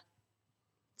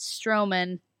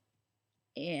Strowman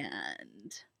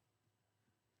and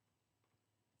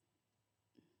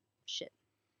shit.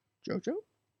 JoJo?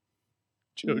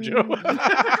 She has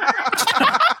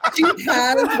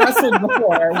wrestled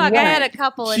before. Fuck, I had a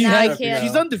couple and now I can't.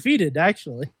 She's undefeated,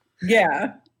 actually.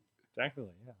 Yeah. Technically,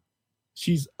 yeah.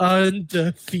 She's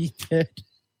undefeated.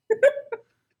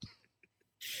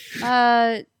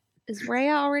 Is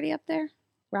Rhea already up there?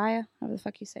 Raya, however the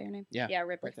fuck you say her name. Yeah, yeah,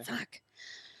 Ripley. right there. Fuck.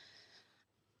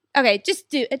 Okay, just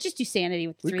do Sanity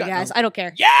with the We've 3 got guys. no- I don't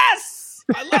care. Yes,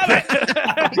 I love it.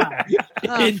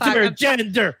 Oh, fuck,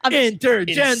 Intergender.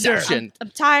 Intergender. I'm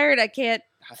tired. I can't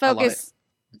I love focus.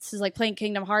 This is like playing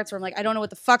Kingdom Hearts where I'm like, I don't know what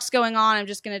the fuck's going on. I'm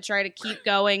just going to try to keep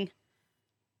going.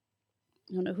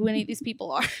 I don't know who any of these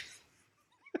people are.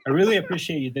 I really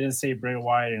appreciate you didn't say Bray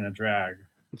Wyatt in a drag.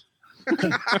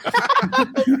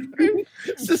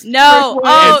 No.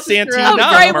 And Santina.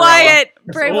 Bray Morella. Wyatt.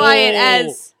 Bray Wyatt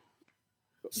as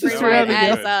Sister Bray Wyatt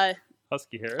Abigail. as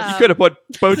Husky Harris. You could have put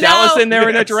Bo Dallas in there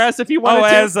in a Yes. dress if you wanted to.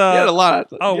 as You had a lot.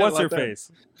 oh, you had a what's lot her there.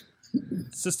 face?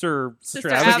 Sister Sister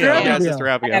Abigail. Abigail. Yeah, Sister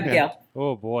Abigail. Abigail.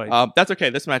 Oh boy. That's okay.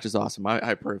 This match is awesome. I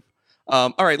approve.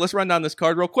 All right, let's run down this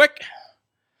card real quick.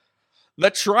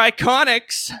 The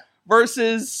Triconics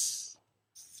versus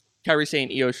Kairi Sane,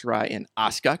 Io Shirai, and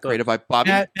Asuka, created by Bobby.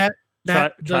 The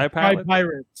Tri-Pilots?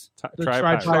 Tri-Pirates. The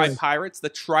Tri-Pirates. Tri-Pirates. Tri-Pirates, the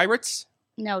Trirates.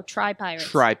 No, Tri-Pirates.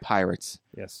 Tri-Pirates.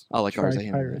 Yes. I like ours.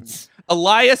 Tri-Pirates.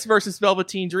 Elias versus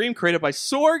Velveteen Dream, created by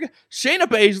Sorg. Shayna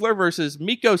Baszler versus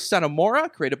Miko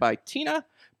Satomura, created by Tina.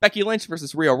 Becky Lynch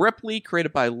versus Rhea Ripley,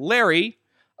 created by Larry.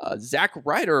 Zack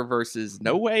Ryder versus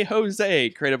No Way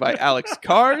Jose, created by Alex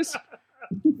Cars.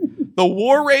 The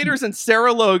War Raiders and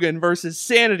Sarah Logan versus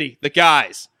Sanity, the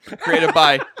guys, created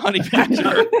by Honey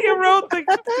Badger. You wrote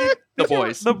the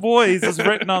boys. The boys is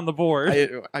written on the board.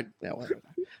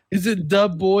 Is it the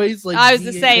boys? Like I was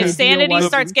to say, if Sanity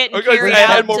starts getting carried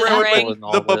out to the ring.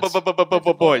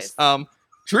 The boys.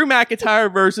 Drew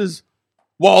McIntyre versus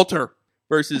Walter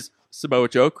versus Samoa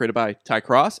Joe, created by Ty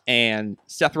Cross, and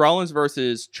Seth Rollins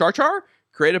versus Char Char,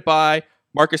 created by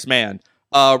Marcus Mann.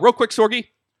 Real quick, Sorgi.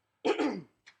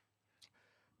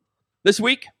 This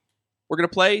week, we're going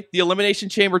to play the Elimination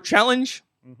Chamber Challenge.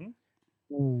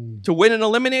 To win an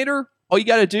Eliminator, all you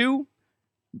got to do,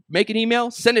 make an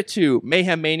email, send it to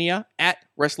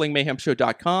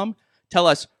mayhemmania@wrestlingmayhemshow.com. Tell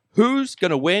us who's going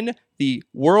to win the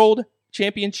World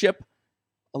Championship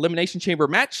Elimination Chamber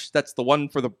match. That's the one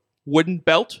for the wooden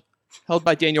belt held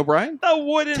by Daniel Bryan. The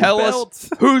wooden Tell belt. us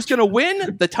who's going to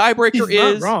win. The tiebreaker He's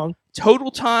not is wrong. total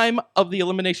time of the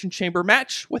Elimination Chamber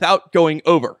match without going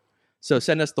over. So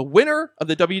send us the winner of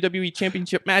the WWE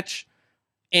Championship match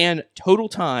and total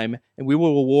time, and we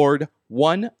will award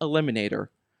one Eliminator.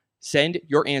 Send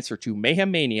your answer to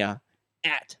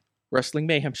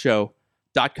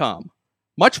mayhemmania@wrestlingmayhemshow.com.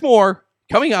 Much more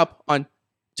coming up on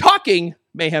Talking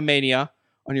Mayhem Mania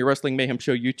on your Wrestling Mayhem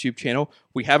Show YouTube channel.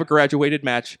 We have a graduated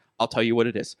match. I'll tell you what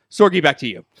it is. Sorgi, back to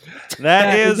you.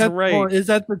 That is that, right. Is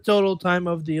that the total time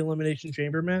of the Elimination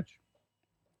Chamber match?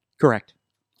 Correct.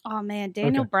 Oh man,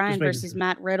 Daniel Okay, Bryan just making versus sure.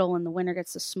 Matt Riddle, and the winner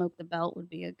gets to smoke the belt would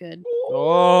be a good.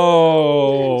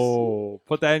 Oh,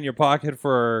 put that in your pocket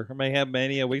for Mayhem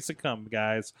Mania weeks to come,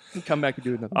 guys. Come back and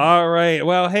do another. All right.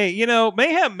 Well, hey,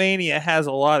 Mayhem Mania has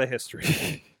a lot of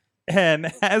history.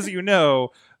 And as you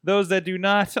know, those that do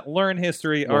not learn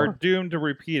history are doomed to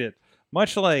repeat it,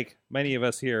 much like many of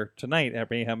us here tonight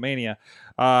at Mayhem Mania.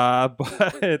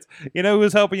 But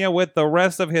who's helping you with the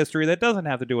rest of history that doesn't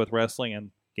have to do with wrestling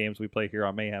and games we play here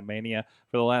on Mayhem Mania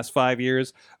for the last 5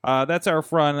 years? That's our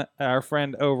friend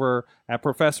over at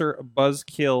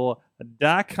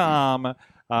ProfessorBuzzkill.com. Like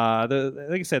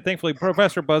I said, thankfully,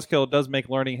 Professor Buzzkill does make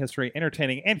learning history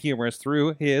entertaining and humorous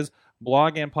through his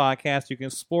blog and podcast. You can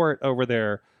explore it over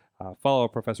there. Follow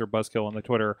Professor Buzzkill on the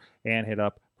Twitter and hit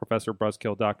up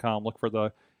ProfessorBuzzkill.com. Look for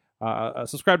the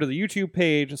subscribe to the YouTube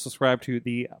page, subscribe to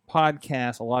the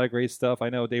podcast. A lot of great stuff. I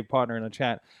know Dave Potner in the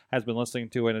chat has been listening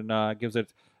to it and gives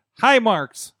it high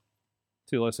marks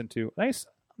to listen to. Nice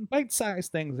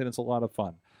bite-sized things, and it's a lot of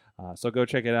fun. So go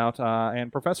check it out.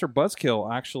 And Professor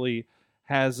Buzzkill actually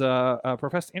has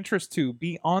professed interest to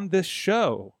be on this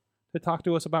show to talk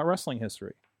to us about wrestling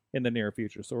history in the near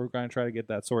future. So we're going to try to get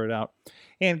that sorted out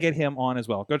and get him on as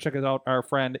well. Go check us out, our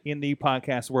friend in the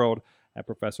podcast world, at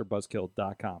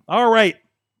ProfessorBuzzkill.com. All right.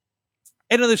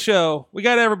 End of the show. We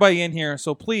got everybody in here,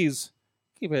 so please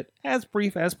keep it as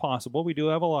brief as possible. We do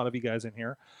have a lot of you guys in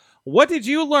here. What did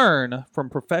you learn from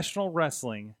professional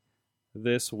wrestling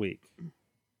this week? Do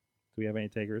we have any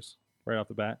takers right off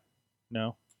the bat?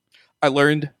 No? I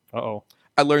learned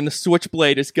the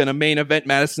Switchblade is going to main event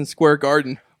Madison Square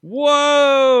Garden.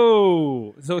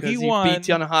 Whoa! So he won. Beat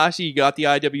Tanahashi. He got the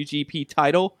IWGP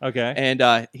title. Okay.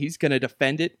 And he's going to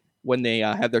defend it when they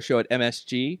have their show at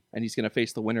MSG, and he's going to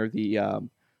face the winner of the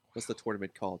what's the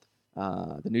tournament called?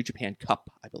 The New Japan Cup,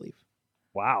 I believe.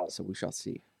 Wow! So we shall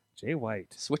see. Jay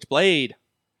White, Switchblade,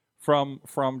 from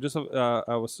just I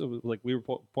was like we were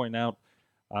pointing out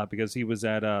because he was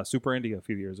at Super India a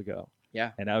few years ago.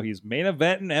 Yeah, and now he's main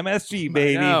event in MSG,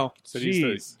 baby. I know. So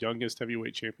he's the youngest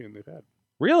heavyweight champion they've had.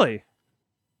 Really?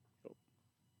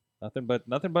 Nothing but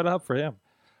up for him.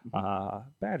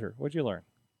 Badger, what'd you learn?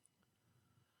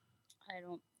 I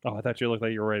don't. Oh, I thought you looked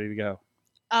like you were ready to go.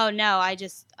 Oh no, I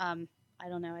just I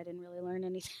don't know. I didn't really learn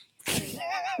anything.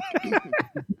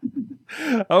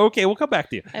 Okay, we'll come back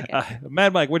to you. Okay.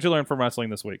 Mad Mike, what'd you learn from wrestling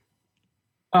this week?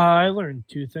 I learned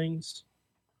two things.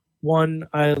 One,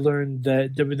 I learned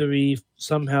that WWE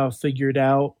somehow figured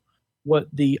out what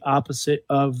the opposite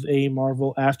of a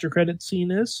Marvel after credit scene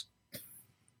is.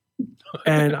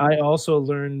 And I also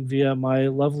learned via my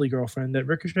lovely girlfriend that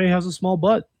Ricochet has a small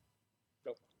butt.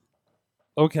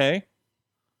 Okay.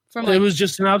 It was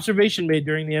just an observation made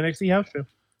during the NXT house show.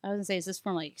 I was gonna say, is this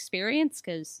from experience?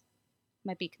 Because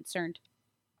might be concerned.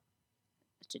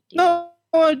 No,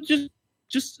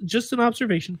 just an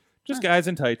observation. Just guys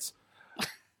in tights.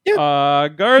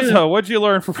 Garza, what'd you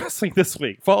learn from wrestling this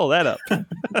week? Follow that up.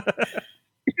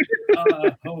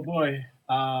 Oh boy.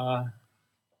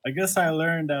 I guess I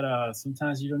learned that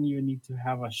sometimes you don't even need to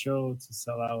have a show to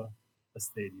sell out a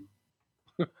stadium.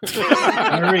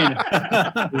 Arena.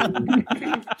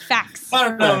 Facts. I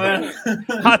don't know, man.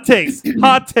 Hot takes.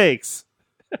 Hot takes.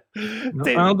 No,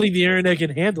 I don't think the internet can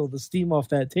handle the steam off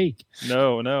that take.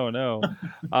 No.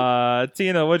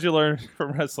 Tina, what'd you learn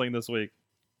from wrestling this week?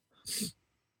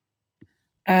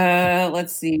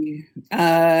 Let's see.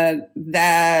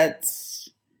 That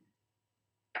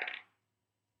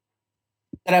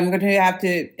I'm going to have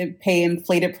to pay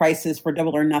inflated prices for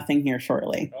Double or Nothing here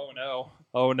shortly.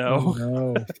 Oh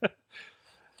no.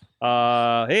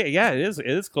 Hey, yeah, it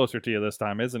is closer to you this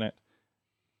time, isn't it?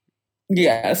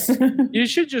 Yes. You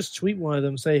should just tweet one of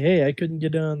them, say, "Hey, I couldn't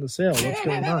get in on the sale. What's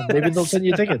going on?" Maybe they'll send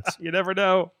you tickets. You never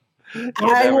know.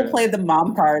 I will play the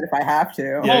mom card if I have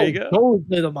to. There you go. Totally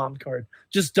play the mom card.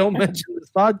 Just don't mention this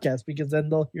podcast because then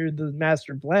they'll hear the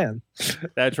master plan.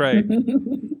 That's right.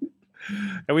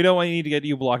 And we don't want you to get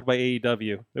you blocked by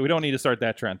AEW. We don't need to start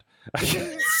that trend.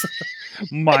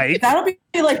 Mike, that'll be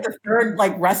like the third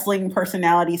like wrestling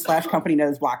personality / company that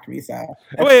has blocked me. So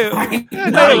wait.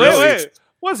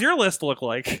 What's your list look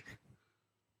like?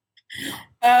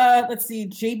 Let's see,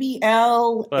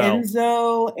 JBL,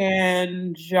 Enzo,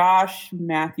 and Josh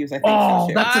Matthews. I think. Oh,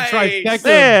 so that's a trifecta.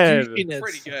 Man,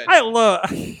 pretty good. I love.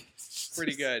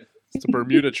 Pretty good. It's the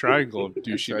Bermuda Triangle of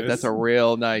douchiness. That's a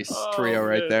real nice trio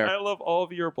right there. I love all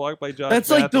of you are blocked by Josh. That's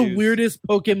Matthews. like the weirdest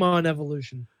Pokemon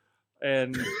evolution.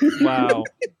 And wow,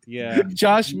 yeah.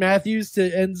 Josh Matthews to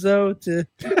Enzo to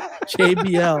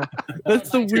JBL.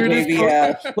 That's the weirdest.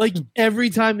 JBL. Like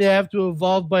every time they have to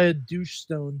evolve by a douche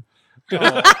stone.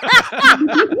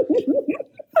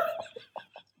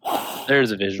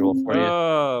 There's a visual for you.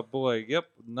 Oh boy, yep.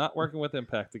 Not working with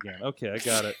Impact again. Okay, I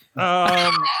got it.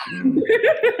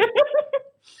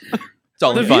 It's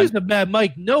all the fun. views of Mad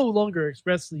Mike no longer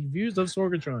express the views of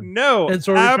Sorgatron. No, and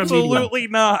Sorgatron absolutely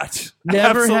Media. not.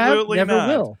 Never absolutely have, never not.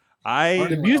 will.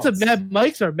 The views of Mad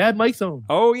Mike's are Mad Mike's own.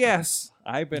 Oh yes,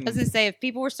 I've been. I was gonna say if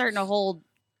people were starting to hold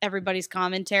everybody's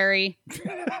commentary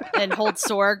and hold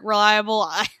Sorg reliable,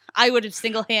 I would have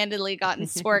single-handedly gotten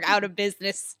Sorg out of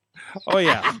business. Oh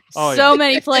yeah. Oh so yeah.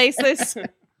 many places.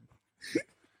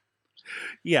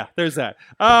 Yeah, there's that.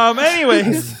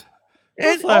 Anyways.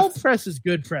 And old press is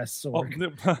good press, Sorg.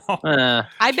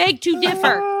 I beg to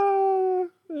differ.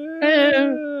 Is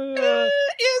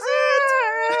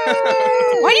it?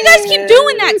 Why do you guys keep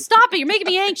doing that? Stop it. You're making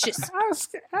me anxious.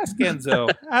 Ask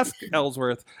Enzo. Ask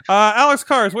Ellsworth. Alex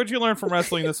Cars, what did you learn from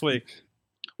wrestling this week?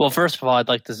 Well, first of all, I'd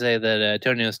like to say that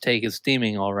Antonio's take is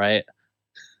steaming all right.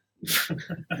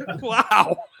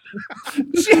 Wow.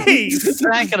 Jeez.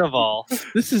 Second of all,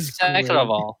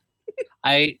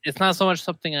 great. it's not so much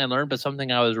something I learned, but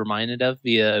something I was reminded of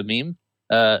via a meme.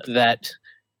 That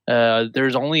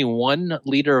there's only one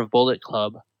leader of Bullet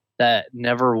Club that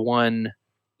never won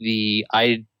the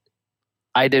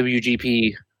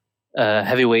IWGP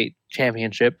Heavyweight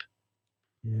Championship.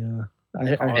 Yeah,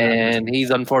 and he's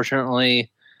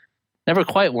unfortunately never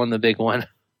quite won the big one.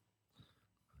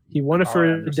 He won it for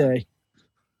a day.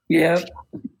 Yeah.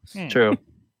 True.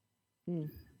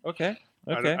 Okay.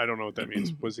 I don't know what that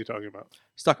means. What is he talking about?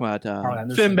 He's talking about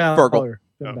Finn Balor.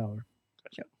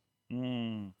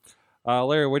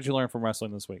 Larry, what did you learn from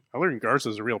wrestling this week? I learned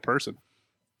Garza's a real person.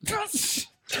 This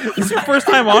is your first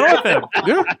time on with him.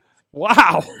 Yeah.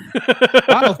 Wow.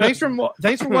 Wow. Thanks for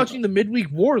watching the midweek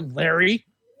war, Larry.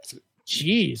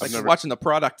 Jeez. Like watching the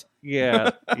product.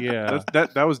 Yeah. Yeah.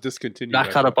 That was discontinued.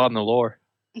 Not caught up on the lore.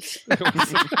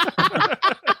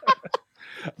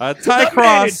 Ty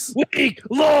Cross. Weak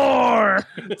lore.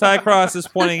 Ty Cross is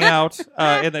pointing out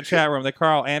in the chat room that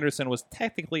Carl Anderson was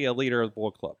technically a leader of the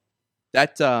Bullet Club.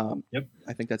 That Yep.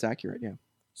 I think that's accurate. Yeah.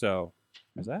 So,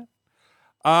 is that?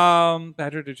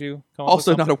 Badger, did you come up with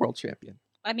Also something? not a world champion.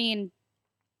 I mean,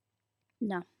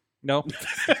 no. No.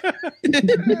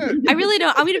 I really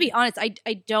don't. I'm going to be honest.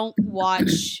 I don't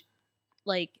watch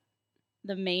like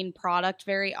the main product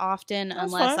very often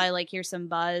unless I like hear some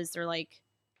buzz or like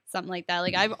something like that.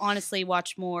 Like I've honestly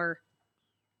watched more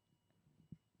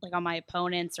like on my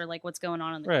opponents or like what's going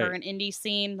on in the current indie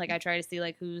scene. Like I try to see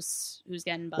like who's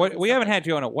getting buzz. What, we haven't had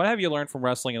you on it. What have you learned from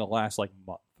wrestling in the last like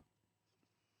month?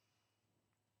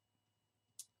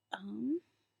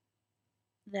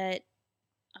 That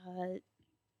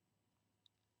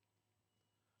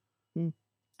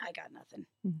I got nothing.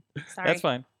 Sorry.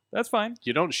 That's fine.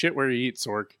 You don't shit where you eat,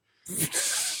 Sorg.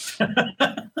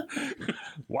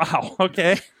 Wow.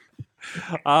 Okay.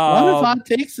 A lot of hot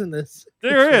takes in this.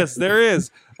 There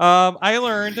is. I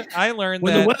learned when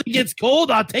that the weather gets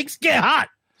cold, hot takes get hot.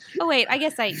 Oh wait, I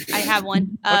guess I have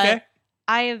one. Okay.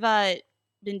 I have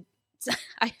been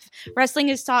wrestling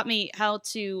has taught me how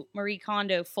to Marie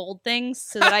Kondo fold things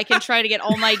so that I can try to get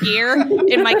all my gear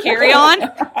in my carry-on.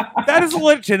 That is a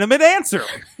legitimate answer.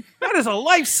 That is a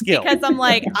life skill. Because I'm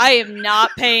like, I am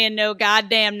not paying no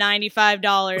goddamn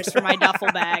 $95 for my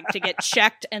duffel bag to get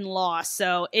checked and lost.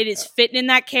 So it is fitting in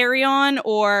that carry-on,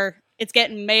 or it's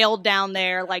getting mailed down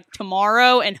there like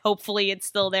tomorrow, and hopefully it's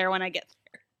still there when I get there.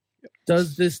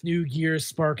 Does this new gear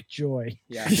spark joy?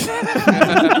 Yeah.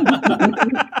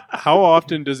 How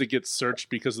often does it get searched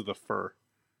because of the fur?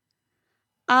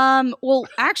 Well,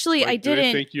 actually, Like, I do they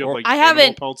didn't. think you have, like, I animal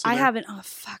haven't. pelts in I there? haven't. Oh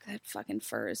fuck! That fucking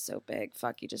fur is so big.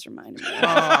 Fuck! You just reminded me.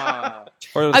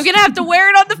 Or I'm gonna have to wear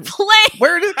it on the plane.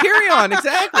 Where did it carry on?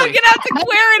 Exactly. I'm gonna have to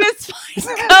wear it as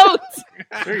my coat.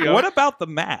 There you go. What about the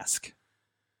mask?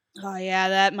 Oh yeah,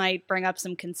 that might bring up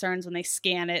some concerns when they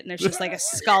scan it and there's just like a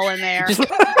skull in there.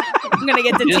 I'm gonna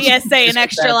get to TSA an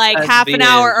extra like half an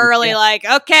hour early. Like,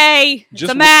 okay, it's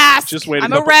Just a mask. just wait a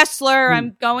I'm a couple- wrestller.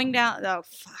 I'm going down. Oh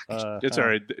fuck. It's all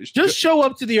right. Just show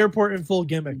up to the airport in full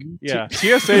gimmick. Yeah.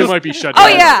 TSA might be shut Oh,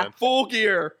 down. yeah. Then. Full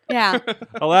gear. Yeah.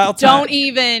 Allow time.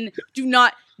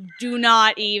 Do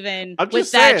not even I'm with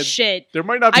just that saying, shit. There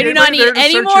might not be I do not anybody need there to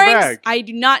any search more. your bag. I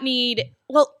do not need.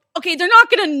 Well, okay, they're not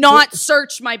going to not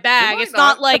search my bag. might It's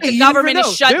not not. like Hey, the you never government know.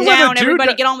 is shut They let a down. dude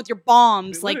Everybody that- get on with your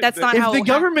bombs. They Like let- that's not If how. the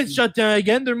government's shut down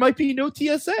again, there might be no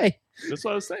TSA. That's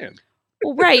what I was saying.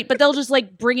 Well, right, but they'll just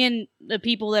like bring in the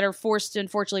people that are forced to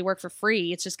unfortunately work for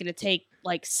free. It's just going to take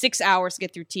like 6 hours to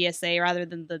get through TSA rather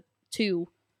than the 2.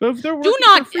 But if they're working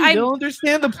not- for free, I- they'll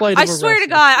understand the plight. I of a swear to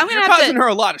wrestler. God, I'm You're gonna have causing to. her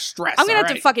a lot of stress. I'm gonna have to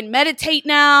already. fucking meditate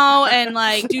now and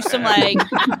like do some like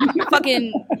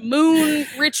fucking moon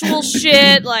ritual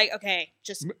shit. Like, okay,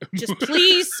 just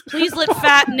please let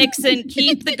Fat Nixon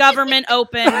keep the government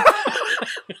open.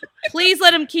 Please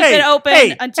let him keep it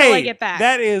open until I get back.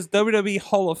 That is WWE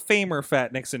Hall of Famer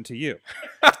Fat Nixon to you.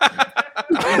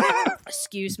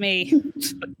 Excuse me.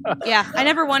 Yeah,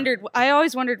 I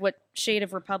always wondered what shade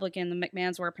of Republican the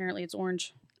McMahons were. Apparently, it's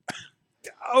orange.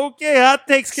 Okay, hot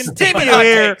takes continue Hot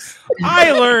here. takes.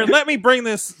 I learned. Let me bring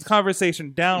this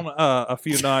conversation down a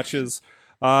few notches.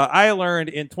 I learned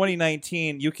in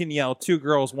 2019 you can yell 2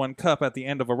 girls, 1 cup at the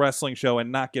end of a wrestling show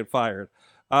and not get fired.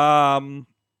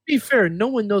 Be fair, no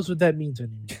one knows what that means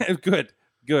anymore.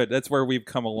 Good. That's where we've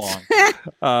come along.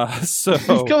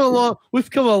 We've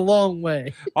come a long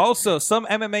way. Also, some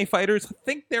MMA fighters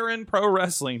think they're in pro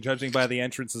wrestling, judging by the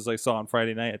entrances I saw on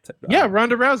Friday night. Yeah,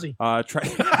 Ronda Rousey.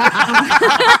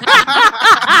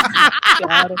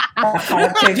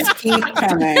 Just keep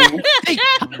coming.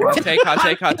 Hot take. Hot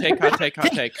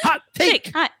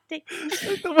take. Wait,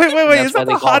 That's is why that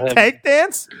they the call hot him- take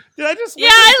dance? Did I just... Yeah,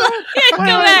 go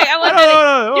back. I want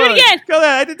that. Do it again. Go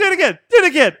there. Do it again. Do it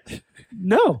again.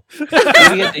 No.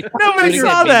 Nobody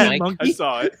saw that. I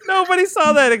saw it. Nobody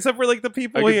saw that except for like the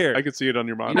people here. I could see it on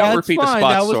your monitor. Don't That's repeat the fine.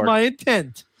 spot, That was Sorg. my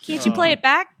intent. Can't you play it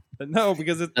back? No,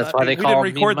 because That's why they we call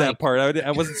didn't me record that Mike. part.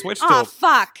 I wasn't switched to Oh it.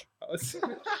 fuck.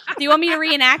 Do you want me to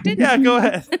reenact it? Yeah, go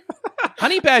ahead.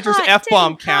 Honey Badger's Hot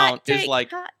F-bomb take, count hot take, is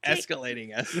like hot take.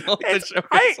 escalating as the show goes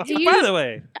Right. on. Do you- By the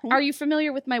way, Are you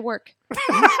familiar with my work?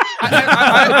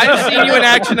 I've seen you in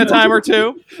action a time or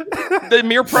two. The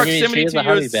mere she proximity is to a you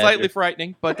honey is slightly badger.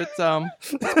 frightening, but it's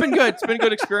been good. It's been a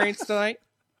good experience tonight.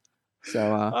 So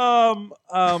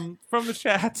from the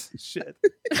chat, shit.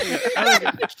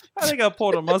 I think I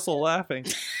pulled a muscle laughing.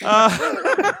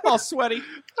 all sweaty.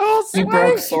 Oh, You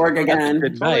broke Sorg again.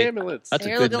 Good Call night. ambulance. That's a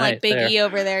You're good looking night like Big there. E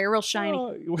over there. You're real shiny.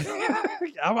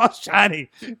 I'm all shiny.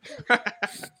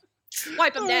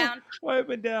 Wipe him down. Wipe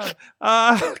it down.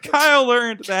 Kyle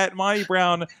learned that Marty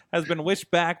Brown has been wished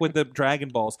back with the Dragon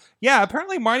Balls. Yeah,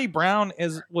 apparently Marty Brown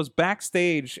was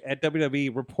backstage at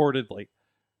WWE reportedly.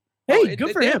 Hey,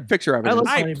 good for him. Picture of it. I love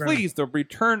I Marty Brown. please the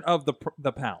return of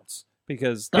the pounds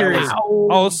because that Period. was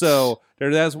also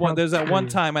there's that one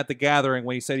time at the gathering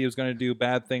when he said he was going to do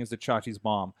bad things to Chachi's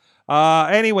mom.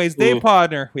 Anyways, Dave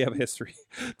Podner, we have a history.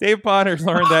 Dave Podner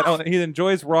learned that he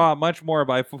enjoys Raw much more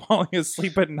by falling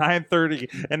asleep at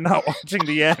 9:30 and not watching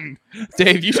the end.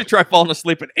 Dave, you should try falling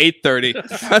asleep at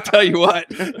 8:30. I'll tell you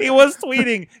what. He was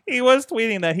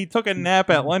tweeting that he took a nap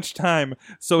at lunchtime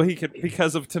so he could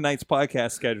because of tonight's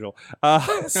podcast schedule.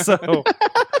 So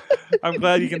I'm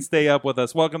glad you can stay up with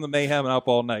us. Welcome to Mayhem and Up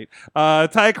All Night.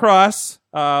 Ty Cross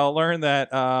learned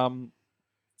that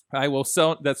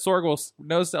Sorg will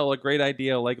no sell a great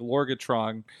idea like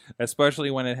Lorgatron, especially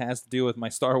when it has to do with my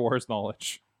Star Wars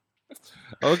knowledge.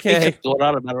 He Okay. kept going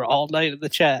on about it all night in the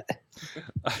chat.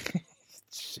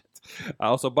 Shit.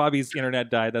 Also, Bobby's internet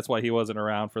died. That's why he wasn't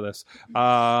around for this.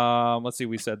 Let's see.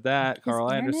 We said that.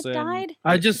 Carl Anderson died?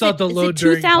 I just thought the load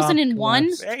during 2001.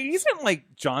 He's in like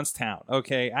Johnstown.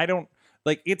 Okay, I don't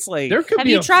like. It's like have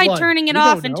you tried turning it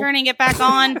off and turning it back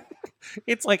on?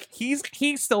 It's like he's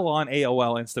still on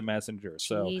AOL Instant Messenger.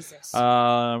 So, Jesus.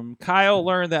 Kyle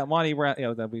learned that Monty Brown.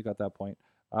 That we got that point.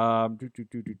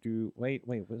 Wait.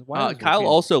 Why Kyle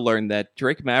also learned that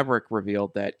Drake Maverick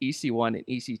revealed that EC1 and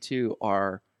EC2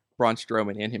 are Braun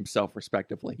Strowman and himself,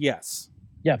 respectively. Yes.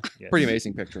 Yeah. Pretty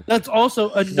amazing picture. That's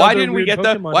also another Why didn't we weird get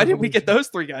that? Pokemon Why didn't we evolution. get those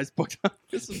three guys booked up?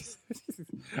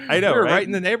 I know, we were right? right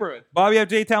in the neighborhood. Bobby F.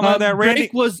 J. Town learned that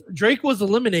Randy. Drake was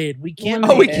eliminated. We can't.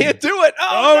 Oh, we can't do it.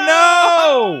 Oh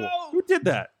no! Who did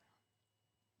that?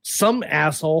 Some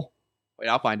asshole. Wait,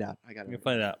 I'll find out. I got to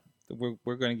find out.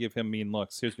 We're going to give him mean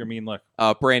looks. Here's your mean look.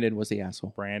 Brandon was the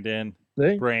asshole. Brandon.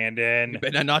 See? Brandon. You've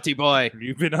been a naughty boy.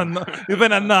 You've been a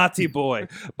naughty boy.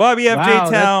 Bobby F. J. Wow,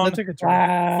 Town. that took a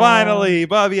turn. Finally,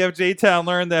 Bobby F. J. Town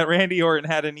learned that Randy Orton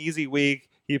had an easy week.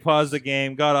 He paused the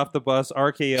game, got off the bus,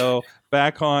 RKO,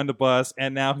 back on the bus,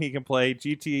 and now he can play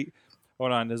GT.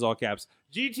 Hold on, this is all caps.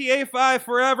 GTA 5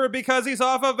 forever because he's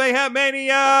off of Mayhem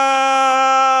Mania.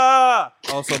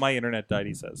 Also, my internet died,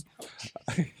 he says.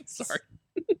 Sorry.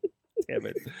 Damn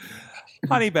it.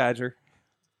 Honey Badger,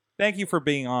 thank you for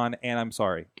being on, and I'm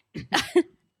sorry.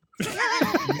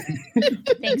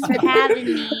 Thanks for having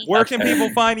me. Where can people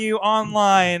find you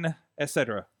online,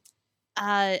 etc.?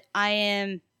 I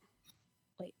am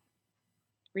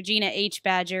Regina H.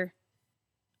 Badger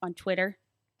on Twitter,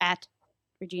 at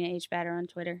Regina H. Badger on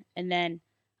Twitter. And then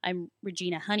I'm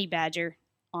Regina Honey Badger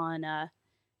on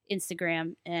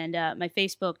Instagram. And my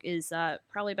Facebook is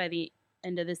probably by the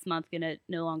end of this month going to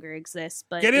no longer exist.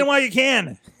 But Get in while you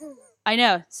can. I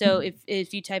know. So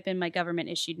if you type in my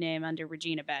government-issued name under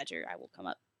Regina Badger, I will come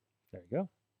up. There you go.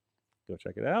 Go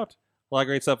check it out. A lot of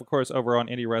great stuff, of course, over on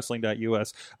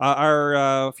IndieWrestling.us.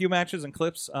 Our few matches and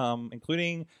clips,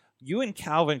 including you and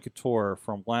Calvin Couture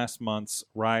from last month's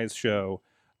Rise show,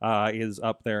 is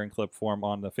up there in clip form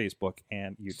on the Facebook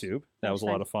and YouTube. That was a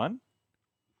lot of fun.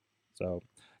 So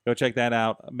go check that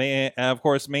out. Of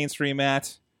course, Mainstream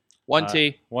Matt.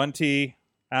 1T. 1T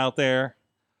out there.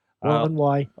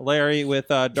 1Y. Larry with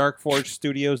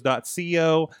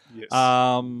darkforgestudios.co.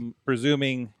 Yes.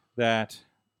 Presuming that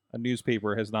a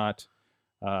newspaper has not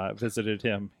visited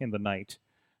him in the night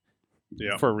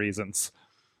for reasons.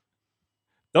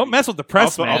 Don't mess with the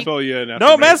press, man. I'll fill you in after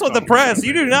Don't mess with the Matt press.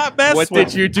 You do not mess What with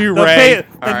did you do, the Ray?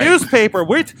 the newspaper.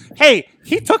 Hey,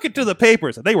 he took it to the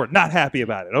papers, and they were not happy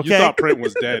about it, okay? You thought Print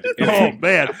was dead. Oh,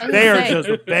 man. They are just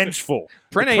vengeful.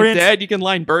 Print ain't dead. You can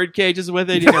line bird cages with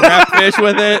it. You can wrap fish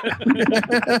with it.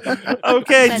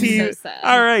 Okay, That's TV. so sad.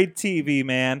 All right, TV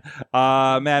man.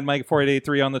 Mad Mike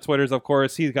 4883 on the Twitters, of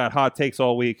course. He's got hot takes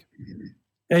all week.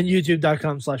 And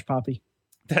youtube.com/Poppy.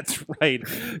 That's right.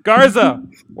 Garza,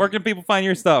 where can people find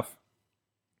your stuff?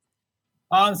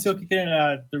 I'm still kicking it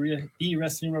at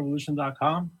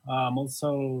thewrestlingrevolution.com. I'm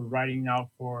also writing out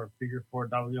for Figure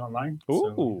 4W Online.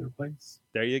 So Ooh. either place.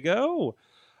 There you go.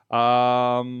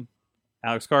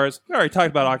 Alex Cars. We already talked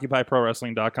about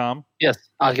OccupyProWrestling.com Yes,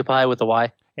 Occupy with a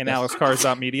Y. and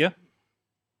AlexCars.media.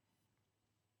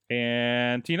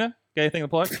 And Tina, got anything to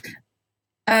plug?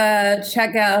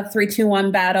 Check out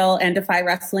 321 Battle and Defy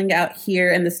Wrestling out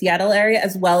here in the Seattle area,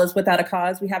 as well as Without a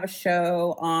Cause. We have a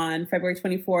show on February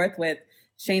 24th with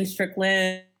Shane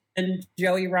Strickland and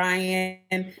Joey Ryan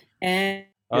and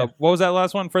What was that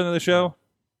last one? Friend of the show?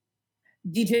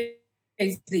 DJ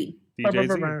Z. DJ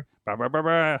Z.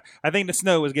 I think the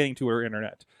snow is getting to her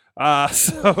internet.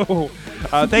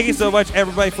 Thank you so much,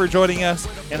 everybody, for joining us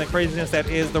in the craziness that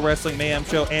is the Wrestling Mayhem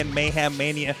Show and Mayhem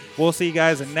Mania. We'll see you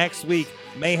guys next week.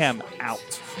 Mayhem out.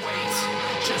 Just wait,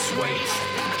 just wait,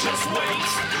 just wait,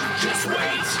 just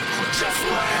wait.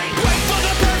 Wait for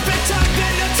the perfect time,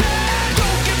 then attack.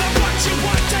 Don't give up what you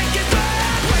want, take it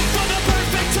back. Wait for the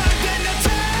perfect time, then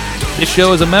attack. This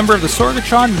show is a member of the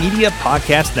Sorgatron Media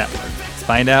Podcast Network.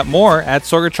 Find out more at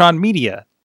sorgatronmedia.com.